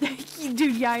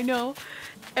 Dude, yeah, I know.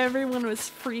 Everyone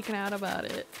was freaking out about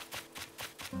it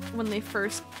when they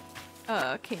first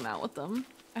came out with them.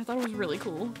 I thought it was really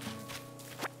cool.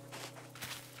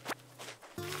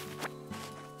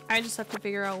 I just have to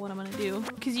figure out what I'm gonna do.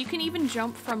 Because you can even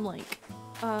jump from like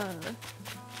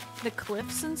the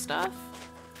cliffs and stuff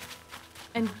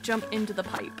and jump into the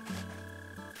pipe.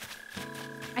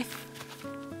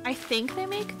 I think they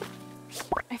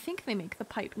make the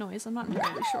pipe noise. I'm not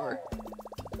entirely sure.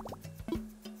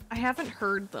 I haven't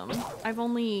heard them. I've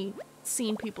only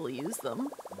seen people use them.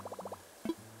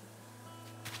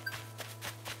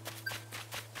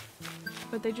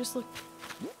 But they just look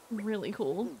really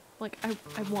cool. Like, I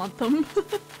want them.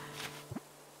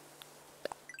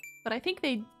 But I think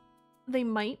they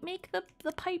might make the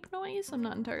pipe noise. I'm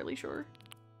not entirely sure.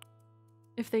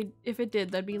 If it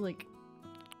did, that'd be like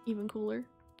even cooler.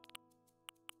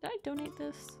 Did I donate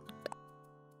this?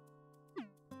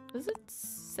 Does it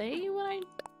say when I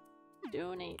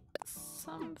donate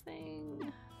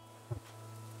something?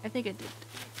 I think I did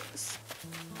donate this.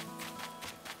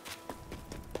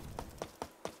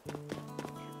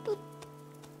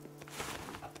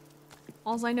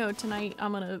 Alls I know tonight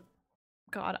I'm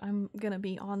gonna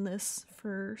be on this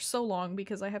for so long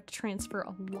because I have to transfer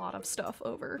a lot of stuff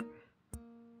over.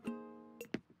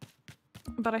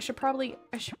 But I should probably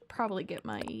get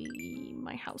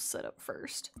my house set up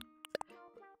first.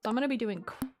 So I'm gonna be doing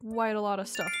quite a lot of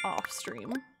stuff off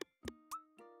stream.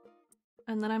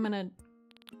 And then I'm gonna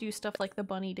do stuff like the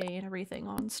bunny day and everything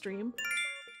on stream.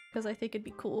 Because I think it'd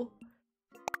be cool.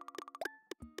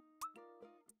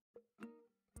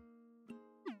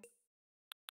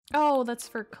 Oh, that's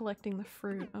for collecting the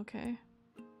fruit. Okay.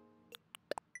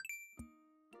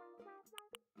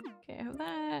 Okay, I have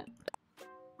that.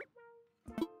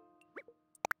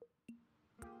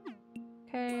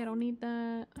 Okay, I don't need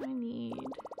that. I need...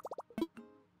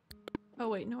 Oh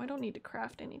wait, no, I don't need to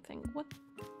craft anything. What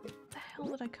the hell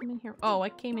did I come in here? Oh, I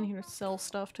came in here to sell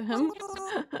stuff to him.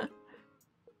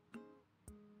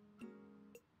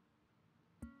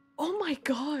 Oh my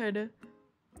god!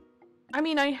 I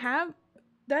mean, I have...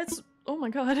 That's... Oh my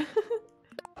god.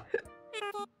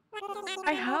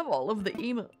 I have all of the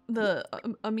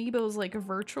amiibos, like,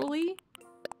 virtually.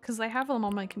 Because I have them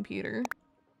on my computer.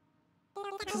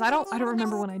 Because I don't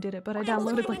remember when I did it, but I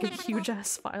downloaded, like, a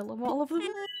huge-ass file of all of them.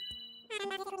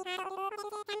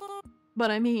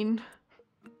 But I mean...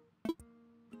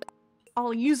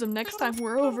 I'll use them next time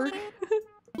we're over.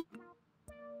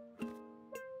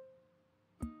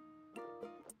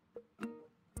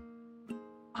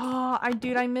 Oh,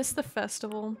 dude, I missed the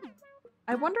festival.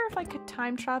 I wonder if I could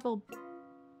time travel,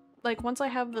 like, once I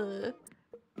have I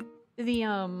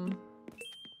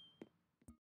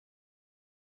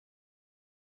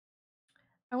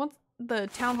want the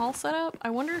town hall set up.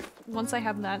 I wonder if once I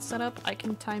have that set up, I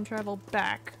can time travel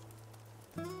back.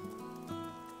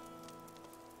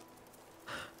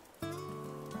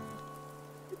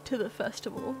 To the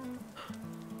festival.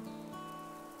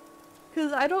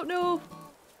 Cause I don't know.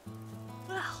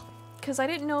 Cause I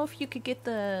didn't know if you could get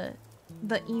the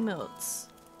emotes.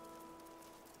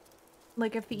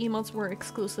 Like if the emotes were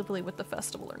exclusively with the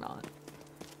festival or not.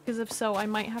 Because if so, I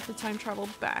might have to time travel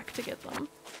back to get them.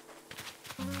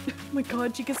 Oh my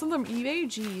god, you get some of them eBay?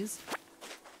 Jeez.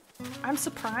 I'm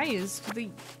surprised.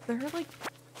 They're like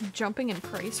jumping in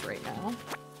price right now.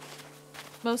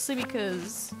 Mostly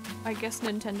because I guess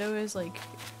Nintendo is like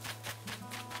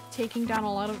taking down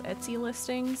a lot of Etsy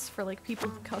listings for like people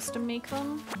who custom make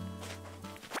them.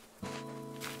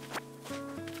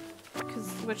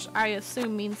 Which I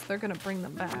assume means they're gonna bring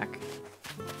them back.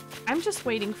 I'm just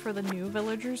waiting for the new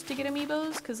villagers to get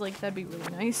amiibos, because like that'd be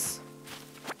really nice.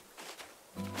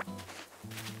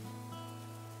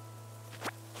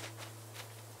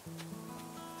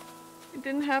 It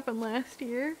didn't happen last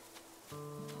year.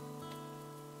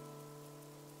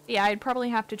 Yeah, I'd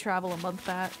probably have to travel a month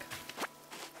back.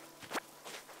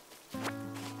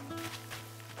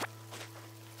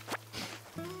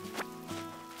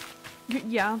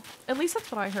 Yeah, at least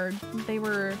that's what I heard. They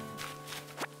were,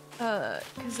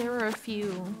 because there were a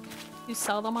few who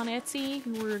sell them on Etsy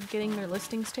who were getting their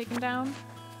listings taken down.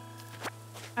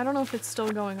 I don't know if it's still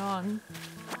going on.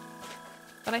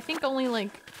 But I think only,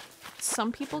 like,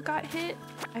 some people got hit.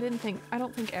 I don't think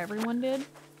everyone did.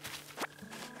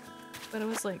 But it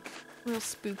was, like, real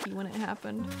spooky when it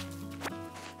happened.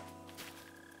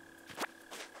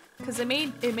 Because it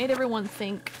made everyone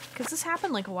think, because this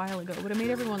happened like a while ago, but it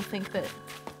made everyone think that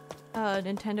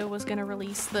Nintendo was gonna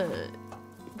release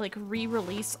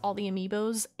re-release all the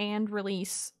amiibos and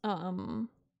release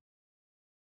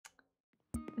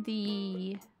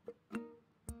the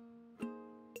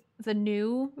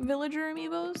new villager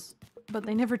amiibos, but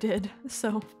they never did,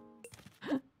 so.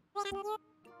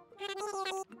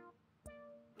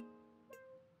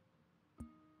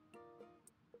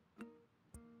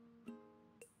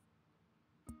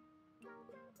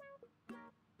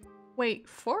 Wait,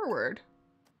 forward?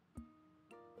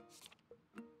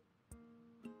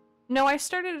 No, I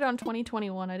started it on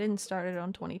 2021. I didn't start it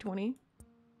on 2020.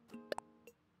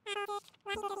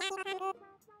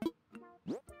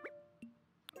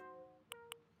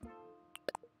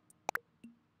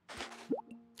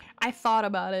 I thought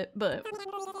about it, but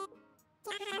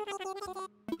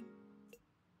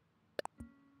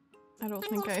I don't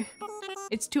think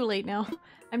it's too late now.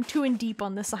 I'm too in deep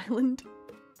on this island.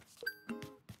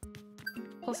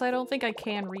 Plus, I don't think I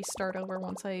can restart over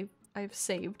once I've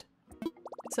saved.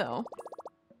 So.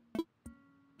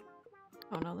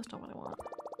 Oh no, that's not what I want.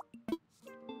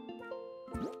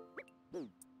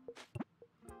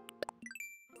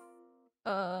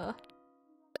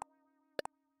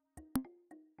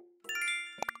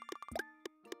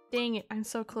 Dang it, I'm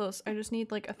so close. I just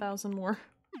need like 1,000 more.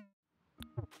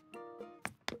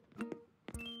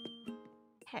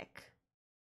 Heck.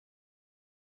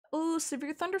 Oh,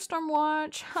 severe thunderstorm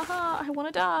watch. Haha, I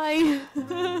wanna die.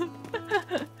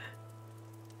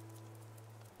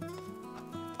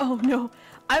 Oh no.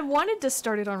 I wanted to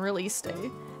start it on release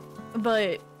day,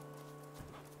 but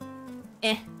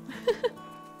eh.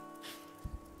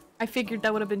 I figured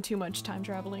that would have been too much time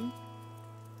traveling.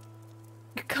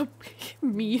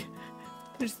 Me.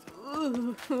 Just,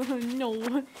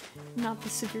 no. Not the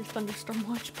severe thunderstorm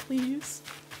watch, please.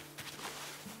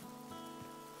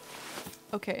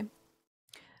 Okay.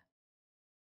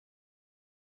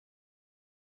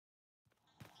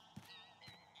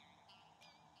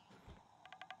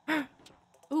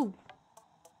 Ooh.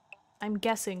 I'm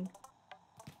guessing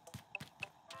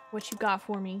what you got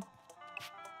for me.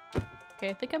 Okay,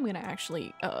 I think I'm gonna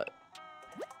actually,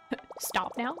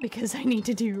 stop now because I need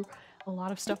to do a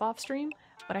lot of stuff off stream.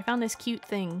 But I found this cute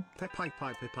thing. But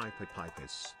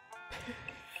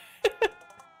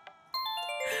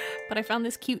I found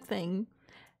this cute thing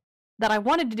that I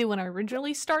wanted to do when I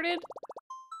originally started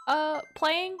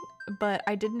playing, but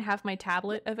I didn't have my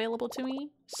tablet available to me,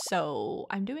 so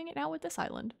I'm doing it now with this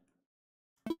island.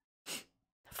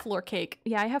 Floor cake.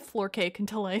 Yeah, I have floor cake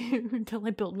until I until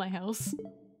I build my house.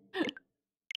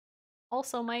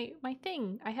 Also, my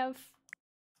thing. I have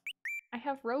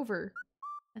Rover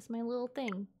as my little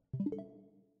thing.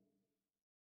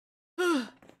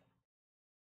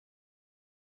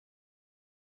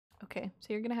 Okay, so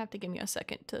you're gonna have to give me a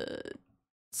second to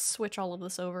switch all of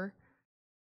this over.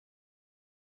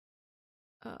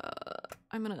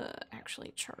 I'm gonna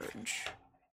actually charge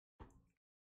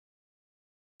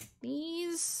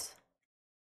these.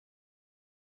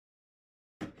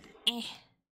 Eh.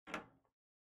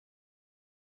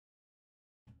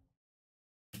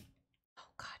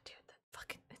 Oh god, dude, that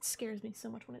fucking, it scares me so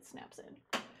much when it snaps in.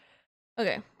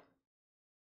 Okay.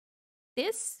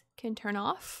 This can turn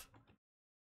off.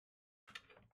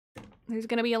 There's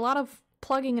gonna be a lot of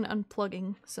plugging and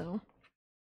unplugging, so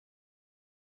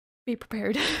be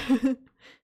prepared.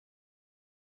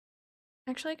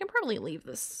 Actually, I can probably leave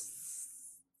this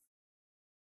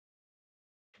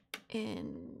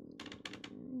in.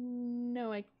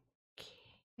 No, I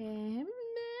can.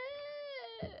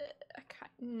 I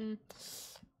can't.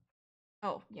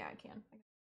 Oh, yeah, I can.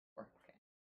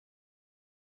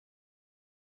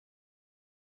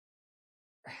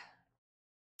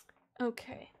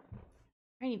 Okay.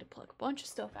 I need to plug a bunch of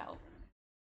stuff out.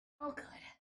 Oh, good.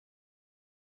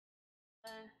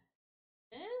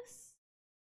 This.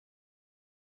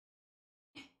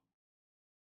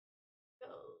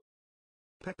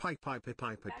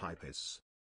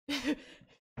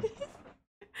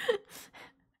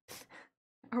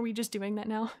 Are we just doing that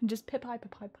now? Just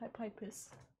pipis.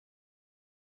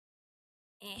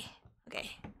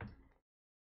 Okay.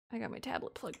 I got my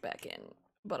tablet plugged back in,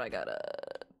 but I gotta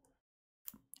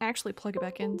actually plug it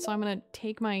back in, so I'm gonna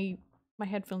take my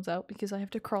headphones out because I have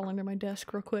to crawl under my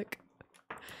desk real quick.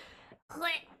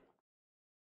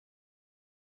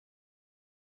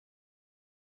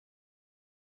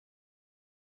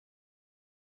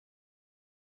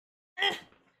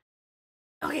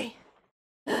 Okay.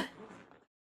 Okay.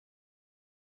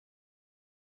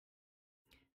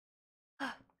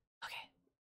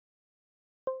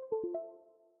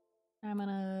 I'm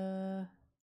gonna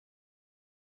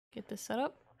get this set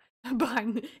up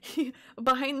behind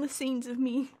the scenes of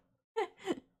me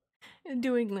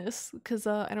doing this because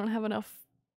I don't have enough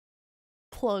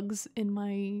plugs in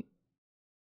my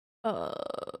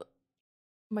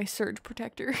my surge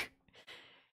protector.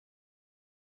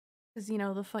 Because, you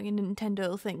know, the fucking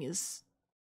Nintendo thing is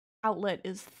outlet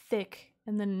is thick,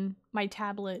 and then my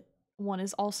tablet one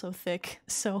is also thick,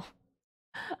 so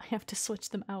I have to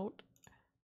switch them out.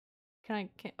 Okay,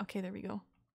 there we go.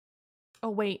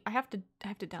 Oh wait, I have to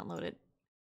download it.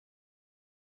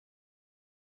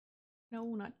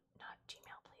 No, not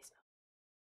Gmail, please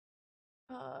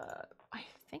no. I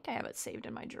think I have it saved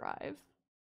in my drive.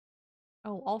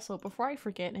 Oh, also, before I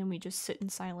forget and we just sit in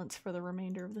silence for the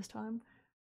remainder of this time.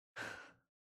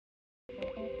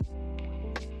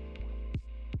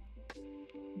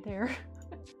 There.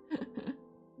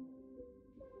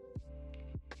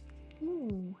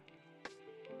 Ooh.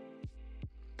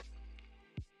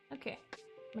 Okay,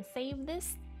 I'm gonna save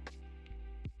this.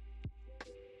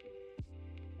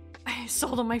 I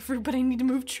sold all my fruit, but I need to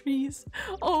move trees.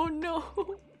 Oh no!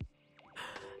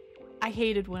 I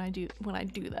hated when I do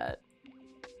that.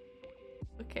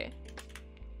 Okay,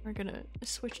 we're gonna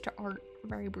switch to art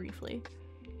very briefly.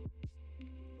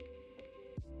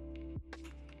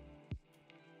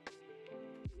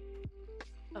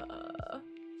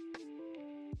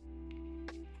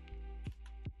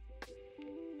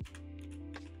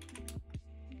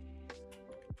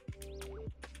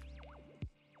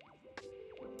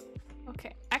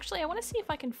 Actually, I want to see if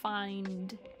I can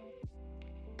find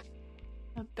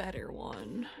a better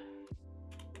one.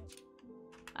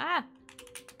 Ah!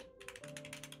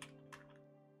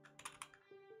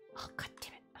 Oh, god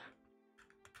damn it.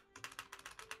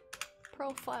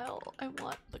 Profile. I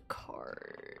want the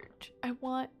card. I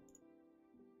want...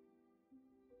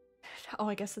 Oh,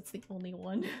 I guess it's the only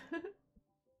one.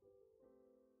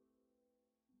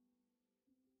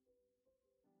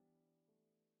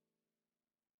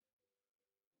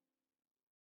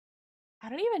 I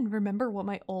don't even remember what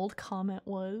my old comment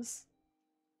was.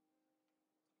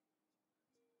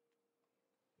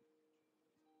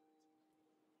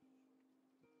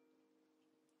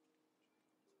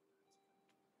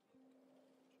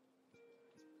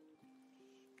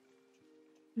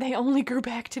 They only grew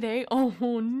back today? Oh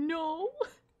no!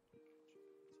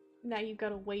 Now you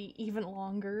gotta wait even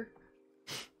longer.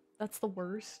 That's the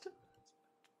worst.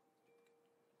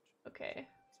 Okay.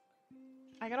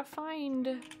 I gotta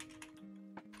find...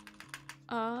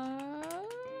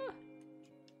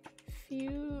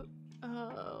 Few...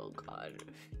 Oh god.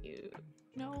 Few...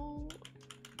 No...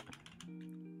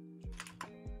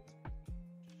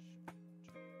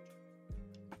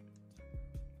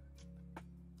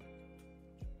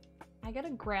 I gotta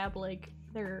grab, like,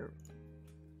 their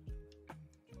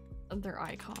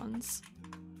icons.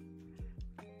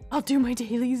 I'll do my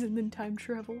dailies and then time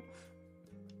travel.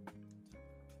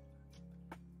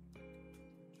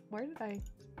 Where did I...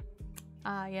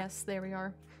 Ah, yes, there we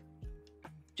are.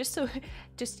 Just so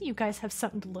you guys have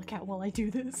something to look at while I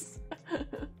do this.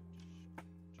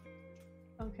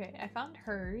 Okay, I found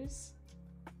hers.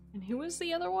 And who was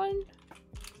the other one?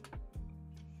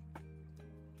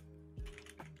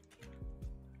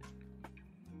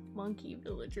 Monkey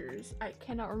villagers. I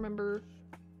cannot remember.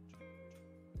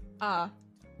 Ah.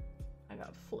 I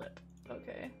got flip.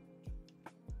 Okay.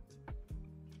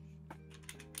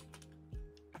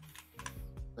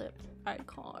 Flip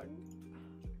icon.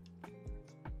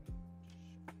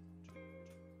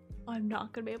 I'm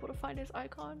not gonna be able to find his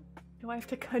icon. Do I have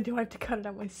to cut it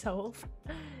out myself?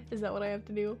 Is that what I have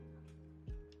to do?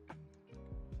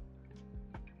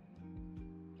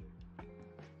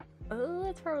 Oh,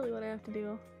 that's probably what I have to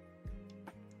do.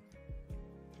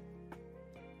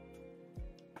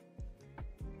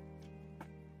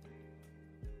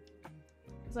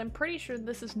 Because I'm pretty sure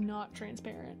this is not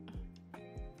transparent.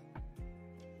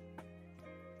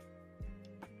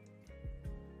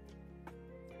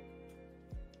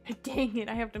 Dang it,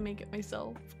 I have to make it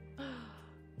myself.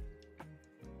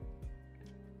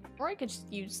 Or I could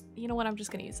just use... You know what, I'm just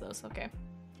gonna use those, okay.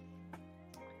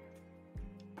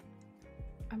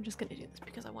 I'm just gonna do this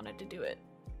because I wanted to do it.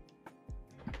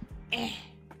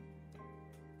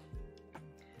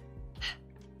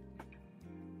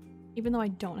 Even though I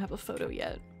don't have a photo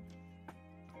yet.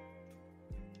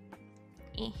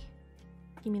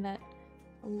 Give me that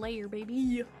layer,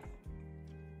 baby.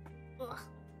 Ugh.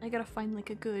 I gotta find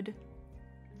like a good...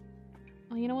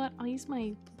 Oh, you know what? I'll use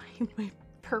my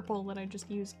purple that I just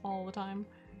use all the time.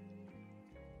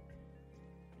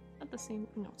 Not the same...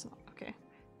 No, it's not. Okay.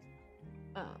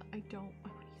 I don't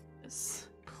want to use this.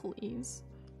 Please.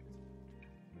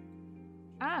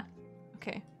 Ah!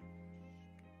 Okay.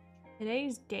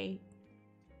 Today's date.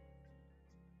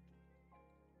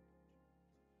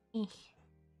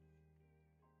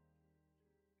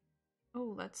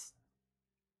 Oh, that's...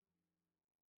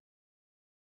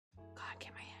 God,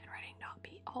 can my handwriting not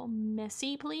be all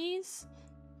messy, please?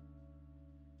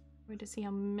 Wait to see how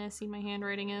messy my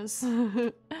handwriting is.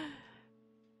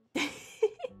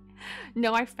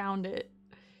 No, I found it.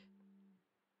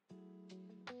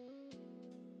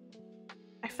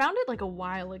 I found it like a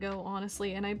while ago,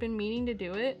 honestly, and I've been meaning to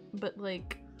do it, but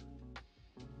like...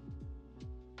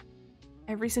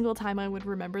 Every single time I would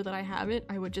remember that I have it,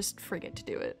 I would just forget to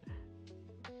do it.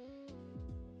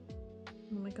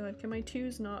 Oh my god, can my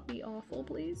twos not be awful,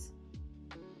 please?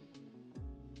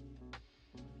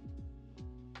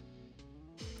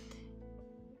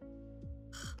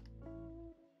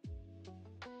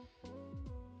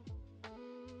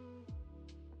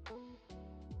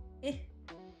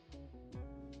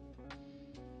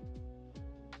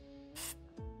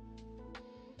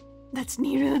 That's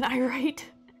neater than I write.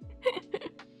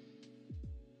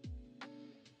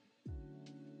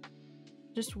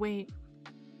 Just wait.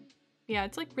 Yeah,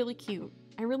 it's like really cute.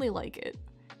 I really like it.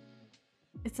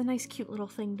 It's a nice cute little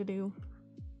thing to do.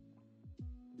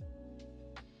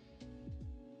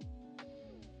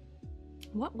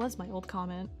 What was my old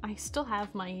comment? I still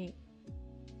have my...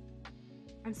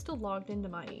 I'm still logged into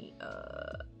my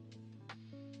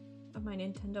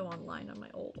Nintendo Online on my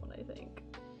old one, I think.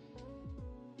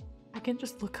 I can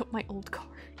just look up my old card.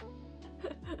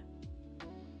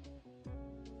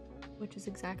 Which is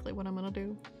exactly what I'm gonna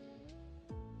do.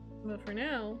 But for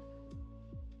now,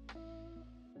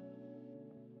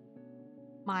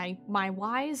 my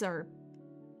Ys are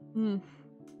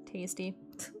tasty.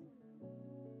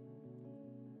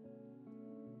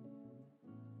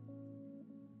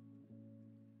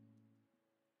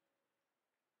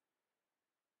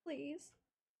 Please.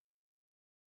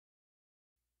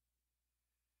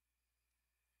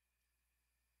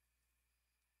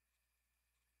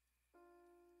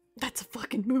 That's a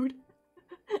fucking mood.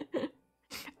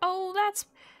 Oh,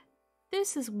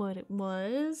 this is what it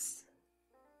was.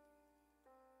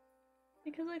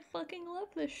 Because I fucking love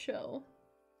this show.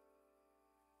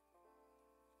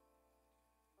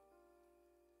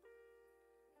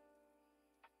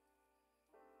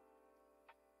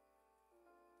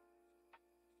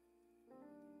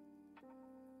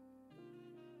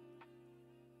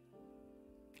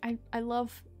 I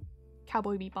love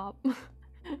Cowboy Bebop.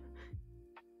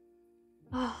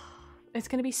 It's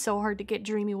gonna be so hard to get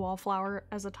Dreamy Wallflower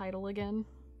as a title again.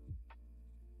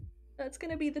 That's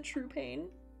gonna be the true pain.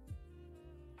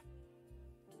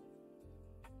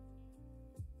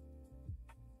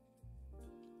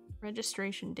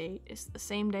 Registration date is the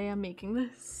same day I'm making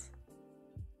this.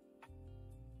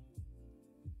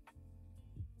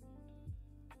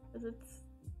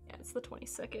 It's the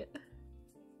 22nd.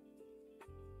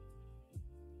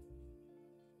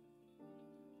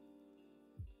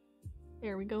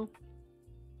 There we go.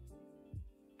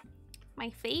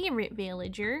 My favorite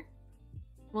villager.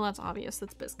 Well, that's obvious.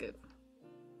 That's Biscuit.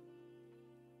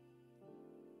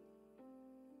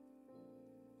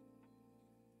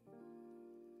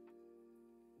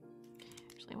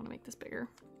 Actually, I want to make this bigger.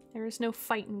 There is no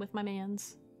fighting with my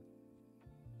mans.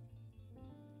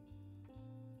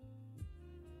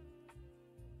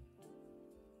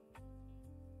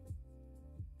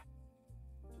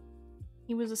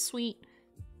 He was a sweet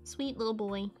little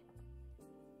boy.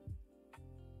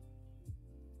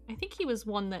 I think he was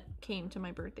one that came to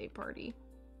my birthday party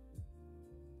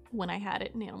when I had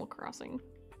it in Animal Crossing.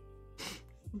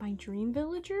 My dream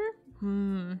villager?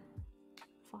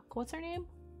 Fuck, what's her name?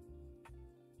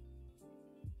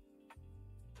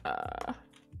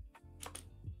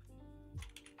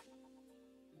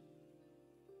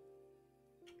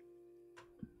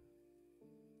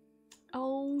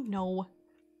 Oh no.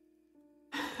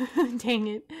 Dang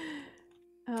it.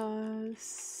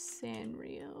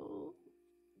 Sanrio.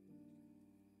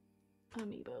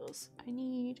 Amiibos. I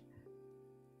need...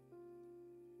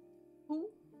 Ooh.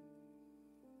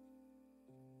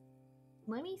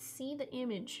 Let me see the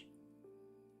image.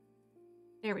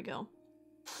 There we go.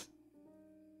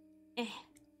 Because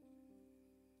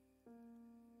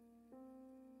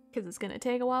it's gonna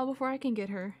take a while before I can get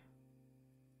her.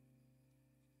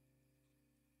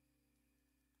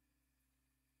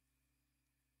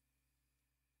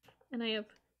 And I have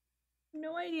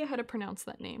no idea how to pronounce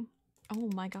that name. Oh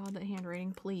my god, that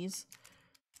handwriting, please.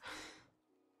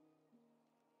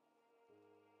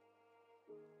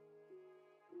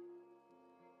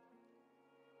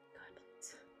 God,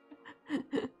 please.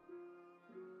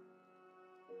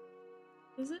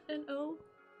 Is it an O?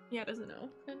 Yeah, it is an O.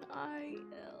 An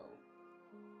I-L.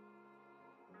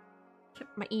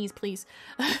 My E's, please.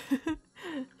 I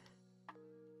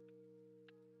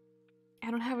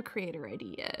don't have a creator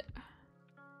ID yet.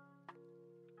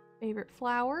 Favorite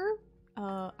flower?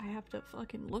 I have to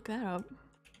fucking look that up.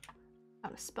 How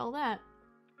to spell that?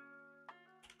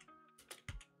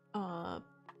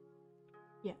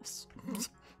 Yes.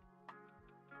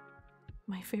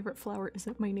 My favorite flower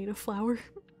isn't my native flower.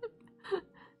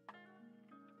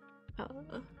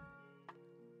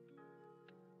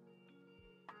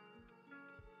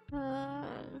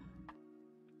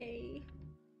 A.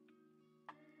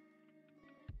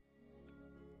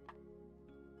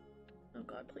 Oh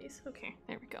god, please. Okay,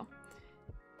 there we go.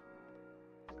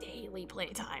 Daily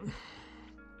playtime.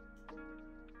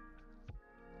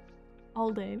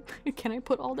 All day. Can I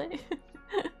put all day?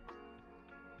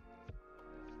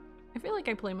 I feel like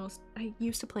I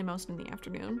used to play most in the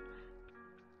afternoon.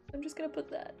 I'm just gonna put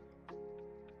that.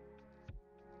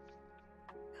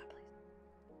 God, please.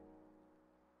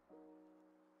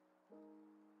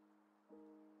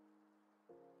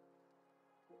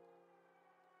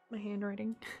 My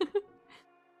handwriting.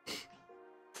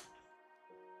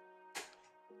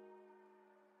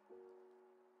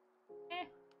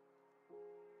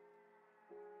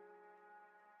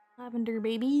 Lavender,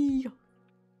 baby.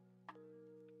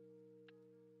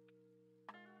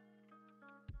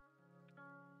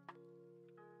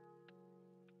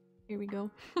 Here we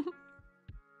go.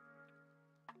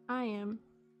 I am.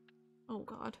 Oh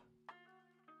god.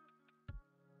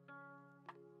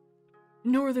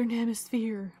 Northern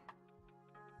Hemisphere.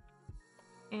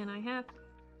 And I have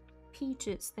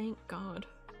peaches, thank God.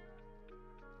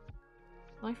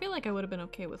 Well, I feel like I would have been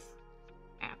okay with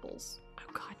apples.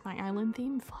 Oh god, my island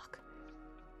theme? Fuck.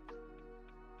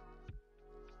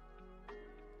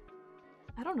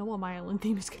 I don't know what my island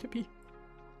theme is gonna be.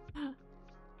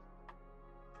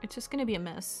 It's just gonna be a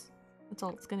mess. That's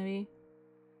all it's gonna be.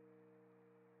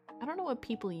 I don't know what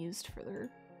people used for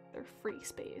their free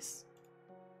space.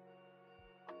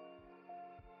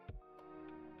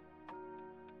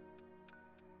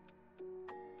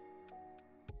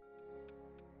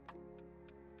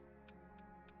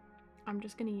 I'm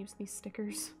just gonna use these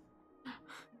stickers.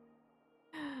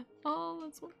 Oh,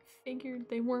 that's what I figured.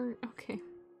 They weren't. Okay.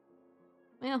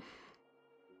 Well.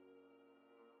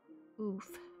 Oof.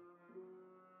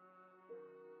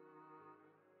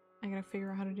 I gotta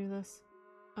figure out how to do this.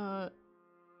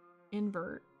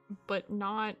 Invert, but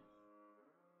not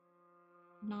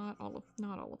all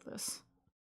of this.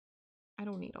 I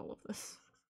don't need all of this.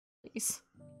 Please.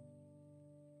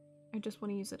 I just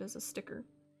want to use it as a sticker.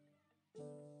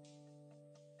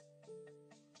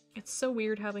 It's so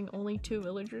weird having only 2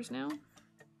 villagers now.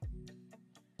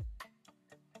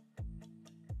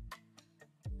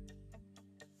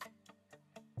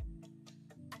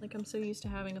 Like, I'm so used to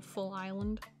having a full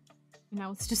island. And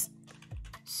now it's just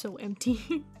so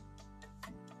empty.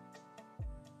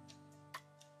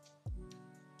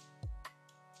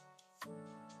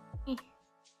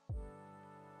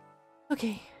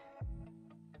 Okay.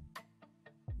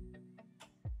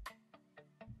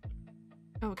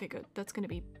 Oh, okay, good. That's gonna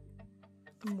be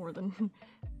more than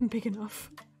big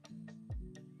enough.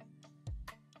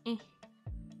 Eh.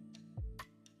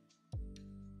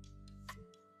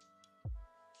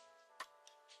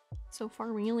 So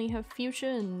far we only have Fuchsia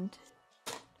and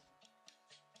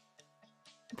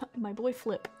my boy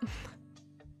Flip.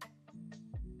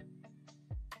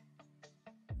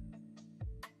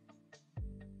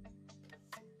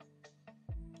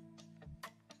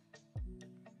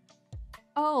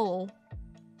 Oh,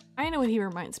 I know what he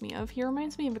reminds me of. He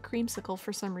reminds me of a creamsicle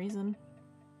for some reason.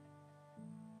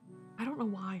 I don't know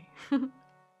why. Oh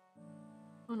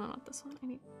no, not this one. I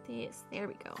need this. There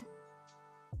we go.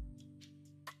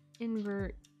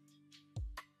 Invert.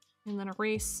 And then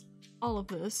erase all of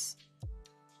this.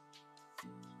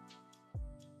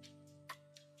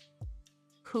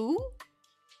 Who?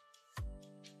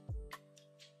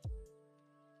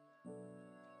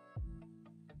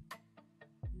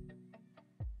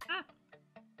 Ah.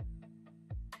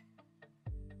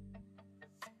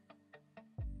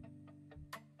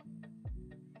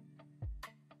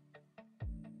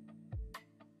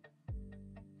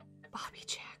 Bobby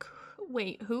Jack.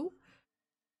 Wait, who?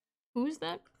 Who's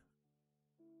that?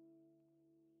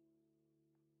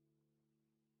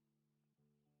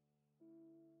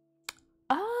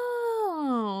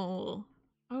 Oh!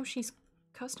 Oh, she's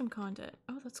custom content.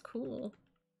 Oh, that's cool.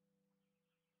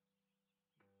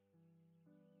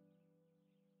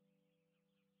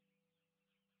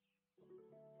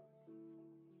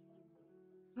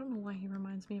 I don't know why he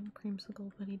reminds me of a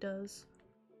creamsicle, but he does.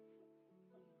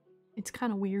 It's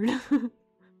kind of weird.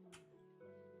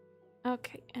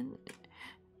 Okay, and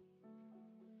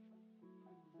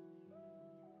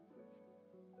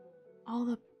all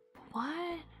the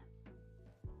what?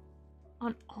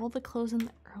 On all the clothes in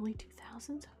the early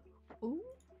 2000s? Ooh.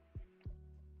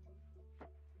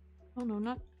 Oh no,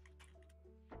 not.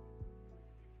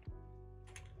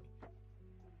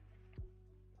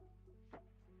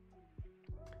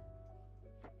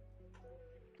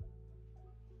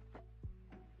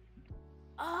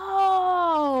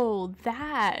 Oh,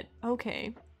 that.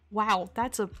 Okay. Wow,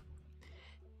 that's a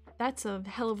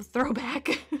hell of a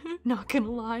throwback. Not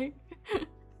gonna lie.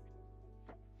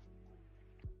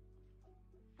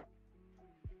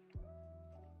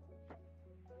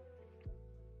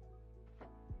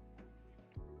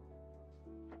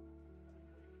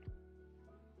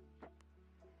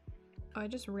 I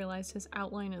just realized his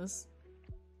outline is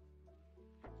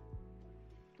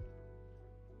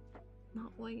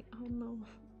not white. Oh no.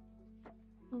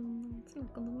 Oh no, it's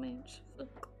not gonna match.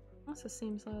 Fuck. That's the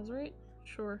same size, right?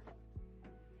 Sure.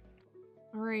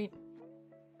 Alright.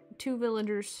 2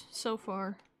 villagers so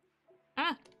far.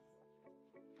 Ah!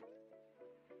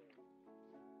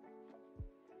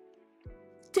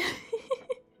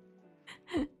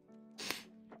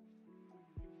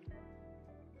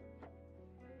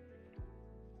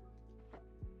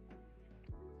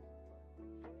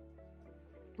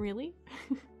 Really?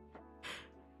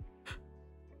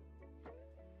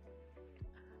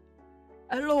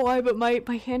 I don't know why, but my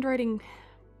handwriting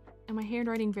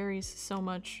varies so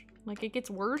much. Like, it gets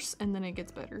worse and then it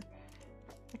gets better.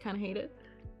 I kind of hate it.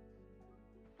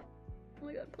 Oh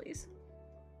my god, please.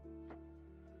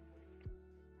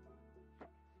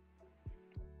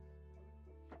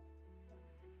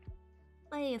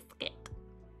 Basket.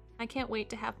 I can't wait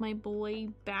to have my boy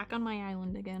back on my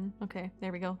island again. Okay,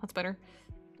 there we go. That's better.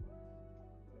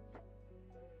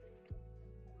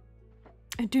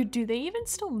 Dude, do they even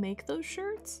still make those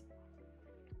shirts?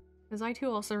 Because I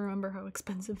too also remember how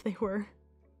expensive they were.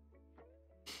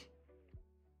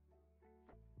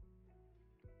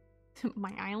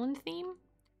 My island theme?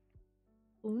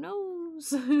 Who knows?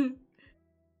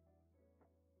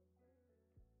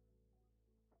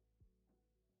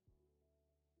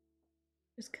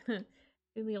 Just gonna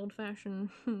do the old-fashioned,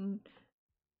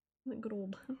 the good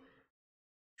old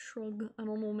shrug. I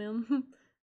don't know, man.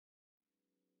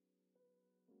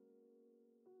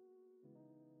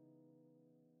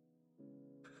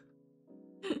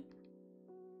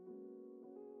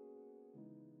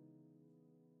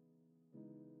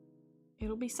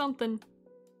 It'll be something.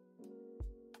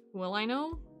 Will I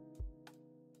know?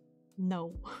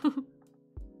 No.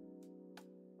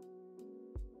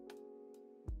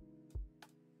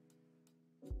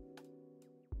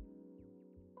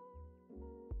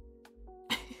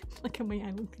 Like how my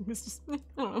island thing is just, I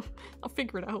don't know. I'll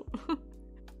figure it out.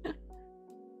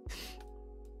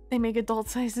 They make adult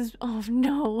sizes. Oh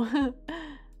no.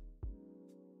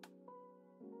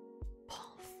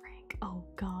 Paul Frank. Oh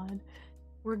god.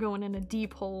 We're going in a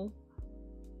deep hole.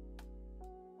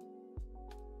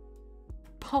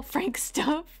 Paul Frank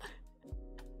stuff.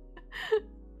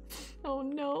 Oh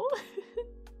no.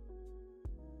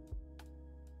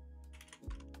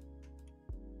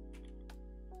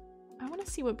 I want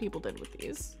to see what people did with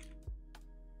these.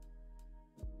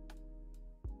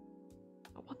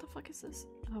 Oh, what the fuck is this?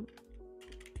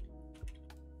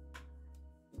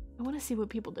 I want to see what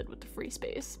people did with the free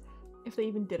space. If they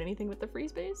even did anything with the free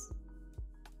space.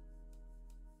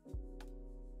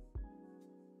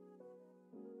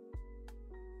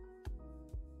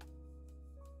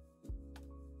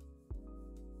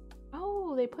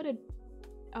 Oh, they put a...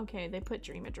 Okay, they put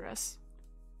dream address.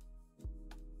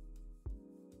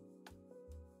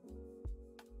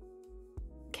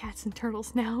 Cats and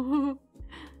turtles now.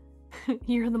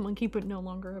 You're the monkey, but no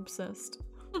longer obsessed.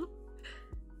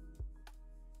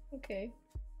 Okay.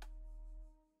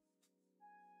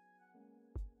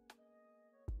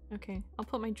 Okay, I'll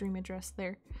put my dream address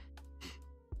there.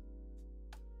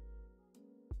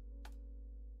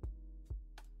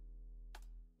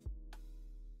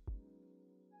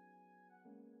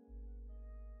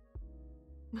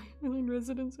 My island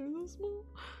residents are this small.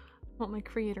 I want my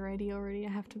creator ID already. I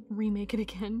have to remake it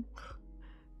again.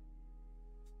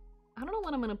 I don't know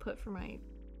what I'm gonna put for my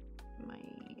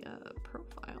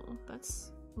profile.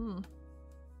 That's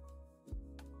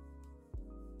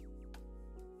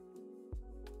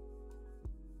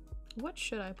What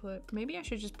should I put? Maybe I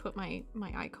should just put my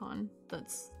icon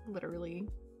that's literally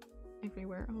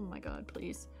everywhere. Oh my god,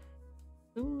 please.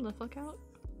 Zoom the fuck out.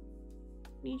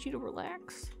 Need you to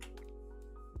relax.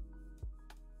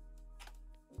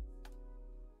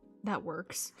 That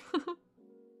works.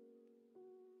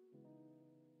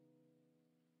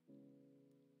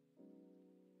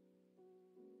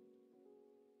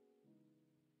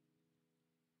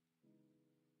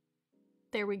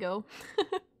 There we go.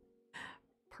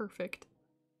 Perfect.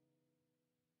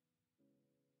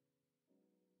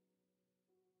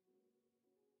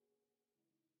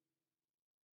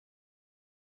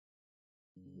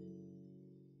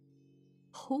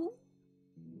 Who?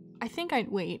 I think I'd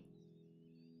wait.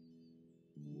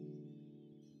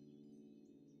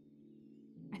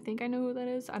 I think I know who that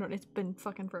is. I don't, it's been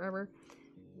fucking forever.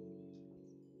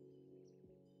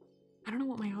 I don't know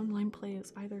what my online play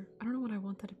is either. I don't know what I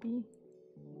want that to be.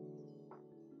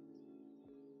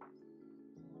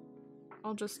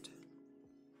 I'll just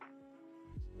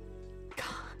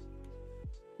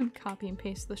copy and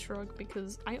paste the shrug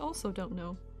because I also don't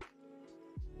know.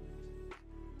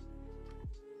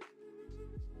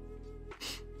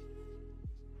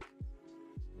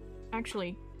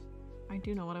 Actually, I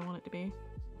do know what I want it to be.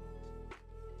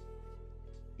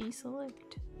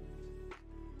 Deselect.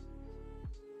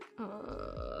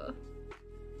 Oh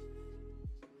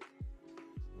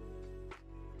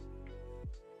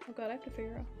god, I have to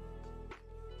figure out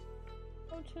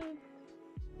how to...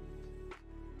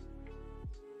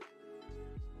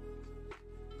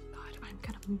 God, I'm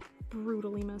gonna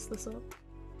brutally mess this up.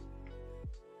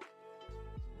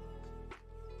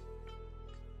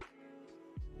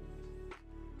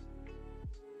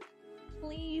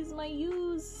 Please, my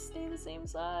U's stay the same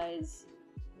size.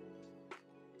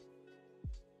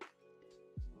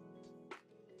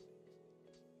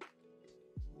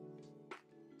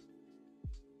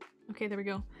 Okay, there we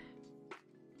go.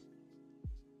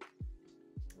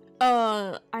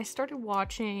 I started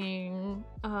watching,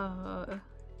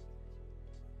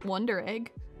 Wonder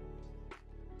Egg.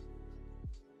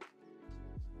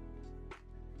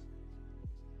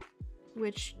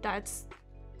 Which, it's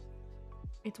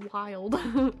wild.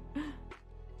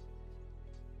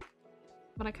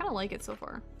 But I kind of like it so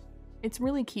far. It's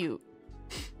really cute.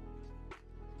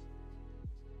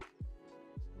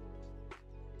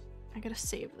 I gotta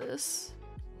save this.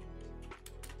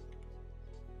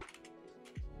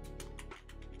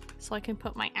 So I can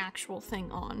put my actual thing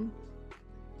on.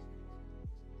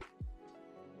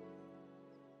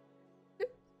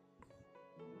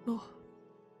 Oh.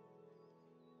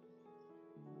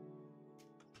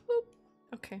 Boop.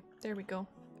 Okay, there we go.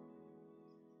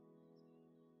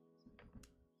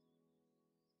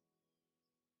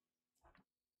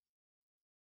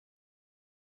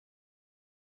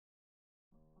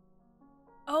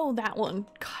 Oh, that one.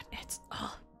 God, it's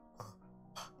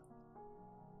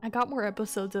I got more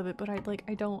episodes of it, but I'm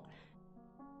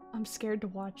scared to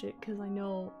watch it because I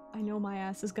know my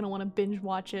ass is gonna want to binge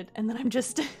watch it, and then I'm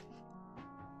just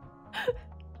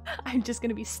I'm just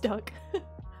gonna be stuck.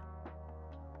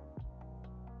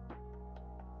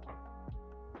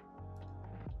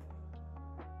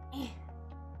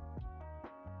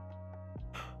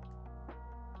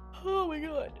 Oh my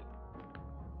god.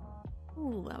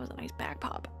 Ooh, that was a nice back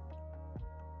pop.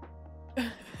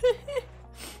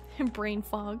 Brain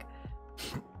fog.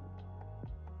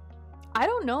 I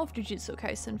don't know if Jujutsu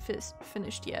Kaisen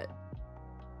finished yet.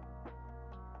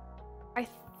 I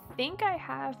think I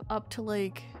have up to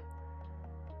like...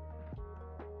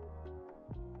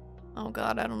 Oh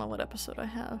god, I don't know what episode I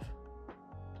have.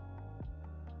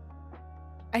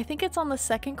 I think it's on the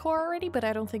second core already, but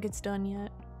I don't think it's done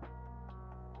yet.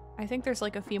 I think there's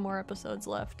like a few more episodes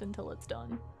left until it's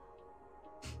done.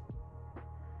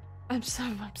 I'm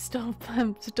still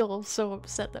so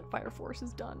upset that Fire Force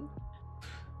is done.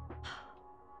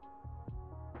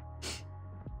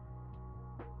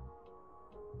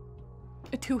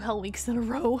 2 hell weeks in a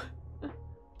row.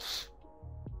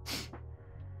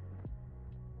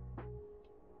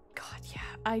 God,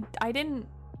 yeah. I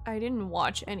didn't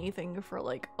watch anything for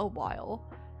like a while.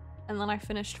 And then I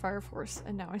finished Fire Force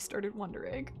and now I started Wonder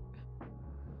Egg.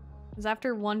 Cuz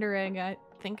after Wonder Egg, I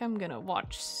think I'm gonna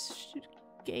watch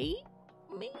Skate,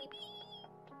 maybe?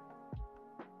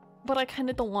 But I kind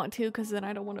of don't want to because then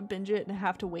I don't want to binge it and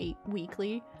have to wait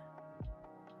weekly.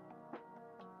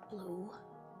 Blue.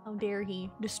 How dare he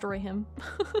destroy him.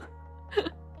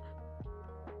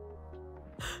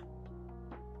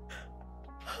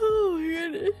 Oh my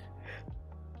goodness.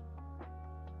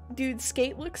 Dude,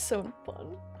 Skate looks so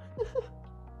fun.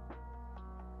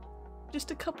 Just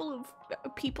a couple of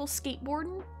people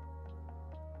skateboarding.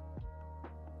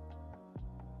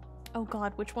 Oh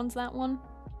god, which one's that one?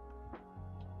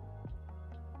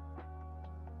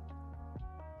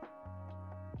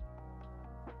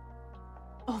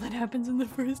 Oh, that happens in the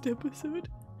first episode.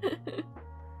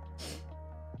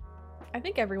 I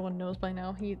think everyone knows by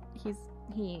now. He eats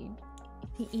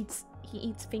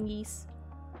fingies.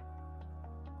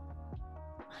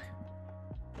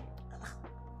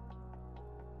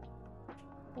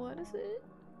 What is it?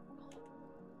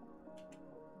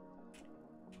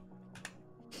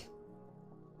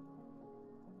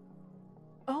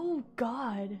 Oh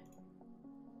god.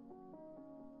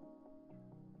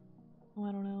 Oh,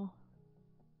 I don't know.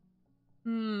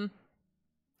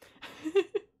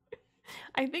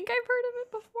 I think I've heard of it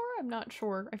before. I'm not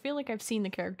sure. I feel like I've seen the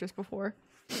characters before.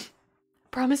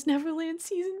 Promised Neverland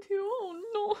season 2. Oh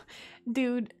no.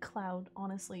 Dude, Cloud,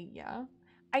 honestly, yeah.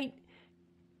 I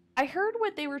heard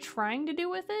what they were trying to do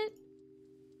with it.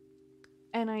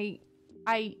 And I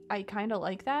kind of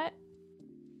like that.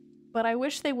 But I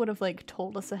wish they would have like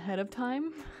told us ahead of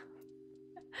time.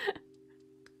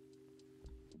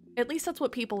 At least that's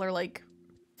what people are like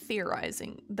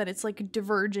theorizing, that it's like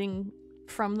diverging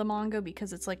from the manga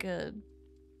because it's like a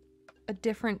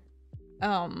different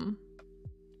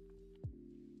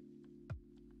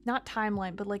not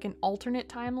timeline, but like an alternate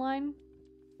timeline,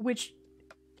 which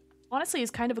honestly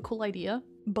is kind of a cool idea,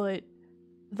 but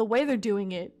the way they're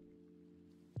doing it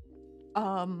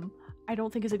I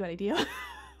don't think is a good idea.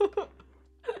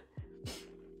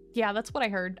 Yeah, that's what I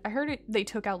heard. I heard they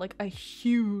took out like a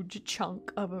huge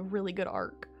chunk of a really good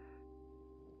arc.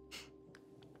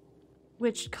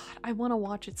 Which, god, I want to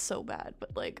watch it so bad,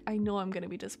 but like, I know I'm gonna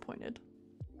be disappointed.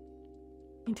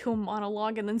 Into a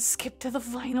monologue and then skip to the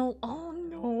final. Oh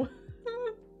no.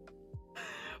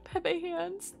 Pepe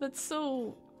hands. That's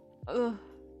so... Ugh.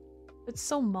 It's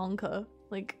so manga.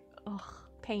 Like, ugh.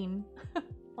 Pain.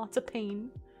 Lots of pain.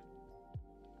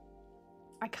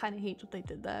 I kind of hate that they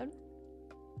did that.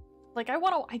 Like,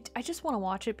 I just want to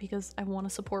watch it because I want to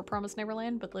support Promised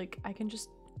Neverland, but like, I can just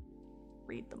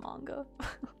read the manga.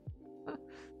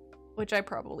 Which I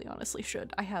probably honestly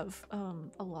should. I have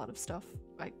a lot of stuff.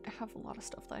 I have a lot of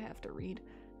stuff that I have to read.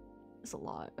 It's a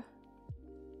lot.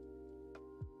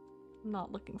 I'm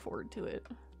not looking forward to it.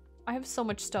 I have so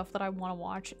much stuff that I want to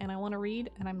watch and I want to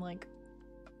read, and I'm like,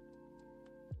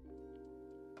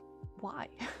 why?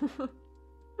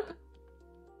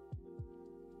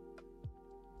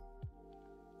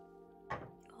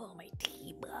 Oh, my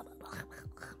tea. Blah, blah, blah,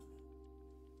 blah.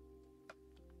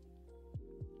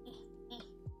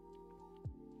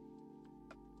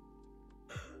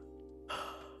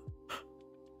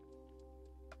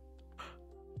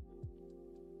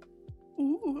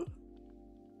 Ooh.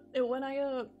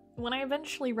 When I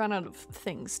eventually run out of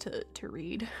things to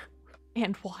read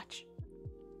and watch,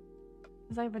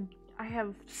 because I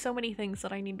have so many things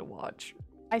that I need to watch.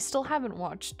 I still haven't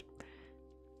watched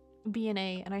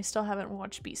B&A and I still haven't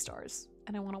watched Beastars,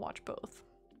 and I want to watch both.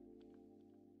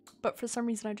 But for some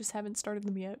reason I just haven't started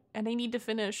them yet, and I need to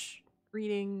finish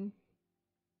reading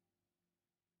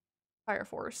Fire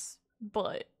Force,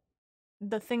 but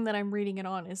the thing that I'm reading it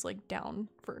on is like down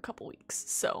for a couple weeks,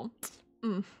 so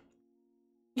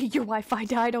your Wi-Fi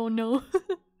died, oh no.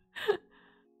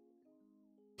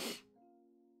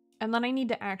 And then I need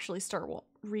to actually start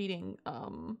reading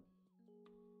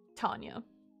Tanya,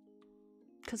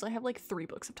 because I have like 3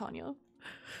 books of Tanya.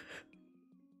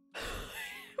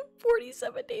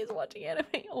 47 days watching anime,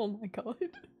 oh my god.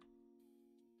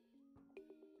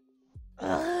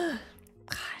 God.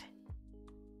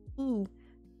 Ooh,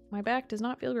 my back does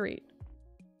not feel great.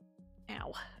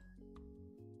 Ow.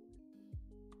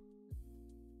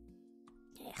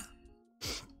 Yeah.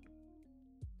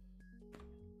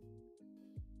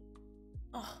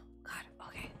 Oh, God,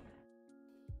 okay.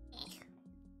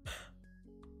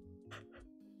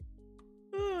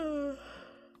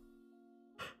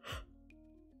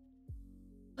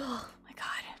 Oh my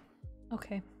god.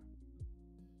 Okay.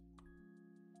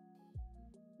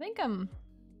 I think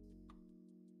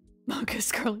Mocha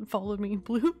Scarlet followed me in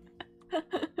blue.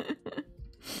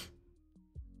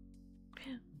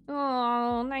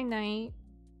 Oh, night night.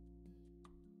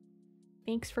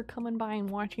 Thanks for coming by and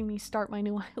watching me start my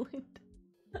new island.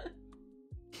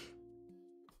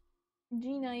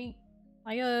 G night.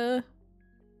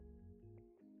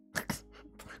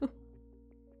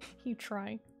 You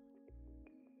try.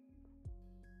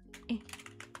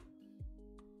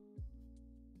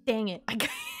 Dang it. I got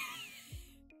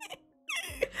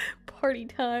party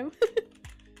time.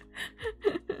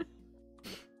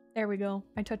 There we go.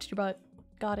 I touched your butt.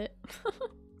 Got it.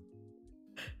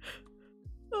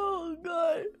 Oh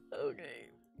god. Okay.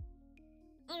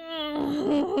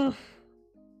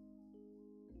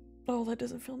 Oh, that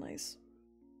doesn't feel nice.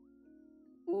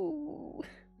 Ooh.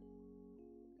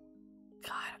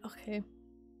 God, okay.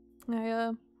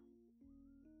 I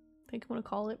think I'm gonna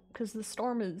call it, because the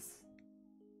storm is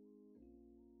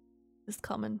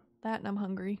coming. That, and I'm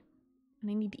hungry. And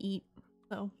I need to eat,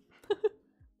 so.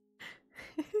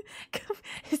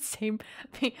 Same.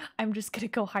 I'm just gonna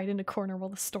go hide in a corner while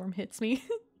the storm hits me.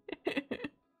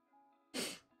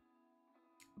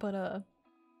 But,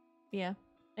 yeah.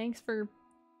 Thanks for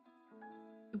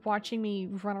watching me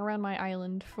run around my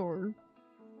island for,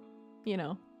 you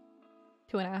know,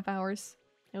 2.5 hours.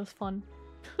 It was fun.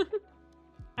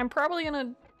 I'm probably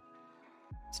gonna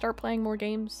start playing more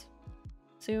games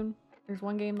soon. There's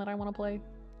one game that I want to play.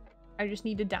 I just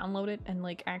need to download it and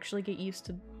like actually get used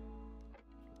to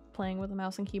playing with a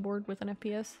mouse and keyboard with an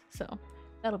FPS, so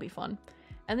that'll be fun.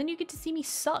 And then you get to see me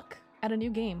suck at a new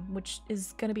game, which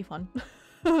is gonna be fun.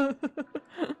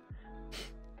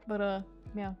 But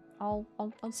yeah, I'll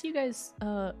see you guys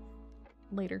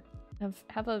later.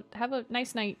 Have a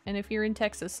nice night, and if you're in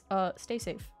Texas, stay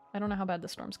safe. I don't know how bad the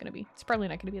storm's gonna be. It's probably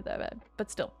not gonna be that bad, but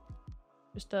still,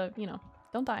 just you know,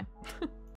 don't die.